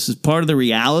studio, and this is part of the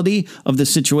reality of the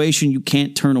situation you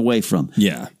can't turn away from.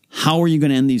 Yeah. How are you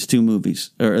going to end these 2 movies,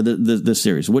 or the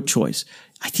series? What choice?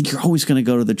 I think you're always going to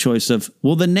go to the choice of,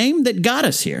 well, the name that got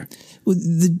us here. Well,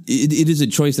 it is a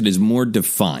choice that is more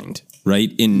defined, right?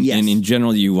 And in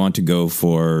general, you want to go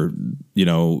for,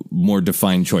 more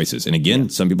defined choices. And again,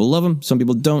 some people love them, some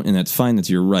people don't, and that's fine. That's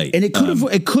your right. And it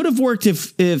could have worked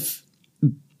if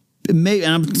maybe,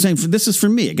 and I'm saying this is for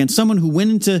me, against someone who went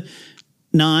into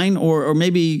 9 or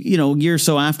maybe, a year or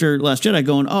so after Last Jedi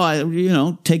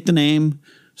going, take the name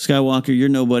Skywalker, you're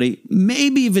nobody.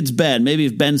 Maybe if it's bad, maybe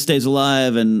if Ben stays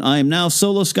alive and I am now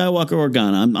Solo Skywalker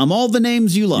Organa, I'm all the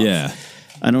names you love. Yeah.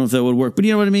 I don't know if that would work, but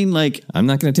you know what I mean? Like, I'm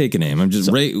not going to take a name. I'm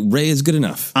just Rey is good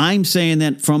enough. I'm saying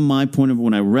that from my point of view,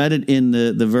 when I read it in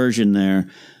the version there,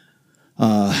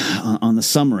 on the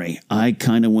summary, I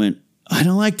kind of went, I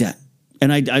don't like that.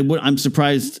 And I'm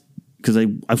surprised because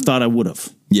I thought I would have.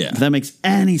 Yeah. If that makes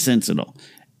any sense at all.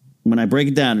 when I break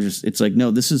it down, it's like,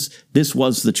 no, this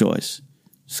was the choice.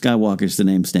 Skywalker's the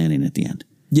name standing at the end.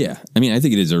 Yeah. I mean, I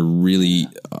think it is a really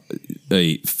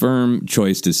a firm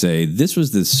choice to say this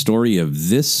was the story of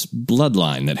this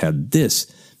bloodline that had this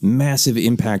massive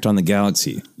impact on the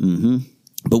galaxy. Mm-hmm.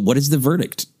 But what is the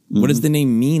verdict? Mm-hmm. What does the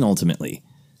name mean ultimately?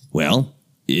 Well,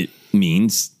 it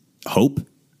means hope.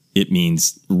 It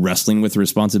means wrestling with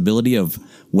responsibility of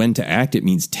when to act. It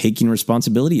means taking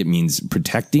responsibility. It means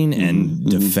protecting and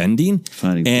defending.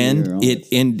 Fighting and fear,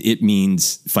 it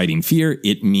means fighting fear.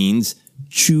 It means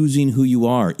choosing who you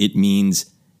are. It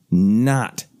means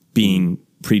not being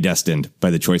predestined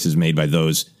by the choices made by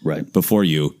those before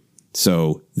you.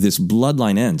 So this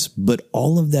bloodline ends, but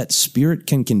all of that spirit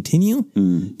can continue.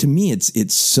 To me,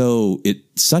 it's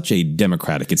such a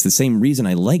democratic. It's the same reason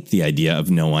I like the idea of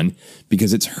No One,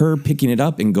 because it's her picking it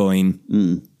up and going,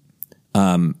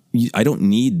 I don't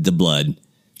need the blood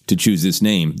to choose this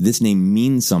name. This name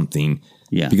means something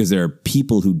because there are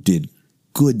people who did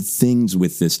good things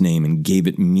with this name and gave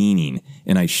it meaning.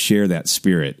 And I share that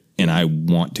spirit and I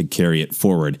want to carry it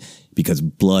forward. Because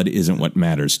blood isn't what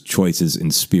matters. Choices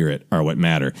and spirit are what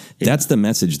matter. Yeah. That's the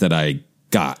message that I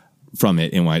got from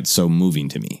it and why it's so moving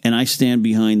to me. And I stand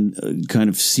behind kind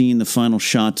of seeing the final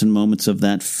shots and moments of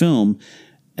that film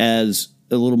as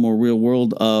a little more real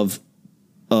world of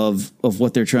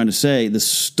what they're trying to say. The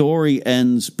story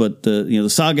ends, but the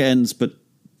saga ends, but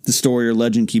the story or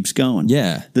legend keeps going.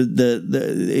 Yeah.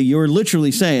 You're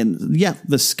literally saying,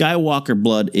 the Skywalker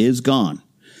blood is gone.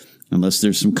 Unless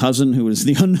there's some cousin who is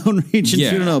the unknown regions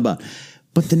you don't know about.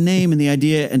 But the name and the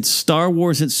idea and Star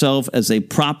Wars itself as a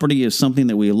property is something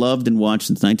that we loved and watched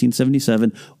since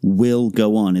 1977 will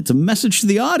go on. It's a message to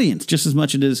the audience just as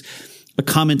much as it is a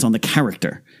comment on the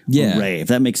character of Rey. If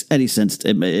that makes any sense,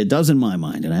 it does in my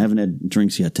mind. And I haven't had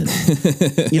drinks yet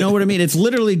today. You know what I mean? It's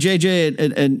literally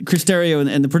JJ and Chris Terrio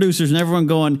and the producers and everyone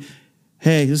going,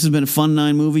 hey, this has been a fun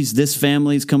 9 movies. This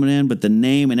family's coming in, but the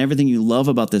name and everything you love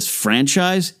about this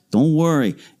franchise, don't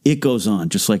worry. It goes on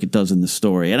just like it does in the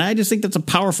story. And I just think that's a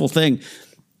powerful thing.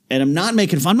 And I'm not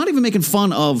even making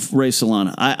fun of Rey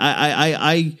Solana.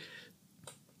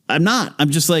 I'm not. I'm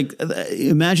just like,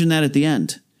 imagine that at the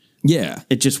end. Yeah.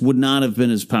 It just would not have been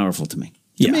as powerful to me.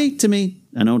 To me.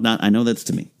 I know that's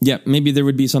to me. Yeah, maybe there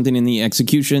would be something in the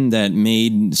execution that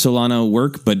made Solana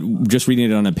work, but just reading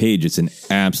it on a page, it's an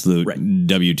absolute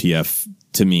WTF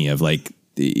to me of like,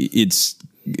 it's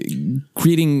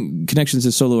creating connections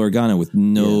to Solo Organa with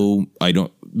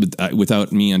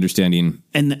without me understanding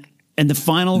and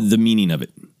the meaning of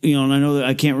it. You know, and I know that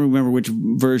I can't remember which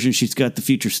version she's got the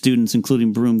future students,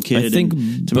 including Broom Kid. I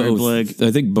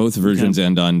think both versions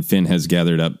end on Finn has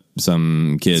gathered up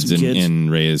some kids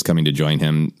and Rey is coming to join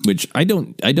him, which I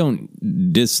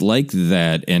don't dislike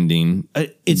that ending.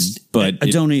 I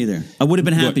don't either. I would have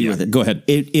been happy with it. Go ahead.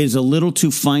 It is a little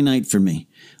too finite for me.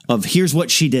 Of here's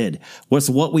what she did.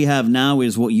 What we have now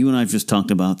is what you and I have just talked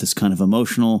about. This kind of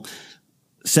emotional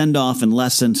send off and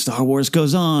lesson. Star Wars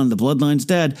goes on. The bloodline's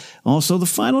dead. Also, the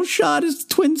final shot is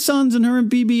twin sons and her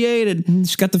and BB-8. And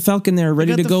she's got the Falcon there,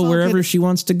 ready to go wherever she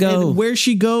wants to go. And where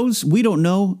she goes, we don't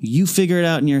know. You figure it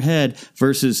out in your head.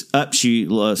 Versus, she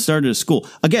started a school.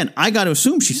 Again, I got to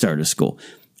assume she started a school.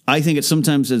 I think it's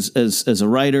sometimes as a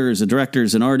writer, as a director,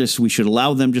 as an artist, we should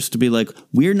allow them just to be like,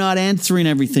 we're not answering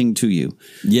everything to you.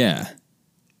 Yeah.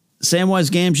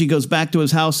 Samwise Gamgee goes back to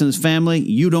his house and his family.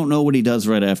 You don't know what he does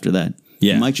right after that.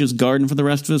 Yeah. He might just garden for the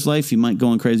rest of his life. He might go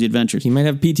on crazy adventures. He might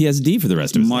have PTSD for the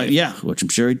rest of his life. Yeah, which I'm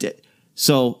sure he did.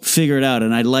 So figure it out.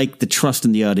 And I like the trust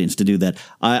in the audience to do that.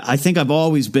 I think I've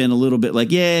always been a little bit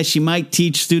like, she might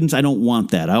teach students. I don't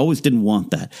want that. I always didn't want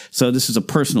that. So this is a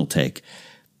personal take.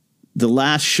 The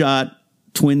last shot,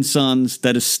 twin sons,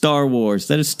 that is Star Wars.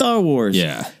 That is Star Wars.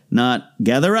 Yeah. Not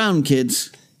gather around,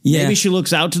 kids. Yeah. Maybe she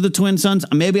looks out to the twin sons.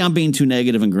 Maybe I'm being too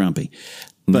negative and grumpy.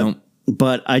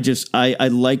 But I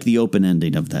like the open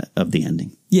ending of the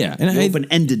ending. Yeah, and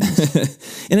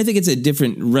open-endedness. And I think it's a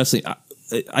different wrestling.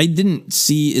 I didn't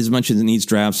see as much in these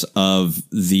drafts of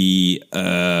the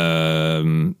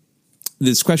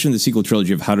this question of the sequel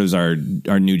trilogy of how does our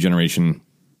new generation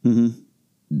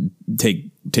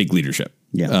take leadership.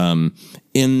 Yeah.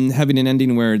 In having an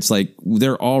ending where it's like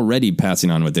they're already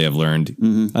passing on what they have learned.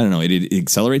 I don't know. It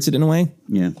accelerates it in a way.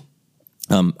 Yeah.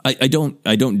 I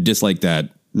don't dislike that.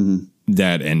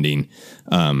 That ending,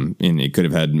 and it could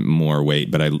have had more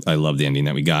weight, but I love the ending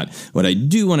that we got. What I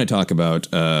do want to talk about,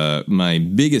 my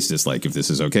biggest dislike, if this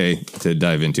is okay to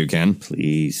dive into, Ken,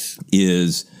 please,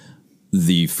 is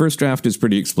the first draft is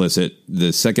pretty explicit.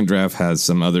 The second draft has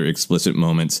some other explicit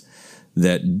moments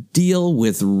that deal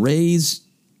with Rey's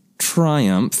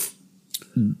triumph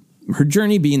her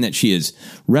journey being that she is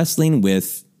wrestling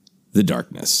with the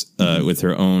darkness, with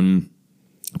her own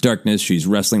darkness. She's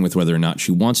wrestling with whether or not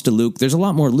she wants to Luke. There's a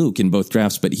lot more Luke in both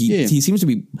drafts, but he seems to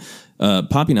be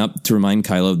popping up to remind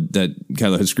Kylo that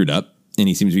Kylo has screwed up, and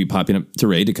he seems to be popping up to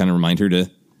Rey to kind of remind her to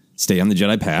stay on the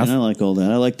Jedi path. And I like all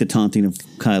that. I like the taunting of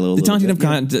Kylo. The taunting of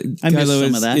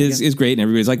Kylo is great, and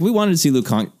everybody's like, we wanted to see Luke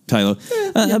taunt Kylo.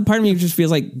 Part of me just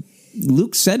feels like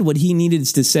Luke said what he needed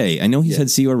to say. I know he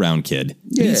said, see you around, kid.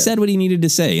 But he said what he needed to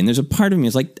say, and there's a part of me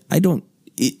that's like,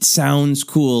 it sounds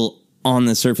cool on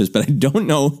the surface, but I don't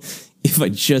know if I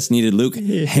just needed Luke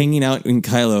hanging out in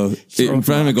Kylo in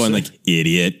front of him going like,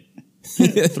 idiot.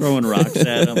 Throwing rocks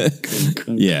at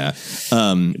him. Yeah.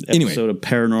 Anyway. Episode of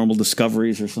Paranormal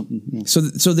Discoveries or something. Yeah.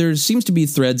 So there seems to be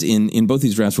threads in both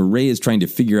these drafts where Rey is trying to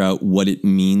figure out what it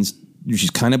means. She's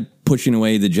kind of pushing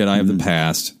away the Jedi of the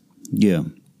past. Yeah.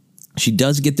 She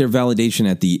does get their validation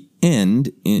at the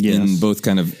end in both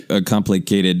kind of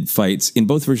complicated fights. In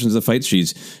both versions of the fights,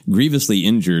 she's grievously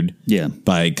injured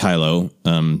by Kylo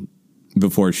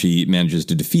before she manages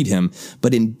to defeat him.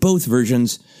 But in both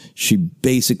versions, she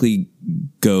basically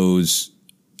goes,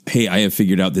 hey, I have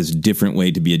figured out this different way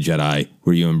to be a Jedi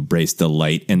where you embrace the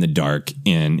light and the dark.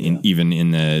 And even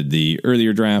in the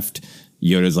earlier draft,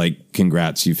 Yoda's like,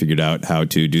 congrats, you figured out how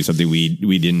to do something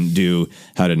we didn't do,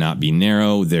 how to not be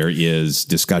narrow. There is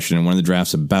discussion in one of the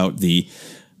drafts about the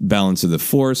balance of the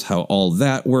Force, how all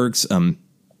that works.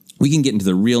 We can get into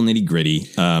the real nitty gritty.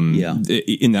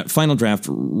 In that final draft,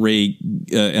 Rey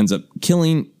ends up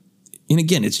killing. And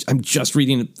again, I'm just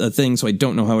reading a thing, so I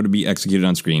don't know how it would be executed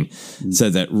on screen. It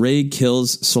said that Rey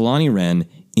kills Solani Wren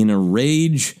in a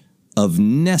rage of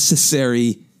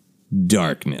necessary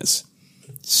darkness.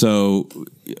 So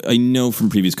I know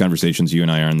from previous conversations, you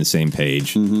and I are on the same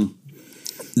page. Mm-hmm.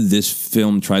 This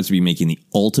film tries to be making the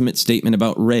ultimate statement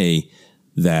about Rey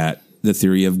that the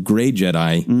theory of gray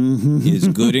Jedi is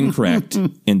good and correct.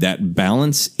 And that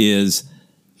balance is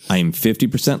I'm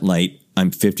 50% light, I'm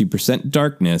 50%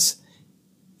 darkness.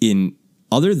 In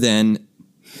other than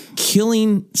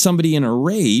killing somebody in a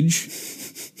rage,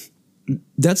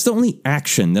 that's the only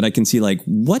action that I can see. Like,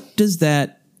 what does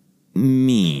that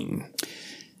mean?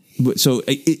 So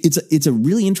it's a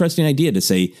really interesting idea to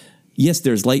say, yes,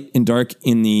 there's light and dark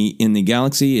in the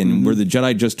galaxy, and were the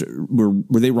Jedi just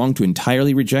were they wrong to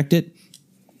entirely reject it?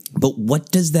 But what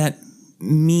does that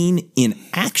mean in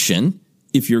action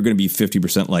if you're going to be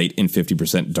 50% light and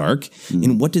 50% dark?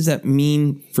 And what does that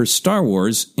mean for Star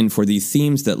Wars and for the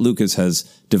themes that Lucas has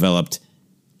developed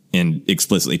and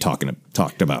explicitly talked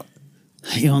about?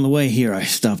 On the way here, I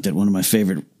stopped at one of my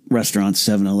favorite restaurants,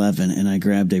 7-Eleven, and I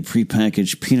grabbed a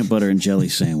prepackaged peanut butter and jelly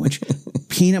sandwich.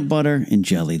 Peanut butter and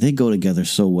jelly, they go together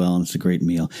so well, and it's a great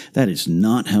meal. That is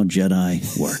not how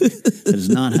Jedi work. That is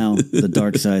not how the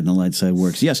dark side and the light side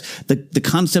works. Yes, the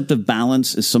concept of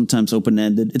balance is sometimes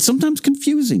open-ended. It's sometimes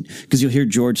confusing, because you'll hear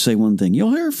George say one thing.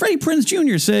 You'll hear Freddie Prinze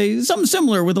Jr. say something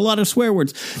similar with a lot of swear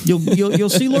words. You'll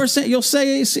see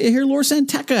hear Lor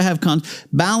Santeca have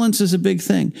balance is a big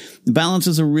thing. Balance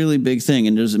is a really big thing,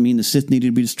 and does it mean the Sith needed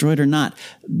to be destroyed or not?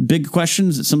 Big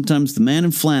questions that sometimes the man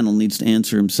in flannel needs to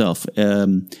answer himself.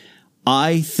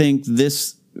 I think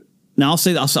this. Now I'll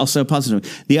say a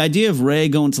positive. The idea of Rey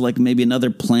going to like maybe another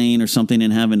plane or something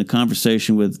and having a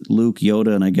conversation with Luke,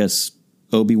 Yoda, and I guess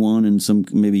Obi-Wan,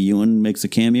 and maybe Ewan makes a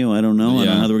cameo. I don't know. I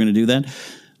don't know how they're going to do that.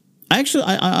 I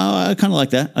kind of like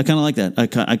that.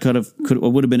 I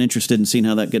would have been interested in seeing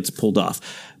how that gets pulled off.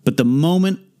 But the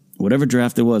moment, whatever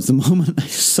draft it was, the moment I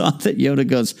saw that Yoda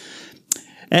goes,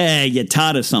 hey, you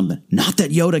taught us something. Not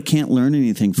that Yoda can't learn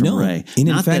anything from Rey. And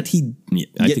in fact,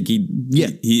 I think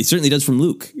he certainly does from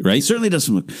Luke, right? He certainly does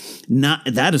from Luke.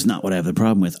 That is not what I have the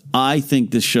problem with. I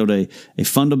think this showed a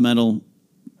fundamental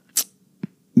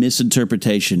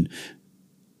misinterpretation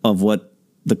of what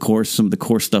some of the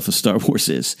core stuff of Star Wars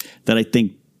is. That I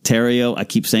think Terrio, I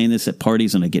keep saying this at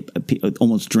parties and I get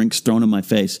almost drinks thrown in my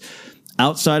face.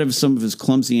 Outside of some of his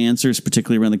clumsy answers,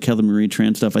 particularly around the Kelly Marie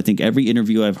Tran stuff, I think every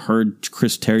interview I've heard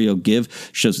Chris Terrio give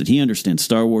shows that he understands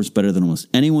Star Wars better than almost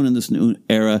anyone in this new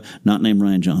era, not named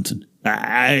Rian Johnson.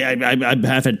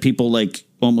 I've had people like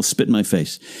almost spit in my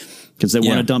face because they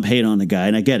want to dump hate on the guy,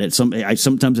 and I get it.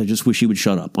 Sometimes I just wish he would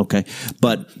shut up, okay?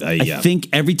 But I think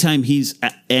every time he's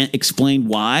explained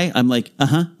why, I'm like,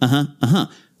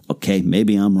 okay,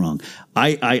 maybe I'm wrong.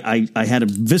 I had a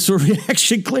visceral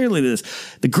reaction clearly to this.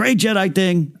 The Gray Jedi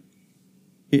thing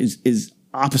is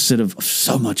opposite of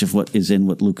so much of what is in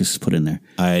what Lucas put in there.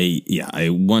 I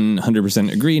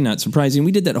 100% agree. Not surprising.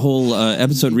 We did that whole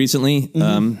episode recently.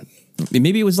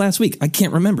 Maybe it was last week. I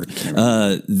can't remember.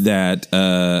 That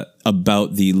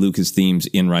about the Lucas themes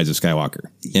in Rise of Skywalker.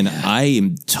 And I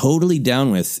am totally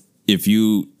down with if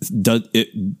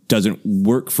it doesn't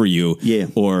work for you,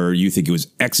 or you think it was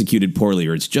executed poorly,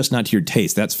 or it's just not to your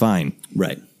taste, that's fine.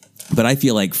 Right. But I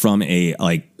feel like from a,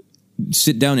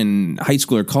 sit down in high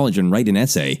school or college and write an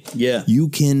essay, you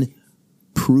can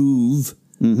prove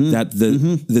that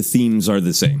the themes are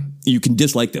the same. You can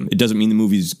dislike them. It doesn't mean the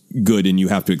movie's good and you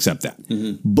have to accept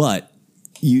that. But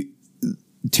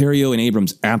Terrio and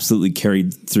Abrams absolutely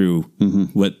carried through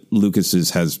what Lucas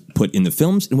has put in the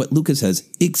films and what Lucas has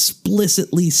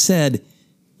explicitly said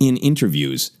in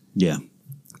interviews. Yeah.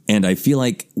 And I feel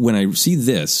like when I see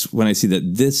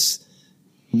that this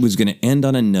was going to end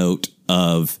on a note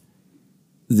of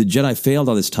the Jedi failed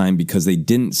all this time because they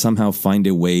didn't somehow find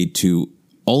a way to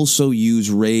also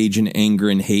use rage and anger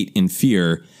and hate and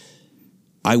fear,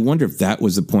 I wonder if that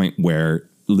was the point where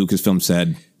Lucasfilm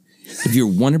said, if you're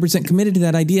 100% committed to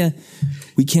that idea,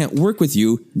 we can't work with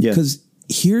you because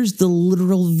here's the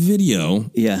literal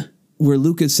video where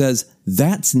Lucas says,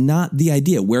 that's not the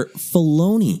idea, where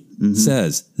Filoni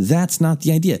says, that's not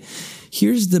the idea.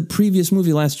 Here's the previous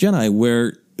movie, Last Jedi,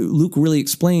 where Luke really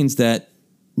explains that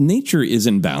nature is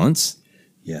in balance.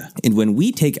 Yeah. And when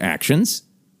we take actions,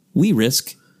 we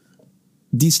risk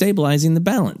destabilizing the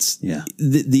balance. Yeah.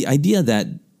 The idea that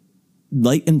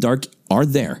light and dark are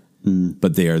there,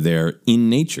 but they are there in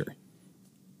nature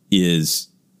is,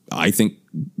 I think,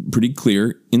 pretty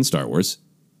clear in Star Wars.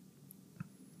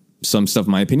 Some stuff,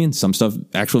 my opinion, some stuff,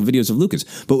 actual videos of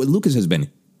Lucas. But what Lucas has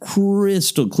been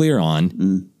crystal clear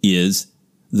on is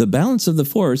the balance of the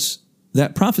Force.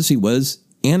 That prophecy was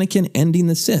Anakin ending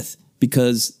the Sith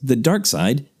because the dark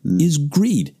side is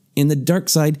greed. In the dark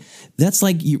side, that's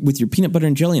like with your peanut butter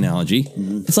and jelly analogy.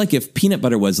 It's like if peanut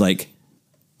butter was like,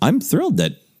 I'm thrilled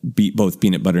that both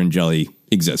peanut butter and jelly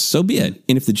exist. So be it.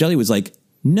 And if the jelly was like,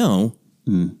 no,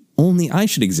 only I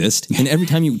should exist. And every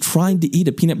time you tried to eat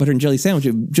a peanut butter and jelly sandwich,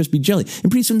 it would just be jelly. And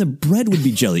pretty soon the bread would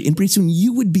be jelly. And pretty soon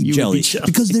you would be jelly.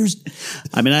 Because there's...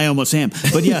 I mean, I almost am.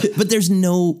 But yeah. But there's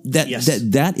no...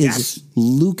 That is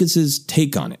Lucas's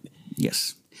take on it.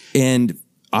 Yes. And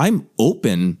I'm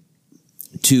open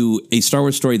to a Star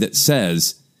Wars story that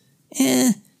says,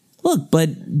 look, but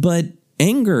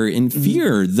anger and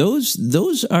fear,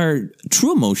 those are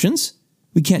true emotions.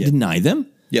 We can't deny them.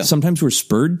 Yeah. Sometimes we're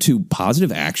spurred to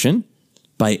positive action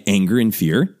by anger and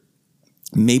fear.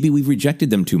 Maybe we've rejected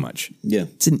them too much. Yeah.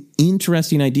 It's an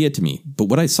interesting idea to me. But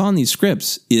what I saw in these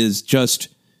scripts is just,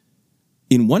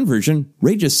 in one version,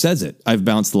 Rey just says it. I've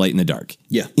balanced the light and the dark.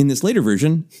 Yeah. In this later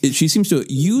version, she seems to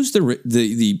use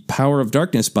the power of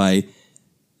darkness by,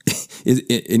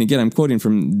 and again, I'm quoting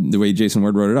from the way Jason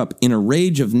Ward wrote it up, in a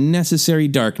rage of necessary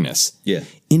darkness. Yeah.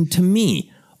 And to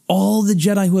me, all the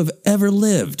Jedi who have ever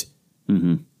lived,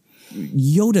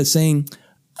 Yoda saying,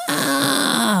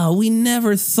 we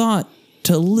never thought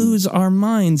to lose our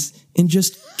minds and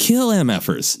just kill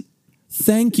MFers.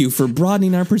 Thank you for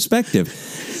broadening our perspective.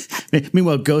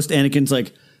 Meanwhile, Ghost Anakin's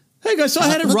like, hey guys, so I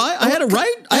had it right. I had it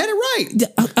right.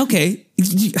 Okay.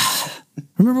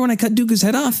 Remember when I cut Dooku's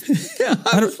head off? Yeah,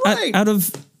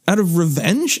 out of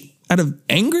revenge? Out of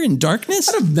anger and darkness?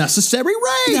 Out of necessary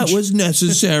rage. That was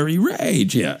necessary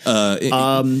rage. Yeah.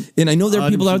 And I know there are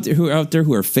people out there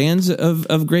who are fans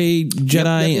of Grey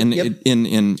Jedi,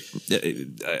 and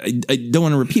I don't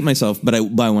want to repeat myself, but I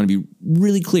want to be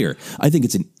really clear. I think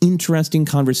it's an interesting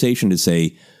conversation to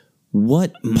say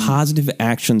what positive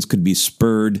actions could be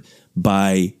spurred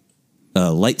by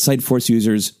light side Force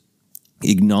users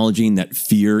acknowledging that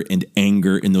fear and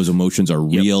anger and those emotions are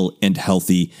real and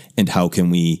healthy, and how can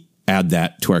we add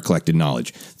that to our collected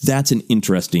knowledge? That's an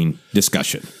interesting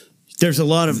discussion. There's a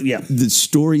lot of, the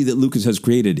story that Lucas has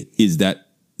created is that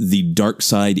the dark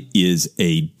side is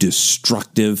a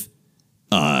destructive,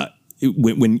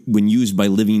 when used by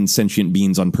living sentient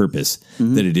beings on purpose,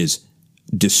 that it is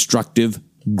destructive,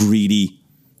 greedy,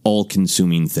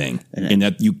 all-consuming thing. And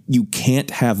that you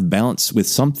can't have balance with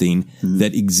something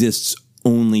that exists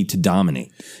only to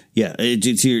dominate. Yeah,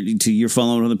 to your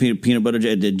following on the peanut butter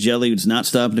jelly, it's not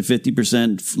stopping at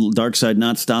 50%. Dark side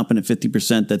not stopping at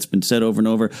 50%. That's been said over and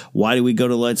over. Why do we go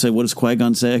to the light side? What does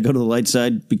Qui-Gon say? I go to the light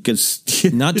side because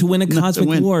not to win a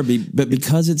cosmic war, but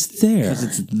because it's there. Because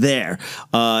it's there.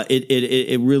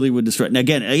 It really would destroy. Now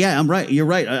again, I'm right. You're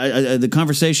right. The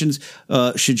conversations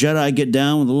should Jedi get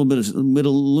down with a little bit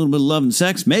of love and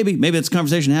sex? Maybe it's a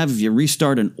conversation to have if you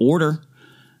restart an order.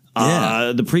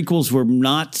 The prequels were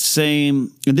not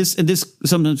same, and this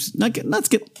sometimes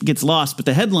gets lost. But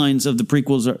the headlines of the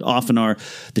prequels often are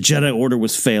the Jedi Order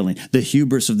was failing, the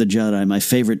hubris of the Jedi, my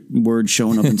favorite word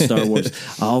showing up in Star Wars,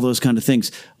 all those kind of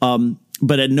things.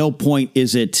 But at no point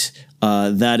is it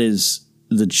that is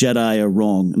the Jedi are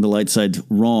wrong and the light side's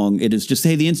wrong. It is just,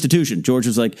 hey, the institution. George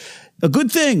was like, a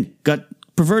good thing got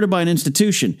perverted by an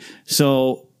institution.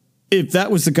 So if that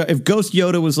was if Ghost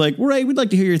Yoda was like, Ray, we'd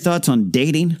like to hear your thoughts on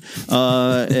dating.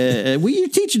 You're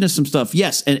teaching us some stuff.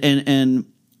 Yes. And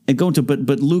going to,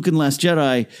 but Luke in Last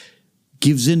Jedi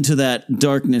gives into that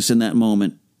darkness in that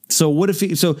moment. So what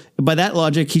if so by that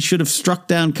logic, he should have struck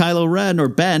down Kylo Ren or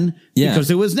Ben because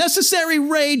it was necessary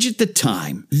rage at the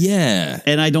time. Yeah.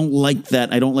 And I don't like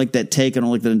that. I don't like that take. I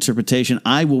don't like that interpretation.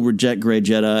 I will reject Grey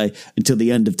Jedi until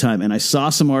the end of time. And I saw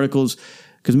some articles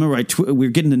because remember, we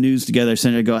were getting the news together.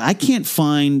 I go, I can't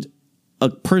find a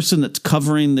person that's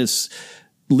covering this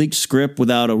leaked script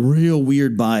without a real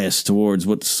weird bias towards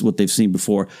what they've seen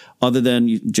before, other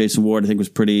than Jason Ward. I think was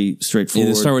pretty straightforward.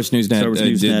 Yeah, the Star Wars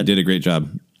Newsnet did a great job.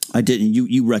 I did.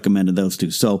 You recommended those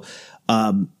two. So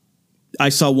I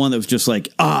saw one that was just like,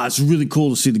 it's really cool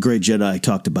to see the Grey Jedi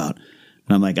talked about.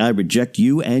 And I'm like, I reject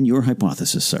you and your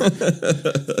hypothesis, sir.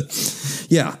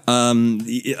 Yeah.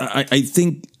 I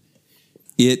think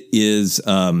it is,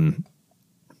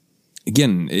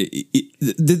 again,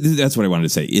 that's what I wanted to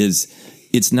say, is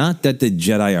it's not that the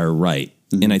Jedi are right.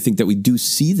 Mm-hmm. And I think that we do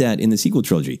see that in the sequel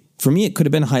trilogy. For me, it could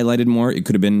have been highlighted more. It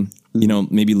could have been,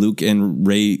 maybe Luke and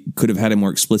Rey could have had a more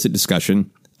explicit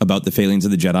discussion about the failings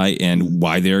of the Jedi and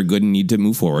why they're good and need to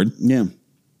move forward. Yeah.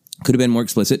 Could have been more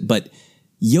explicit, but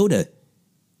Yoda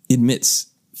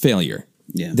admits failure.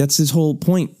 Yeah. That's his whole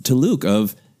point to Luke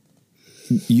of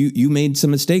you made some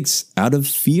mistakes out of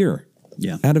fear,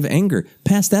 out of anger.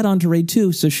 Pass that on to Rey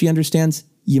too, so she understands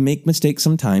you make mistakes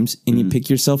sometimes and you pick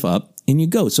yourself up and you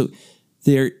go. So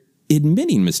they're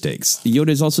admitting mistakes. Yoda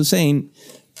is also saying,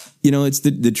 it's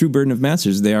the true burden of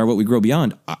masters. They are what we grow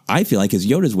beyond. I feel like is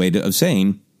Yoda's way of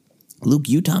saying, Luke,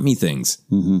 you taught me things.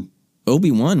 Mm-hmm.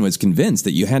 Obi-Wan was convinced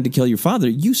that you had to kill your father.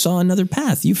 You saw another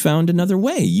path. You found another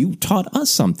way. You taught us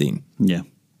something. Yeah.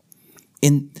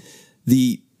 And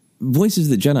the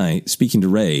voices of the Jedi speaking to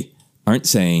Rey aren't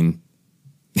saying,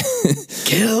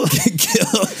 kill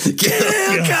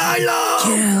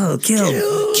Kylo, kill,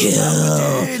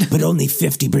 but only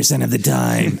 50% of the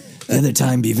time. The other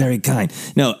time, be very kind.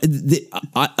 No, the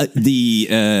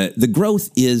growth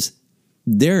is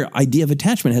their idea of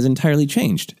attachment has entirely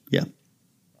changed. Yeah,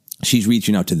 she's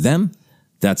reaching out to them.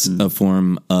 That's a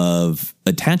form of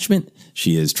attachment.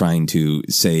 She is trying to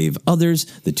save others.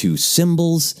 The two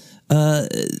symbols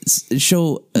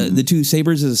show the two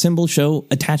sabers as a symbol show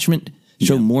attachment.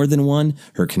 Show more than one.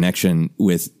 Her connection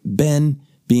with Ben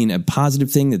being a positive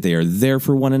thing, that they are there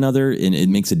for one another, and it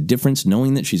makes a difference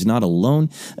knowing that she's not alone.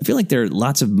 I feel like there are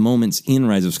lots of moments in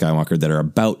Rise of Skywalker that are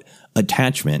about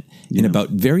attachment and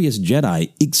about various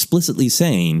Jedi explicitly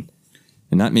saying,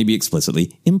 and not maybe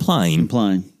explicitly, implying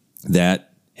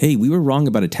that, hey, we were wrong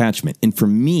about attachment. And for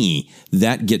me,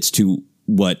 that gets to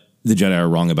what the Jedi are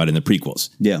wrong about in the prequels.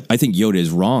 Yeah. I think Yoda is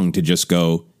wrong to just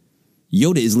go,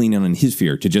 Yoda is leaning on his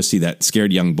fear to just see that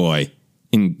scared young boy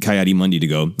in Coyote Mundi to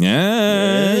go,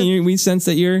 we sense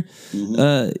that you're,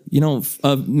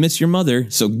 miss your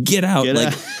mother, so get out.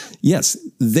 Yes,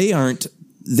 they aren't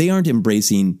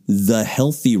embracing the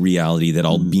healthy reality that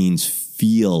all beings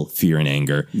feel fear and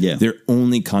anger. Yeah. They're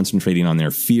only concentrating on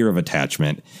their fear of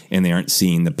attachment, and they aren't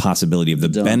seeing the possibility of the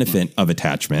benefit of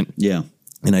attachment. Yeah.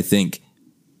 And I think,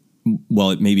 while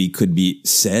it maybe could be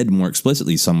said more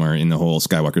explicitly somewhere in the whole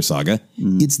Skywalker saga,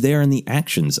 it's there in the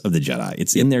actions of the Jedi.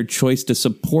 It's in their choice to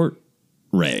support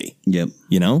Rey. Yep.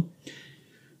 Yeah.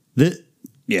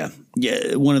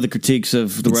 One of the critiques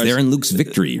of the It's there in Luke's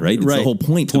victory, right? It's the whole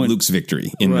point of Luke's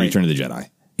victory in Return of the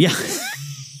Jedi. Yeah.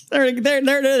 There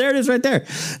it is right there.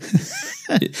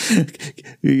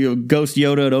 Ghost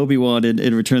Yoda and Obi-Wan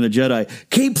in Return of the Jedi.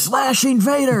 Keep slashing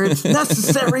Vader. It's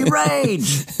necessary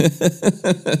rage.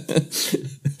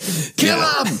 Kill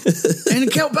him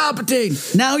and kill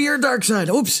Palpatine. Now you're dark side.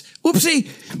 Oopsie.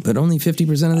 But only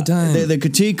 50% of the time. The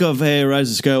critique of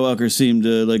Rise of Skywalker seemed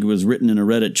like it was written in a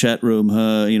Reddit chat room.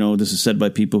 This is said by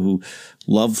people who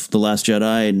love The Last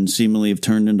Jedi and seemingly have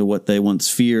turned into what they once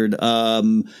feared.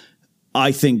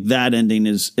 I think that ending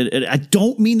is, I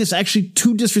don't mean this actually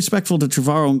too disrespectful to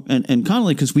Trevorrow and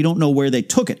Connolly, because we don't know where they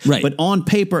took it. Right. But on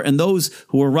paper, and those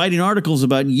who are writing articles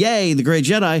about, yay, the Grey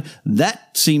Jedi,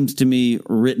 that seems to me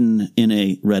written in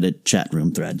a Reddit chat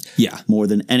room thread. Yeah. More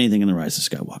than anything in The Rise of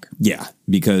Skywalker. Yeah.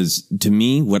 Because to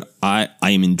me, what I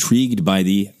am intrigued by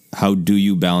how do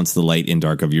you balance the light and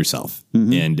dark of yourself?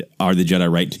 Mm-hmm. And are the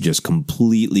Jedi right to just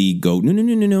completely go,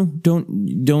 no,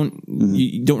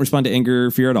 don't respond to anger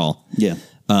or fear at all? Yeah.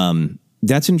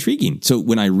 That's intriguing. So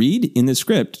when I read in the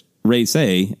script, Rey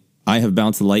say, I have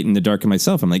balanced the light and the dark in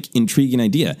myself, I'm like, intriguing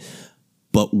idea.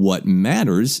 But what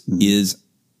matters is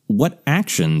what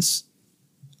actions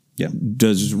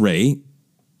does Rey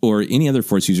or any other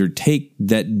Force user take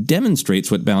that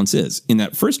demonstrates what balance is. In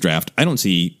that first draft, I don't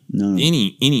see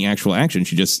any actual action.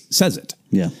 She just says it.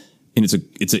 Yeah. And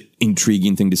it's an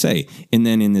intriguing thing to say. And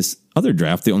then in this other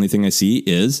draft, the only thing I see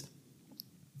is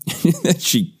that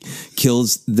she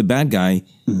kills the bad guy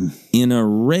in a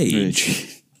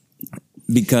rage.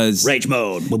 Because rage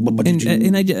mode.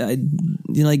 And I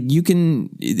like, you can,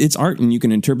 it's art and you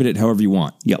can interpret it however you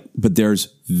want. Yep. But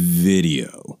there's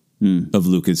video of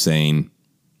Lucas saying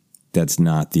that's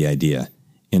not the idea.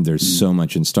 And there's so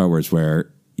much in Star Wars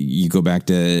where you go back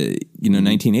to,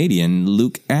 1980 and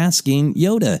Luke asking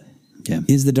Yoda,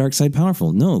 is the dark side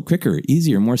powerful? No, quicker,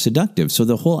 easier, more seductive. So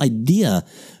the whole idea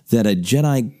that a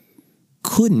Jedi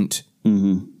couldn't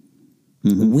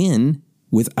win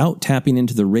without tapping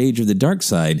into the rage of the dark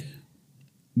side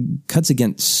cuts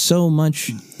against so much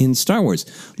in Star Wars.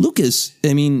 Lucas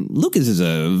is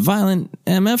a violent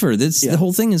MFer. The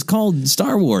whole thing is called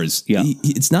Star Wars. Yeah.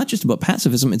 It's not just about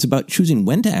pacifism. It's about choosing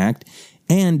when to act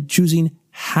and choosing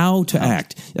how to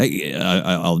act.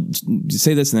 I'll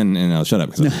say this and then I'll shut up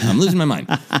because I'm losing my mind.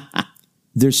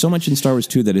 There's so much in Star Wars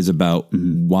 2 that is about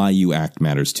why you act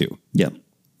matters too. Yeah.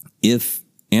 If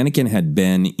Anakin had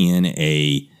been in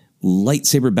a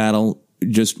lightsaber battle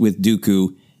just with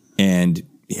Dooku and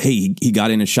he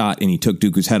got in a shot and he took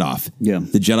Dooku's head off. Yeah.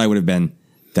 The Jedi would have been,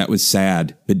 that was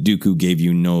sad, but Dooku gave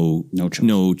you no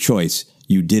choice.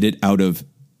 You did it out of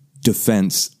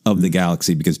defense of the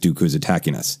galaxy because Dooku is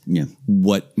attacking us. Yeah.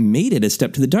 What made it a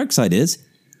step to the dark side is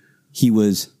he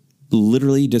was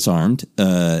literally disarmed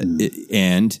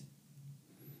and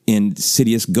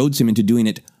Sidious goads him into doing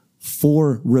it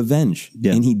for revenge.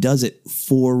 Yeah. And he does it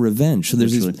for revenge. So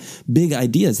there's these big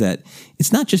ideas that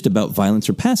it's not just about violence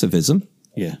or pacifism.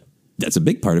 Yeah. That's a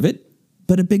big part of it.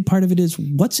 But a big part of it is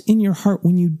what's in your heart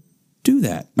when you do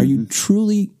that. Are you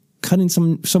truly cutting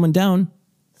someone down?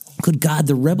 Good God,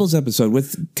 the Rebels episode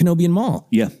with Kenobi and Maul.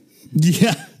 Yeah.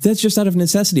 Yeah. That's just out of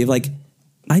necessity of like,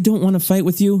 I don't want to fight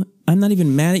with you. I'm not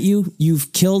even mad at you.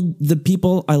 You've killed the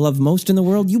people I love most in the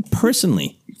world. You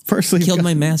personally killed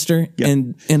my master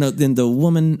and the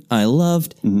woman I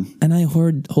loved. And I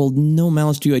hold no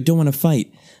malice to you. I don't want to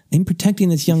fight. I'm protecting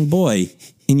this young boy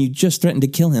and you just threatened to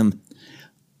kill him.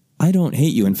 I don't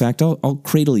hate you. In fact, I'll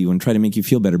cradle you and try to make you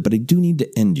feel better, but I do need to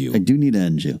end you.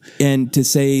 And to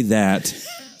say that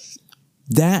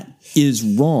is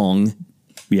wrong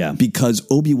because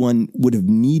Obi-Wan would have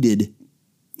needed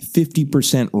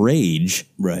 50% rage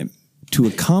to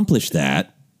accomplish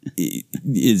that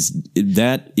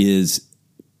is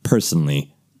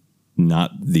personally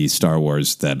not the Star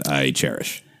Wars that I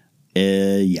cherish.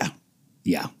 Yeah.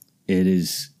 It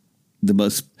is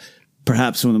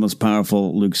perhaps some of the most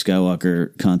powerful Luke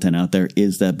Skywalker content out there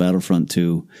is that Battlefront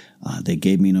 2. They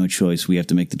gave me no choice. We have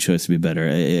to make the choice to be better.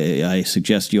 I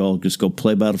suggest you all just go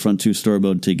play Battlefront 2 story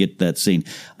mode to get that scene.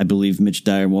 I believe Mitch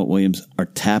Dyer and Walt Williams are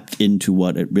tapped into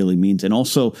what it really means and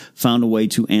also found a way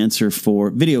to answer for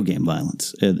video game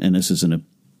violence. And this isn't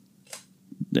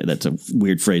that's a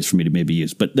weird phrase for me to maybe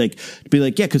use, but like to be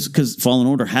like, because Fallen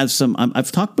Order has some,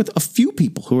 I've talked with a few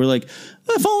people who are like,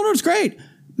 Fallen Order's great.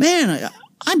 Man,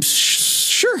 I'm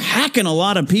sure hacking a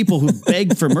lot of people who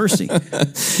beg for mercy.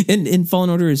 And Fallen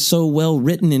Order is so well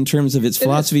written in terms of its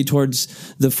philosophy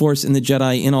towards the Force and the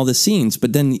Jedi in all the scenes.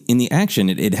 But then in the action,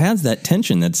 it has that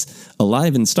tension that's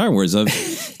alive in Star Wars of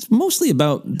it's mostly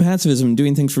about pacifism,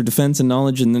 doing things for defense and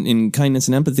knowledge and kindness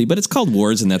and empathy. But it's called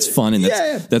wars and that's fun. And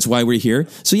that's why we're here.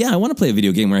 So yeah, I want to play a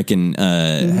video game where I can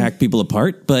hack people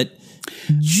apart. But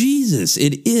Jesus,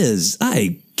 it is.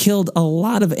 I killed a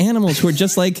lot of animals who are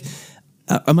just like...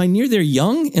 am I near their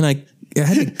young? And I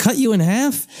had to cut you in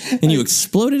half and you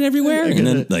exploded everywhere? And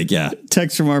then,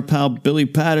 text from our pal Billy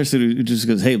Patterson who just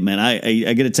goes, hey, man,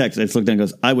 I get a text. I just look down and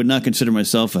goes, I would not consider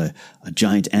myself a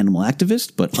giant animal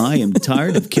activist, but I am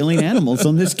tired of killing animals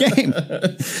on this game.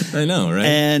 I know, right?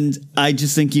 And I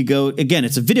just think you go, again,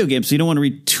 it's a video game, so you don't want to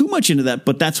read too much into that,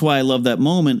 but that's why I love that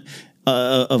moment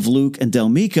of Luke and Del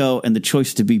Meeko and the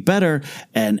choice to be better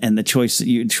and the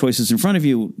choices in front of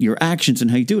you, your actions and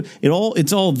how you do it.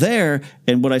 It's all there.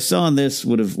 And what I saw in this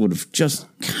would have just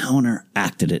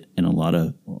counteracted it in a lot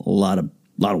of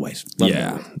ways.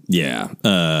 Yeah.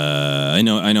 I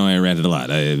know I ranted a lot.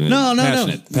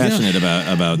 Passionate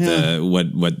about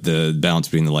what the balance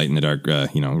between the light and the dark,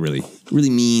 really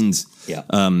means. Yeah.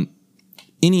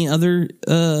 Any other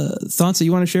thoughts that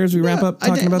you want to share as we wrap up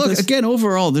talking about this? Again,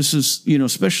 overall, this is,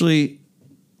 especially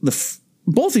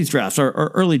both these drafts are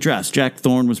early drafts. Jack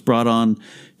Thorne was brought on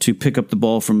to pick up the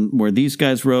ball from where these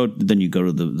guys wrote. Then you go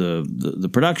to the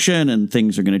production, and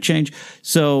things are going to change.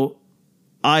 So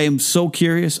I am so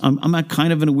curious. I'm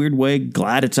kind of in a weird way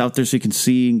glad it's out there so you can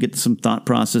see and get some thought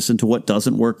process into what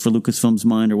doesn't work for Lucasfilm's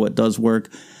mind or what does work.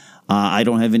 I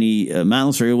don't have any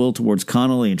malice or ill will towards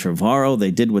Connolly and Trevorrow.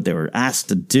 They did what they were asked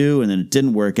to do, and then it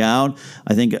didn't work out.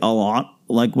 I think a lot,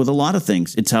 like with a lot of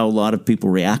things, it's how a lot of people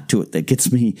react to it that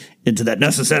gets me into that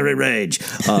necessary rage,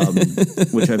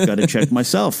 which I've got to check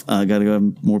myself. I got to go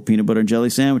have more peanut butter and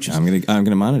jelly sandwiches. I'm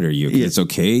gonna monitor you. Yeah. It's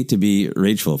okay to be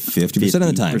rageful 50% of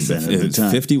the time.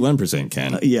 51%,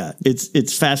 Ken. Yeah,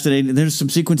 it's fascinating. There's some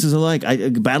sequences I like.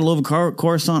 Battle over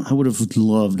Coruscant. I would have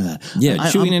loved that. Yeah,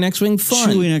 chewing an X-wing,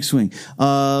 fun. Chewing X-wing.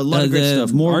 A lot of great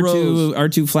stuff. More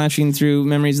R2 flashing through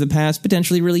memories of the past.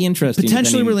 Potentially really interesting.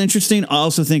 Really interesting. I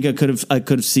also think I could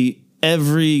have seen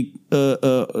every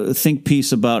think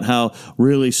piece about how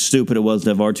really stupid it was to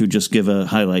have R2 just give a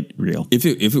highlight reel. If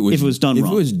it was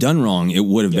done wrong, it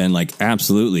would have been like,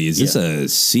 absolutely. Is this a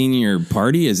senior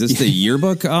party? Is this the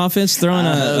yearbook office throwing a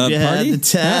party? Had the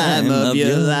time of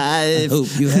your life. I hope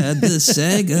you had the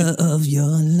Sega of your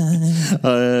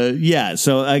life.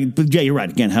 So you're right.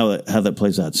 Again, how that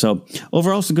plays out. So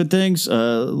overall, some good things.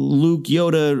 Luke,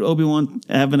 Yoda, Obi-Wan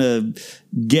having a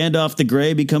Gandalf the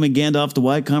Grey becoming Gandalf the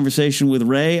White conversation with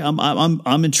Rey.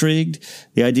 I'm intrigued.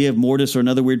 The idea of Mortis or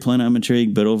another weird planet, I'm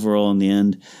intrigued. But overall, in the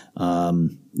end,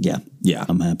 I'm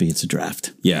happy it's a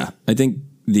draft. Yeah, I think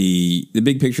the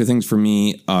big picture things for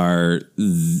me are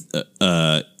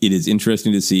it is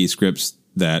interesting to see scripts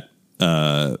that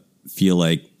feel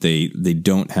like they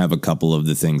don't have a couple of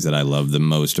the things that I love the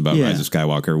most about Rise of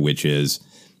Skywalker, which is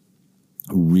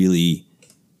really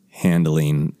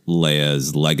handling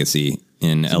Leia's legacy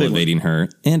in elevating her.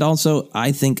 And also,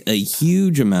 I think a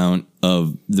huge amount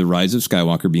of the Rise of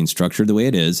Skywalker being structured the way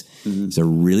it is a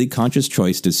really conscious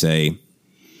choice to say,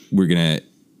 we're going to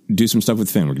do some stuff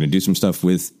with Finn. We're going to do some stuff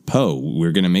with Poe.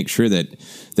 We're going to make sure that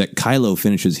Kylo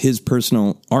finishes his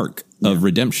personal arc of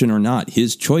redemption or not,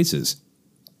 his choices.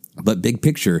 But big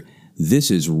picture,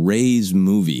 this is Rey's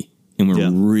movie. And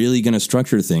we're really going to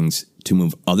structure things to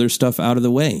move other stuff out of the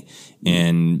way.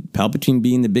 And Palpatine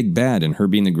being the big bad and her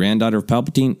being the granddaughter of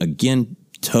Palpatine, again,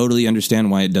 totally understand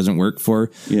why it doesn't work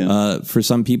for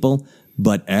some people.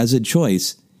 But as a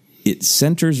choice, it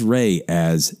centers Rey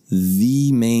as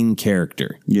the main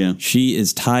character. Yeah. She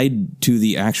is tied to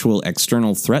the actual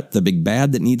external threat, the big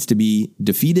bad that needs to be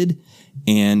defeated.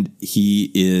 And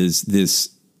he is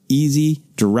this easy,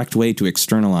 direct way to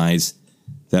externalize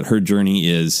that her journey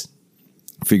is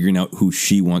figuring out who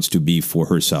she wants to be for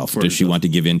herself. Does she want to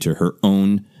give in to her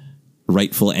own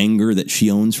rightful anger that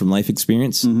she owns from life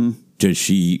experience? Mm-hmm. Does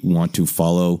she want to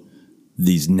follow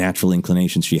these natural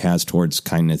inclinations she has towards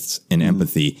kindness and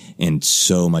empathy? And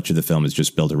so much of the film is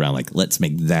just built around, like, let's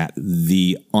make that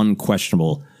the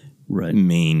unquestionable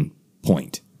main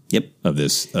point of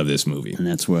this movie. And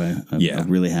that's where I'm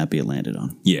really happy it landed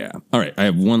on. Yeah. All right. I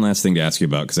have one last thing to ask you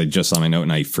about because I just saw my note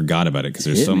and I forgot about it because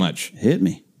there's so much. Hit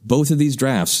me. Both of these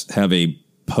drafts have a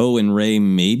Poe and Rey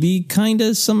maybe kind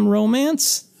of some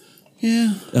romance.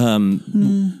 Yeah.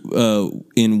 In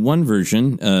one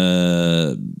version,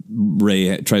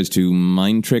 Rey tries to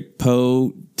mind trick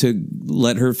Poe to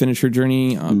let her finish her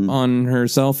journey on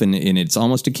herself, and it's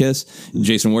almost a kiss.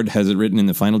 Jason Ward has it written in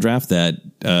the final draft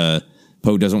that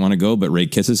Poe doesn't want to go, but Rey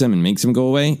kisses him and makes him go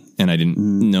away. And I didn't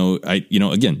know.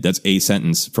 Again, that's a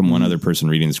sentence from one other person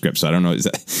reading the script. So I don't know. Is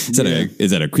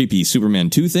that a creepy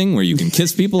Superman 2 thing where you can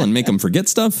kiss people and make them forget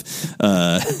stuff?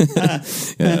 Watch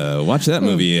that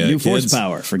movie. New kids. Force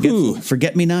power.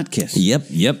 Forget me not kiss. Yep.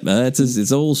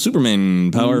 It's old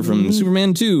Superman power from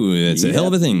Superman 2. It's a hell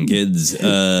of a thing, kids.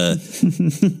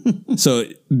 So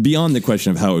beyond the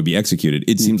question of how it would be executed,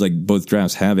 it seems like both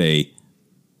drafts have a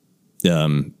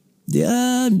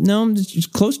she's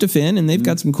close to Finn, and they've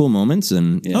got some cool moments.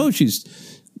 And she's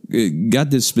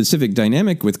got this specific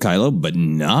dynamic with Kylo, but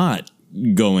not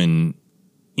going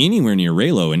anywhere near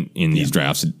Reylo in these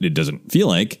drafts. It doesn't feel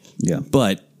like. Yeah,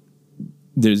 but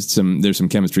there's some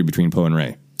chemistry between Poe and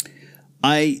Rey.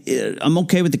 I'm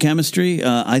okay with the chemistry.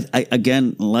 I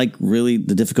again, like, really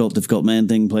the difficult man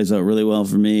thing plays out really well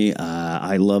for me.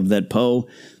 I love that Poe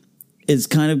is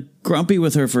kind of grumpy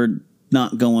with her for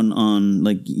not going on,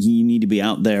 like, you need to be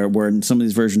out there, where in some of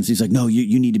these versions he's like, no,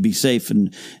 you need to be safe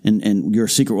and you're a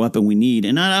secret weapon we need.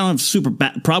 And I don't have a super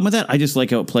problem with that. I just like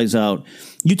how it plays out.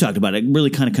 You talked about it. It really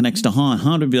kind of connects to Han.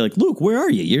 Han would be like, Luke, where are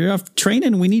you? You're off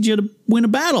training. We need you to win a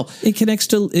battle. It connects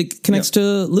to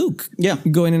Luke. Yeah.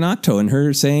 Going in Octo and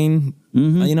her saying,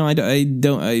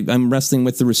 I'm wrestling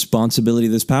with the responsibility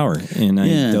of this power and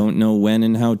I don't know when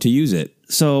and how to use it.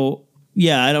 So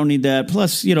yeah, I don't need that.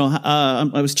 Plus,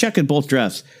 I was checking both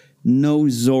drafts. No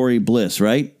Zori Bliss,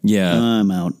 right? Yeah. I'm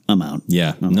out.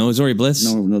 Yeah. No Zori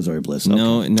Bliss? No Zori Bliss.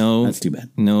 Okay. No. That's too bad.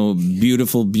 No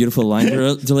beautiful line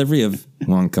delivery of,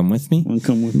 "Want to come with me?" Want to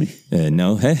come with me?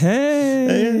 No.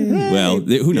 Hey. Well,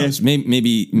 who knows? Yeah.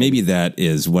 Maybe that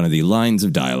is one of the lines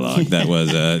of dialogue that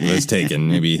was taken.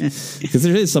 Maybe because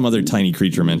there is some other tiny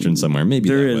creature mentioned somewhere. Maybe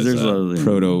there's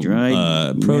proto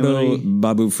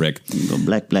Babu Frick. Go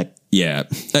black. Yeah.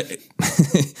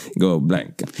 Go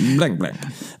blank.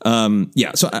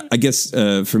 Yeah. So I guess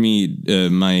for me,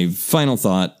 my final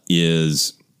thought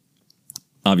is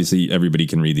obviously everybody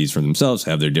can read these for themselves,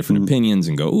 have their different opinions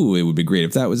and go, "Ooh, it would be great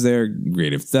if that was there.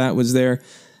 Great if that was there."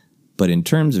 But in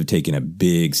terms of taking a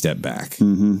big step back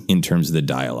in terms of the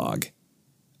dialogue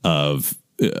of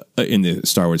in the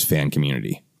Star Wars fan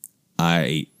community,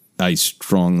 I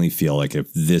strongly feel like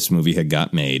if this movie had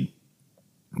got made,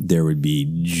 there would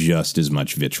be just as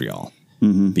much vitriol.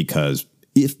 Because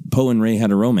if Poe and Rey had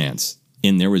a romance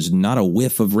and there was not a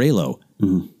whiff of Reylo,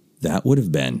 that would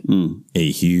have been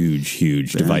a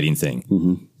huge dividing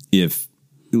thing. If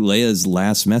Leia's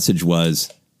last message was,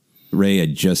 "Rey, I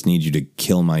just need you to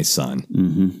kill my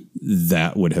son,"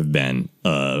 that would have been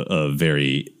a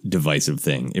very divisive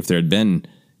thing. If there had been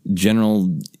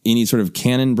any sort of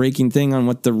canon breaking thing on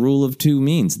what the rule of two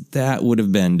means, that would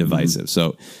have been divisive.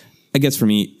 So I guess for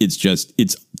me,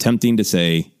 it's tempting to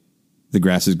say the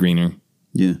grass is greener.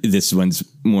 Yeah. This one's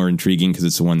more intriguing because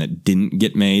it's the one that didn't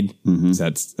get made.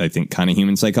 That's, I think, kind of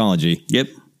human psychology. Yep.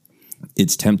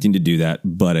 It's tempting to do that,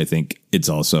 but I think it's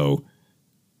also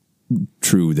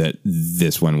true that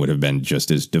this one would have been just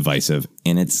as divisive.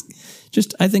 And it's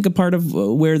just, I think, a part of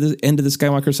where the end of the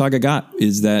Skywalker saga got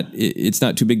is that it's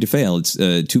not too big to fail. It's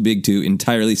too big to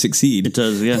entirely succeed. It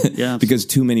does, yeah. Because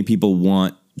too many people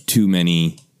want too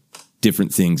many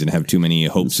different things and have too many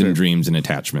hopes and dreams and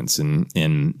attachments,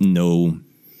 and no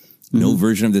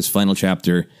version of this final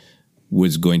chapter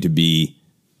was going to be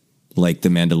like The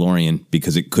Mandalorian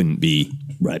because it couldn't be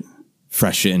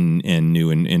fresh and new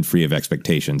and free of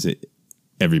expectations.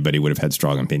 Everybody would have had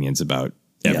strong opinions about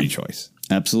every choice.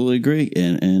 Absolutely agree.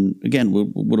 And again,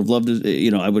 would have loved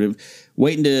to, I would have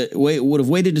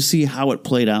waited to see how it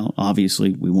played out.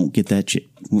 Obviously, we won't get that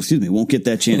won't get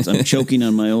that chance. I'm choking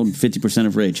on my own 50%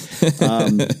 of rage.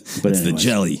 But it's the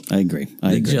jelly. I agree.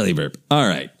 The jelly burp. All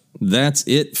right. That's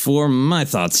it for my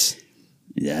thoughts.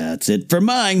 Yeah, that's it for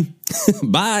mine.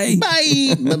 Bye.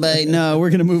 Bye. No, we're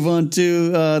going to move on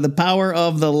to the power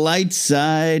of the light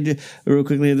side. Real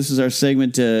quickly, this is our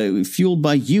segment fueled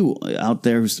by you out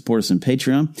there who support us on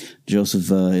Patreon. Joseph,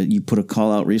 you put a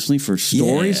call out recently for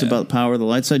stories about the power of the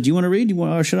light side. Do you want to read?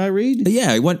 Or should I read?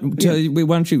 Yeah. Why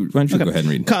don't you go ahead and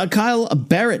read? Kyle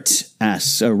Barrett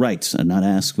writes, not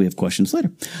ask, we have questions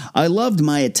later. I loved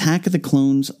my Attack of the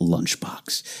Clones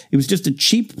lunchbox. It was just a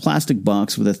cheap plastic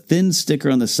box with a thin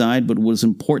sticker on the side, but was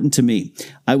important to me.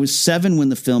 I was 7 when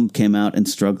the film came out and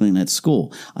struggling at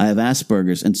school. I have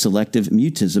Asperger's and selective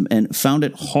mutism and found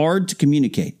it hard to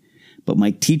communicate. But my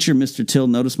teacher, Mr. Till,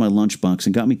 noticed my lunchbox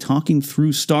and got me talking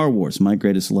through Star Wars, my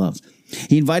greatest love.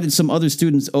 He invited some other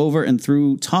students over, and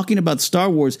through talking about Star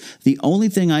Wars, the only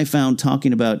thing I found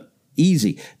talking about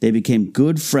easy. They became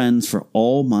good friends for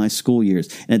all my school years.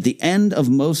 And at the end of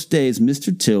most days,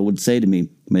 Mr. Till would say to me,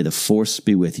 "May the Force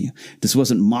be with you." This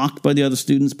wasn't mocked by the other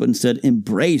students, but instead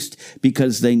embraced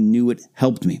because they knew it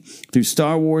helped me. Through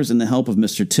Star Wars and the help of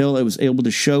Mr. Till, I was able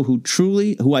to show who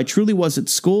I truly was at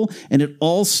school, and it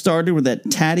all started with that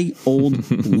tatty old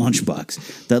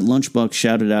lunchbox. That lunchbox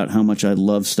shouted out how much I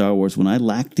love Star Wars when I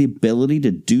lacked the ability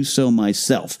to do so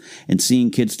myself. And seeing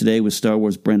kids today with Star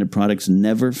Wars branded products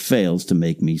never fails to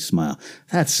make me smile.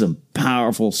 That's some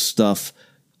powerful stuff,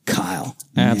 Kyle.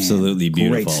 Absolutely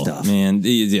beautiful. Great stuff. Man,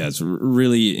 yeah, it's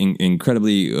really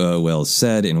incredibly well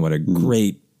said, and what a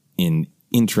great and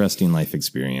interesting life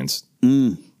experience.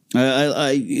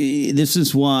 This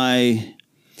is why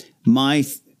my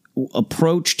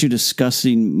approach to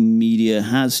discussing media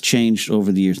has changed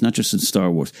over the years, not just in Star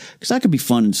Wars, because that could be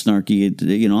fun and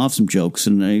snarky. I'll have some jokes,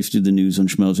 and I used to do the news on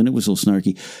Schmoes, and it was a little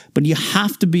snarky. But you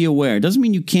have to be aware. It doesn't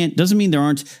mean you can't. Doesn't mean there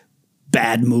aren't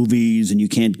bad movies and you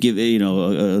can't give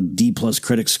a D+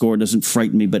 critic score. It doesn't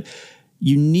frighten me, but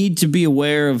you need to be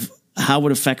aware of how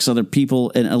it affects other people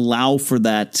and allow for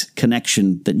that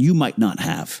connection that you might not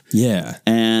have. Yeah.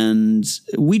 And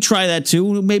we try that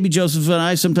too. Maybe Joseph and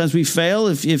I, sometimes we fail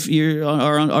if you're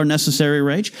our necessary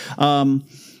rage.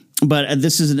 But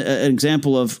this is an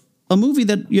example of a movie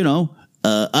that,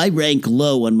 I rank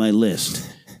low on my list.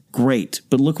 Great.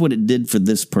 But look what it did for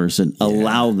this person. Yeah.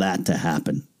 Allow that to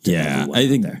happen. Yeah, I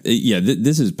think.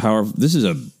 This is powerful. This is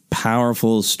a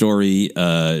powerful story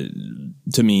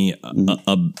to me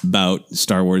about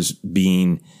Star Wars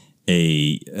being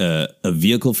a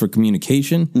vehicle for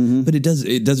communication, but it does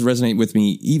resonate with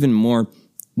me even more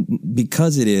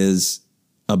because it is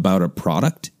about a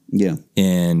product. Yeah.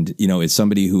 And, it's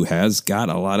somebody who has got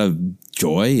a lot of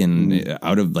joy and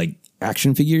out of like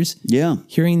action figures. Yeah.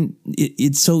 Hearing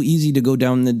it's so easy to go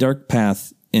down the dark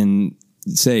path and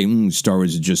say Star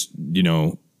Wars is just,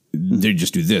 they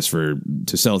just do this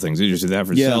to sell things. They just do that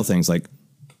for sell things. Like,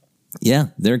 yeah,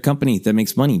 they're a company that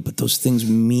makes money, but those things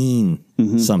mean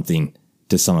something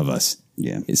to some of us.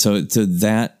 Yeah. So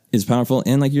that is powerful.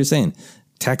 And like you're saying,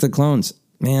 Attack the Clones.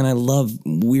 Man, I love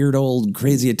weird old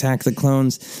crazy Attack the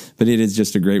Clones, but it is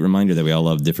just a great reminder that we all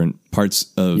love different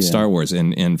parts of Star Wars.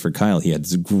 And for Kyle, he had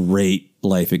this great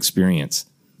life experience.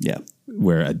 Yeah.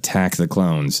 Where Attack the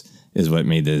Clones is what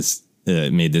made this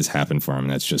happen for him.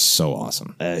 That's just so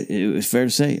awesome. It was fair to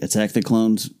say Attack the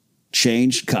Clones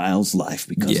changed Kyle's life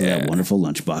because of that wonderful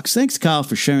lunchbox. Thanks, Kyle,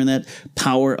 for sharing that.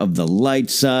 Power of the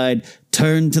light side.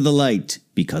 Turn to the light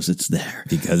because it's there.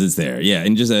 Because it's there. Yeah.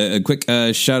 And just a quick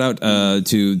shout out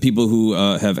to people who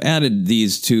have added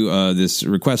these to this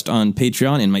request on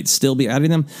Patreon and might still be adding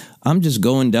them. I'm just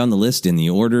going down the list in the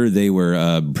order they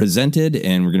were presented,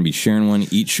 and we're going to be sharing one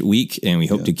each week. And we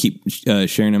hope to keep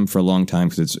sharing them for a long time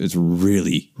because it's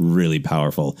really, really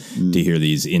powerful to hear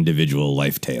these individual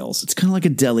life tales. It's kind of like a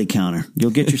deli counter.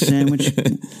 You'll get your sandwich,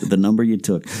 the number you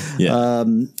took. Yeah.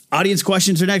 Audience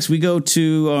questions are next. We go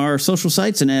to our social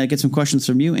sites and get some questions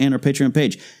from you and our Patreon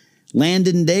page.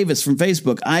 Landon Davis from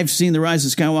Facebook. I've seen The Rise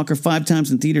of Skywalker 5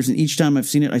 times in theaters, and each time I've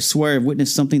seen it, I swear I've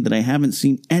witnessed something that I haven't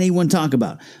seen anyone talk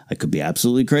about. I could be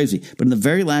absolutely crazy, but in the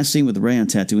very last scene with Rey on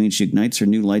Tatooine, she ignites her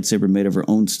new lightsaber made of her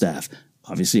own staff.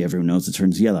 Obviously, everyone knows it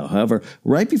turns yellow. However,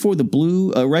 right before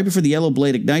the yellow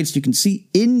blade ignites, you can see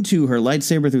into her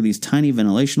lightsaber through these tiny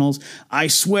ventilation holes. I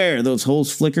swear those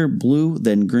holes flicker blue,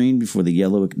 then green before the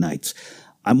yellow ignites.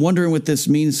 I'm wondering what this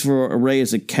means for Rey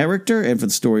as a character and for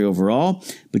the story overall.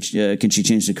 But can she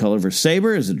change the color of her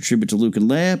saber? Is it a tribute to Luke and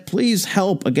Leia? Please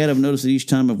help. Again, I've noticed it each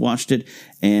time I've watched it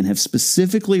and have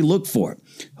specifically looked for it.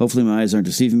 Hopefully my eyes aren't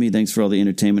deceiving me. Thanks for all the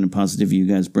entertainment and positivity you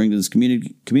guys bring to this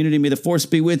community. May the force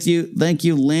be with you. Thank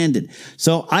you, Landon.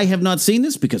 So I have not seen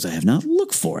this because I have not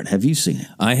looked for it. Have you seen it?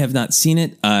 I have not seen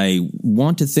it. I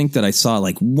want to think that I saw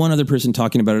like one other person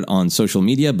talking about it on social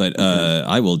media, but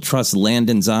I will trust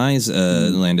Landon's eyes.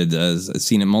 Landon has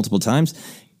seen it multiple times.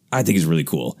 I think it's really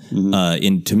cool.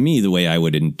 And to me, the way I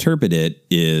would interpret it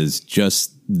is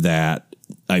just that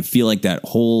I feel like that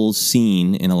whole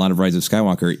scene in a lot of Rise of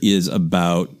Skywalker is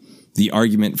about the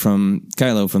argument from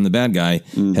Kylo, from the bad guy,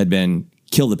 had been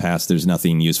kill the past. There's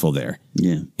nothing useful there.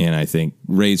 Yeah. And I think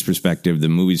Rey's perspective, the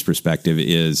movie's perspective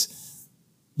is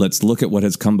let's look at what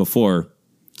has come before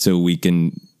so we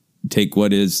can take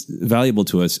what is valuable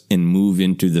to us and move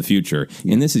into the future.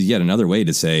 Yeah. And this is yet another way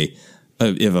to say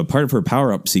if a part of her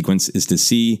power-up sequence is to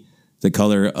see the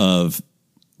color of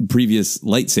previous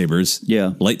lightsabers,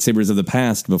 lightsabers of the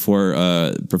past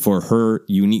before her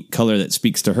unique color that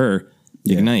speaks to her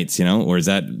ignites, or is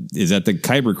that the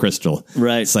Kyber crystal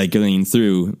cycling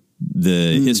through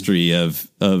the history of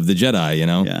the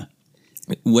Jedi,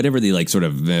 whatever the like sort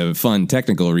of fun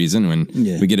technical reason when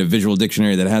we get a visual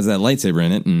dictionary that has that lightsaber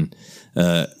in it, and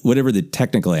whatever the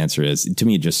technical answer is, to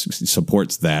me it just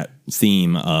supports that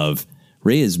theme of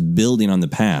Rey is building on the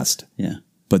past,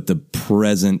 but the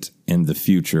present and the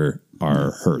future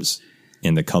are hers,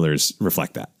 and the colors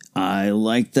reflect that. I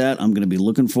like that. I'm going to be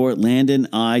looking for it. Landon,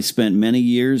 I spent many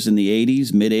years in the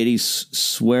 80s, mid-80s,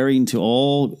 swearing to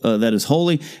all that is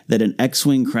holy that an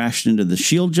X-Wing crashed into the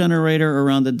shield generator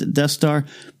around the Death Star.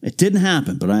 It didn't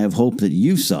happen, but I have hope that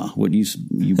you saw what you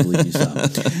believe you saw.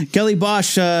 Kelly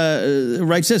Bosch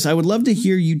writes this, I would love to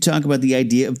hear you talk about the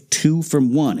idea of 2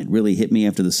 from 1. It really hit me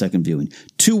after the second viewing.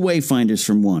 2 Wayfinders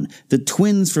from 1. The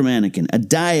twins from Anakin. A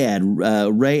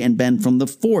dyad, Rey and Ben from the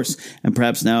Force. And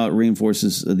perhaps now it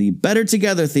reinforces the better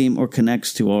together theme or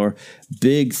connects to our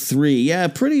big 3. Yeah,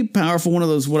 pretty powerful. One of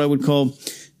those, what I would call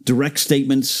direct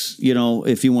statements,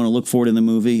 if you want to look for it in the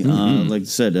movie. Like I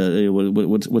said,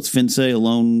 what's Finn say?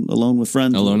 Alone with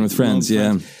friends? Alone with friends,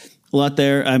 yeah. A lot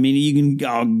there. I mean, you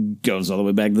can goes all the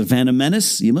way back to the Phantom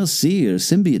Menace. You must see a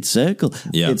symbiote circle.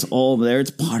 Yeah. It's all there.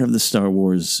 It's part of the Star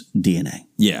Wars DNA.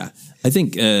 Yeah. I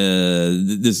think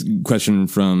this question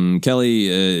from Kelly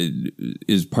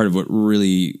is part of what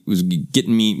really was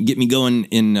getting me going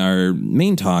in our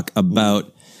main talk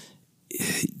about,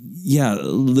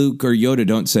 Luke or Yoda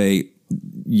don't say,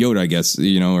 Yoda, I guess,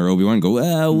 or Obi-Wan go,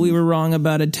 well, we were wrong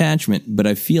about attachment. But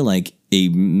I feel like a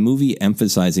movie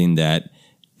emphasizing that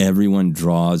everyone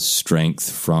draws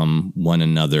strength from one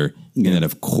another, and that,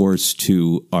 of course,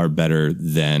 two are better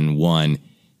than one,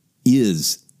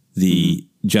 is the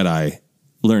Jedi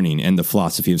learning and the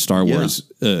philosophy of Star Wars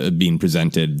being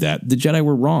presented, that the Jedi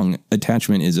were wrong.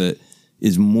 Attachment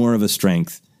is more of a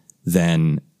strength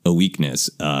than a weakness.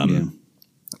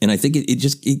 And I think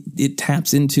it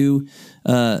taps into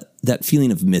that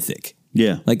feeling of mythic.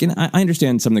 Yeah. Like, and I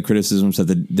understand some of the criticisms that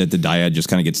the dyad just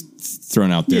kind of gets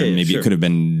thrown out there. Maybe it could have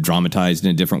been dramatized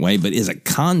in a different way, but as a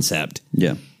concept,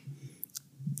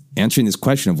 answering this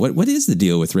question of what is the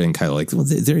deal with Rey and Kylo? Like, well,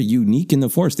 they're unique in the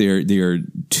Force. They are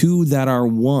two that are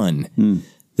one,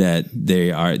 that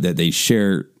they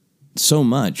share so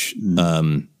much,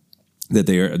 that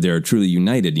they are truly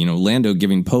united. You know, Lando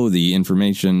giving Poe the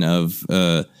information of,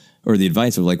 or the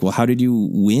advice of like, well, how did you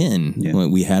win? Well,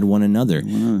 we had one another.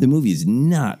 The movie is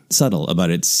not subtle about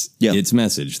its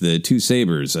message. The two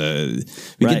sabers.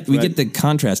 We get the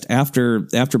contrast after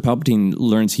Palpatine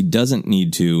learns he doesn't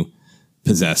need to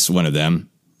possess one of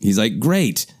them. He's like,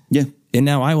 great. Yeah. And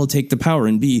now I will take the power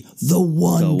and be the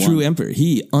one true emperor.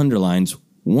 He underlines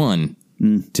one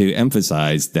to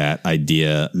emphasize that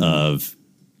idea of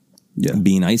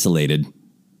being isolated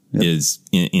is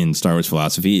in Star Wars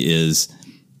philosophy is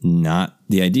not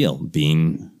the ideal.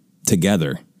 Being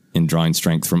together and drawing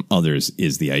strength from others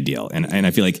is the ideal. And I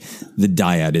feel like the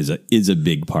dyad is a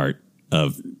big part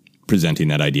of presenting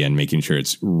that idea and making sure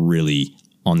it's really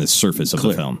on the surface of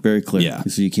the film. Very clear. Yeah.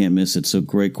 So you can't miss it. So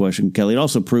great question, Kelly. It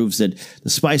also proves that the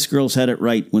Spice Girls had it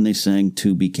right when they sang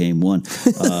Two Became One.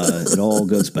 It all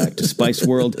goes back to Spice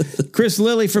World. Chris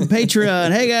Lilly from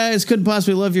Patreon. Hey guys, couldn't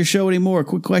possibly love your show anymore.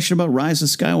 Quick question about Rise of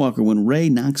Skywalker. When Rey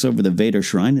knocks over the Vader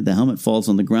shrine, the helmet falls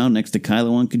on the ground next to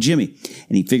Kylo and Kijimi,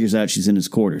 and he figures out she's in his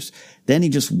quarters. Then he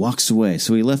just walks away.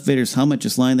 So he left Vader's helmet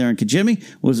just lying there on Kijimi.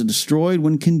 Was it destroyed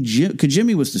when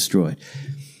Kijimi was destroyed?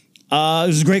 It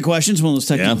was a great question. It's one of those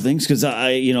technical things, because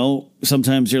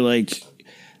sometimes you're like,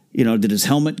 did his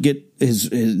helmet did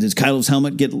Kylo's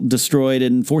helmet get destroyed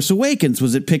in Force Awakens?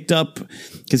 Was it picked up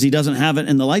because he doesn't have it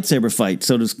in the lightsaber fight?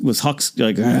 So was Hux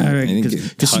like, because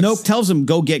Snoke tells him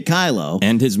go get Kylo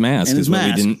and his mask is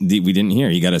what we didn't hear.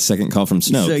 He got a second call from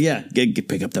Snoke. So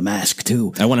pick up the mask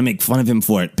too. I want to make fun of him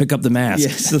for it. Pick up the mask.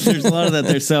 Yes, so there's a lot of that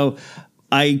there. So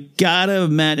I gotta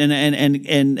admit,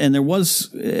 and there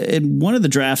was in one of the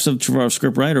drafts of Trevorrow's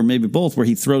script, right, or maybe both, where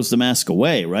he throws the mask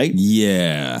away, right?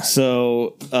 Yeah.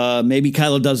 So maybe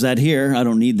Kylo does that here. I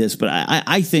don't need this, but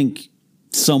I think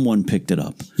someone picked it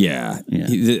up. Yeah.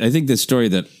 I think the story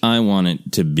that I want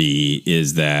it to be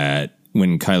is that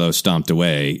when Kylo stomped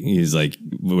away, he's like,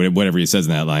 whatever he says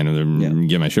in that line,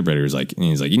 get my ship ready. He's like,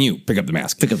 and you pick up the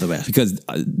mask. Pick up the mask. Because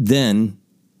then,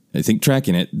 I think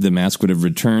tracking it, the mask would have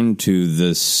returned to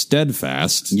the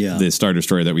Steadfast, the Star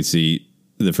Destroyer that we see,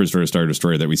 the first Star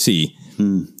Destroyer that we see.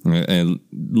 I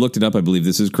looked it up. I believe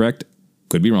this is correct.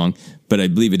 Could be wrong. But I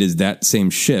believe it is that same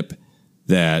ship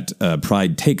that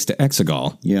Pride takes to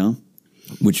Exegol. Yeah.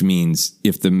 Which means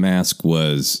if the mask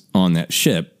was on that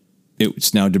ship,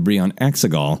 it's now debris on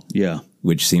Exegol. Yeah.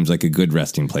 Which seems like a good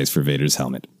resting place for Vader's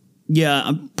helmet. Yeah,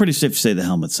 I'm pretty safe to say the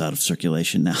helmet's out of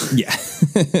circulation now. Yeah.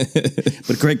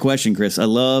 But great question, Chris. I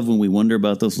love when we wonder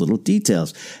about those little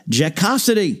details.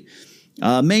 Jacosity.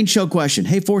 Main show question.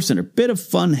 Hey, Force Center, bit of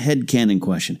fun headcanon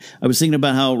question. I was thinking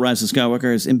about how Rise of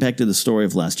Skywalker has impacted the story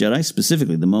of Last Jedi,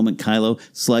 specifically the moment Kylo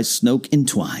sliced Snoke in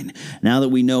twine. Now that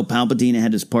we know Palpatine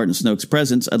had his part in Snoke's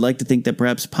presence, I'd like to think that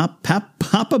perhaps Papa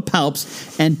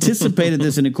Palps anticipated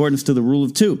this in accordance to the rule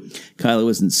of two. Kylo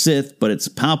isn't Sith, but it's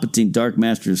Palpatine, Dark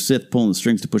Master of Sith, pulling the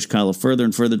strings to push Kylo further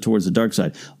and further towards the dark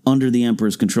side, under the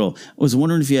Emperor's control. I was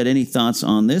wondering if you had any thoughts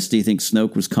on this. Do you think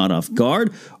Snoke was caught off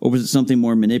guard, or was it something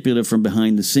more manipulative from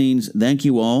behind the scenes? Thank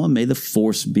you all, and may the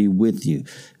Force be with you.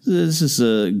 This is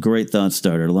a great thought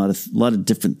starter. A lot of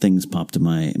different things popped to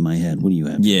my head. What do you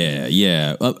have?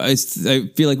 Yeah. I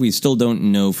feel like we still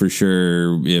don't know for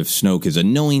sure if Snoke is a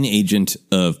knowing agent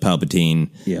of Palpatine,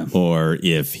 or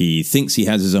if he thinks he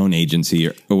has his own agency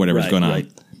or whatever's going on.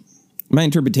 Right. My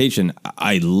interpretation,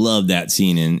 I love that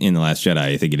scene in The Last Jedi.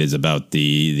 I think it is about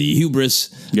the hubris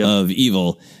of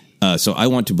evil. So I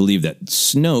want to believe that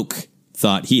Snoke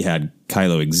thought he had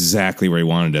Kylo exactly where he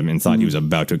wanted him and thought he was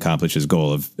about to accomplish his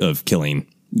goal of killing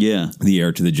the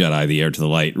heir to the Jedi, the heir to the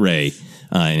light, Rey,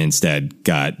 and instead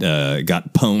got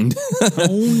pwned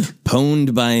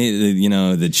by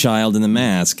the child in the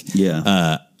mask.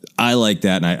 I like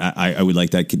that, and I would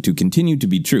like that to continue to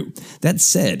be true. That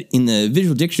said, in the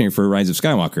visual dictionary for Rise of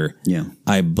Skywalker,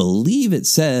 I believe it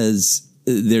says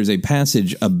there's a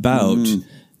passage about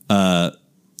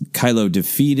Kylo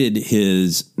defeated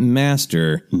his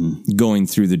master going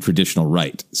through the traditional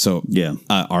rite. So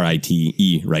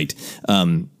R-I-T-E, right.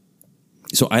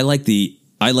 So I like the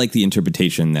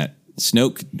interpretation that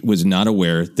Snoke was not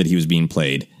aware that he was being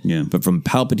played. Yeah. But from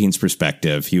Palpatine's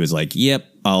perspective, he was like, yep,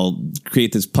 I'll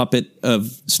create this puppet of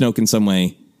Snoke in some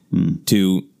way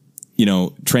to,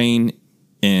 train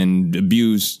and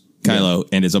abuse Kylo.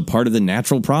 And as a part of the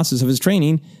natural process of his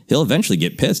training, he'll eventually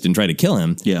get pissed and try to kill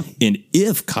him. Yeah. And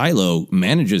if Kylo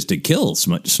manages to kill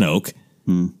Snoke,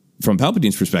 from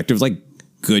Palpatine's perspective, like,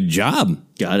 good job.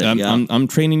 Got it. I'm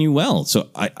training you well. So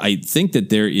I think that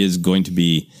there is going to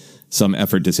be some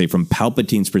effort to say from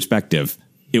Palpatine's perspective,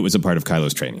 it was a part of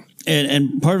Kylo's training.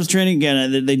 And part of his training,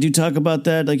 again, they do talk about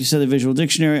that. Like you said, the visual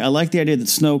dictionary. I like the idea that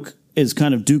Snoke is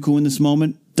kind of Dooku in this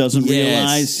moment. Doesn't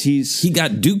realize he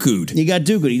got Dooku'd. He got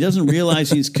Dooku'd. He doesn't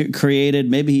realize he's created.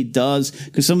 Maybe he does.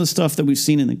 Because some of the stuff that we've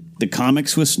seen in the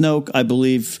comics with Snoke, I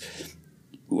believe,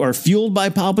 are fueled by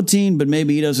Palpatine, but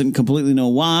maybe he doesn't completely know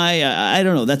why. I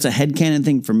don't know. That's a headcanon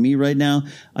thing for me right now.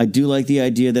 I do like the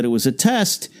idea that it was a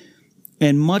test.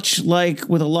 And much like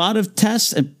with a lot of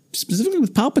tests, and specifically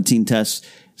with Palpatine tests,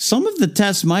 some of the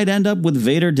tests might end up with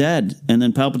Vader dead. And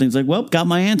then Palpatine's like, well, got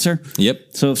my answer. Yep.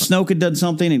 So if Snoke had done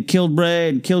something and killed Rey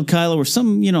and killed Kylo or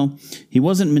some, he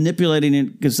wasn't manipulating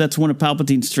it because that's one of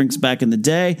Palpatine's strengths back in the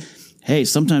day. Hey,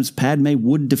 sometimes Padme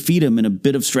would defeat him in a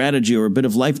bit of strategy or a bit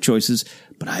of life choices,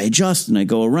 but I adjust and I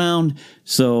go around.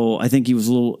 So I think it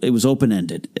was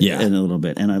open-ended in a little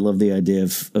bit. And I love the idea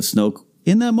of Snoke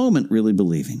in that moment really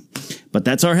believing. But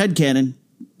that's our headcanon.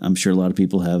 I'm sure a lot of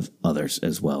people have others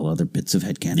as well, other bits of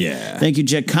headcanon. Yeah. Thank you,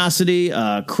 Jet Cassidy,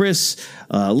 Chris,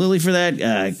 Lily for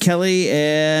that, Kelly,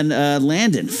 and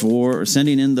Landon for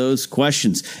sending in those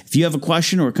questions. If you have a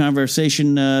question or a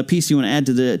conversation piece you want to add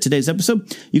to today's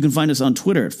episode, you can find us on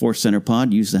Twitter at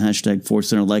ForceCenterPod. Use the hashtag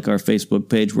ForceCenter, like our Facebook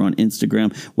page. We're on Instagram.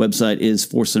 Website is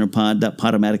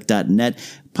ForceCenterPod.podomatic.net.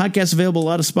 Podcasts available a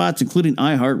lot of spots, including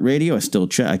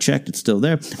iHeartRadio. I checked. It's still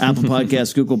there. Apple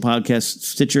Podcasts, Google Podcasts,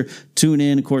 Stitcher,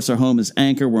 TuneIn. Of course, our home is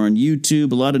Anchor. We're on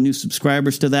YouTube. A lot of new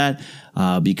subscribers to that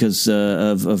because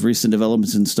of recent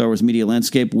developments in the Star Wars media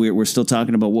landscape. We're still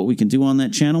talking about what we can do on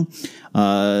that channel.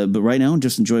 But right now,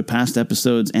 just enjoy past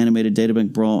episodes, animated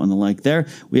databank brawl, and the like there.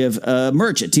 We have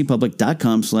merch at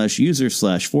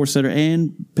tpublic.com/user/ForceCenter.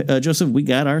 And Joseph, we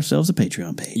got ourselves a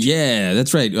Patreon page. Yeah,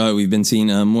 that's right. We've been seeing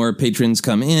more patrons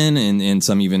come in and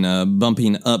some even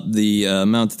bumping up the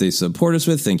amount that they support us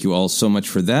with. Thank you all so much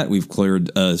for that. We've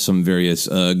cleared some various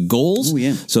goals. Oh,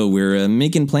 yeah. So we're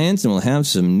making plans and we'll have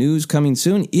some news coming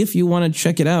soon. If you want to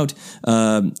check it out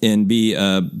and be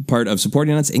part of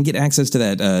supporting us and get access to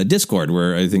that Discord,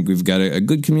 where I think we've got a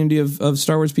good community of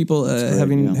Star Wars people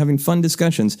having fun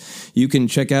discussions, you can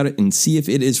check out it and see if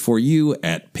it is for you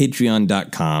at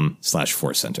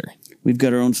patreon.com/ForceCenter. We've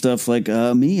got our own stuff like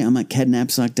me. I'm at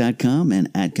cadnapsock.com and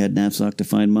at cadnapsock to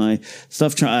find my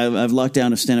stuff. I've locked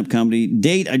down a stand-up comedy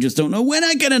date. I just don't know when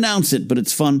I can announce it, but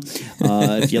it's fun.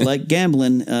 If you like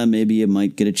gambling, maybe you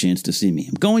might get a chance to see me.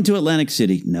 I'm going to Atlantic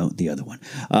City. No, the other one.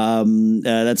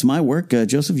 That's my work.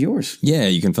 Joseph, yours. Yeah,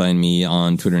 you can find me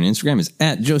on Twitter and Instagram is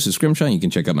at Joseph Scrimshaw. You can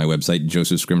check out my website,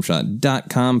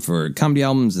 josephscrimshaw.com, for comedy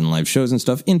albums and live shows and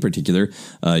stuff in particular.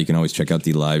 You can always check out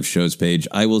the live shows page.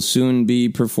 I will soon be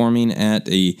performing at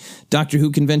a Doctor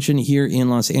Who convention here in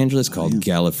Los Angeles called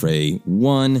Gallifrey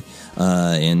 1.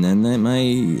 And then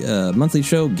my monthly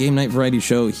show, Game Night Variety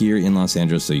Show here in Los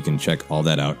Angeles. So you can check all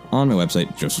that out on my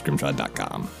website,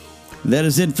 josephscrimshaw.com. That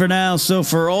is it for now. So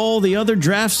for all the other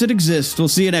drafts that exist, we'll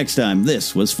see you next time.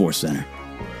 This was Force Center.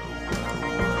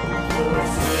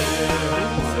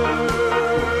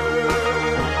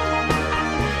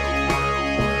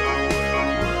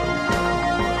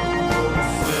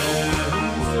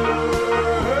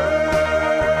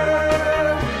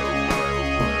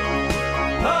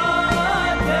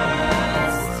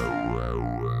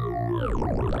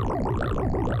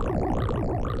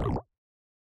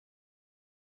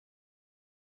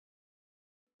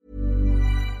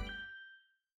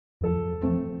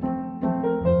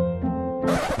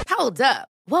 Hold up.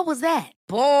 What was that?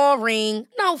 Boring.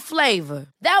 No flavor.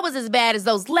 That was as bad as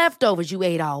those leftovers you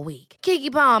ate all week.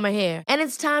 Keke Palmer here. And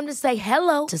it's time to say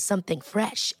hello to something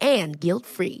fresh and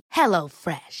guilt-free. Hello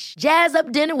Fresh. Jazz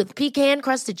up dinner with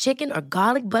pecan-crusted chicken or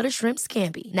garlic butter shrimp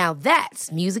scampi. Now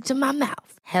that's music to my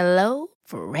mouth. Hello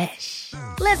Fresh.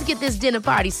 Let's get this dinner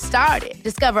party started.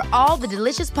 Discover all the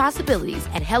delicious possibilities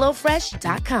at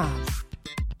HelloFresh.com.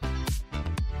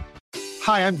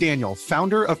 Hi, I'm Daniel,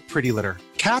 founder of Pretty Litter.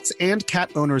 Cats and cat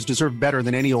owners deserve better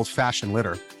than any old-fashioned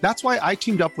litter. That's why I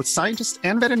teamed up with scientists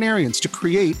and veterinarians to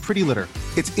create Pretty Litter.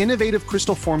 Its innovative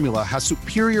crystal formula has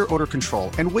superior odor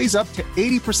control and weighs up to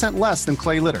 80% less than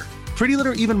clay litter. Pretty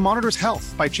Litter even monitors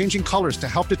health by changing colors to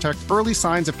help detect early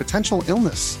signs of potential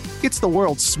illness. It's the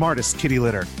world's smartest kitty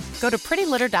litter. Go to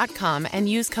prettylitter.com and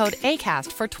use code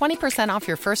ACAST for 20% off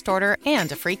your first order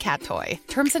and a free cat toy.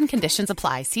 Terms and conditions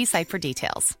apply. See site for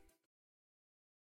details.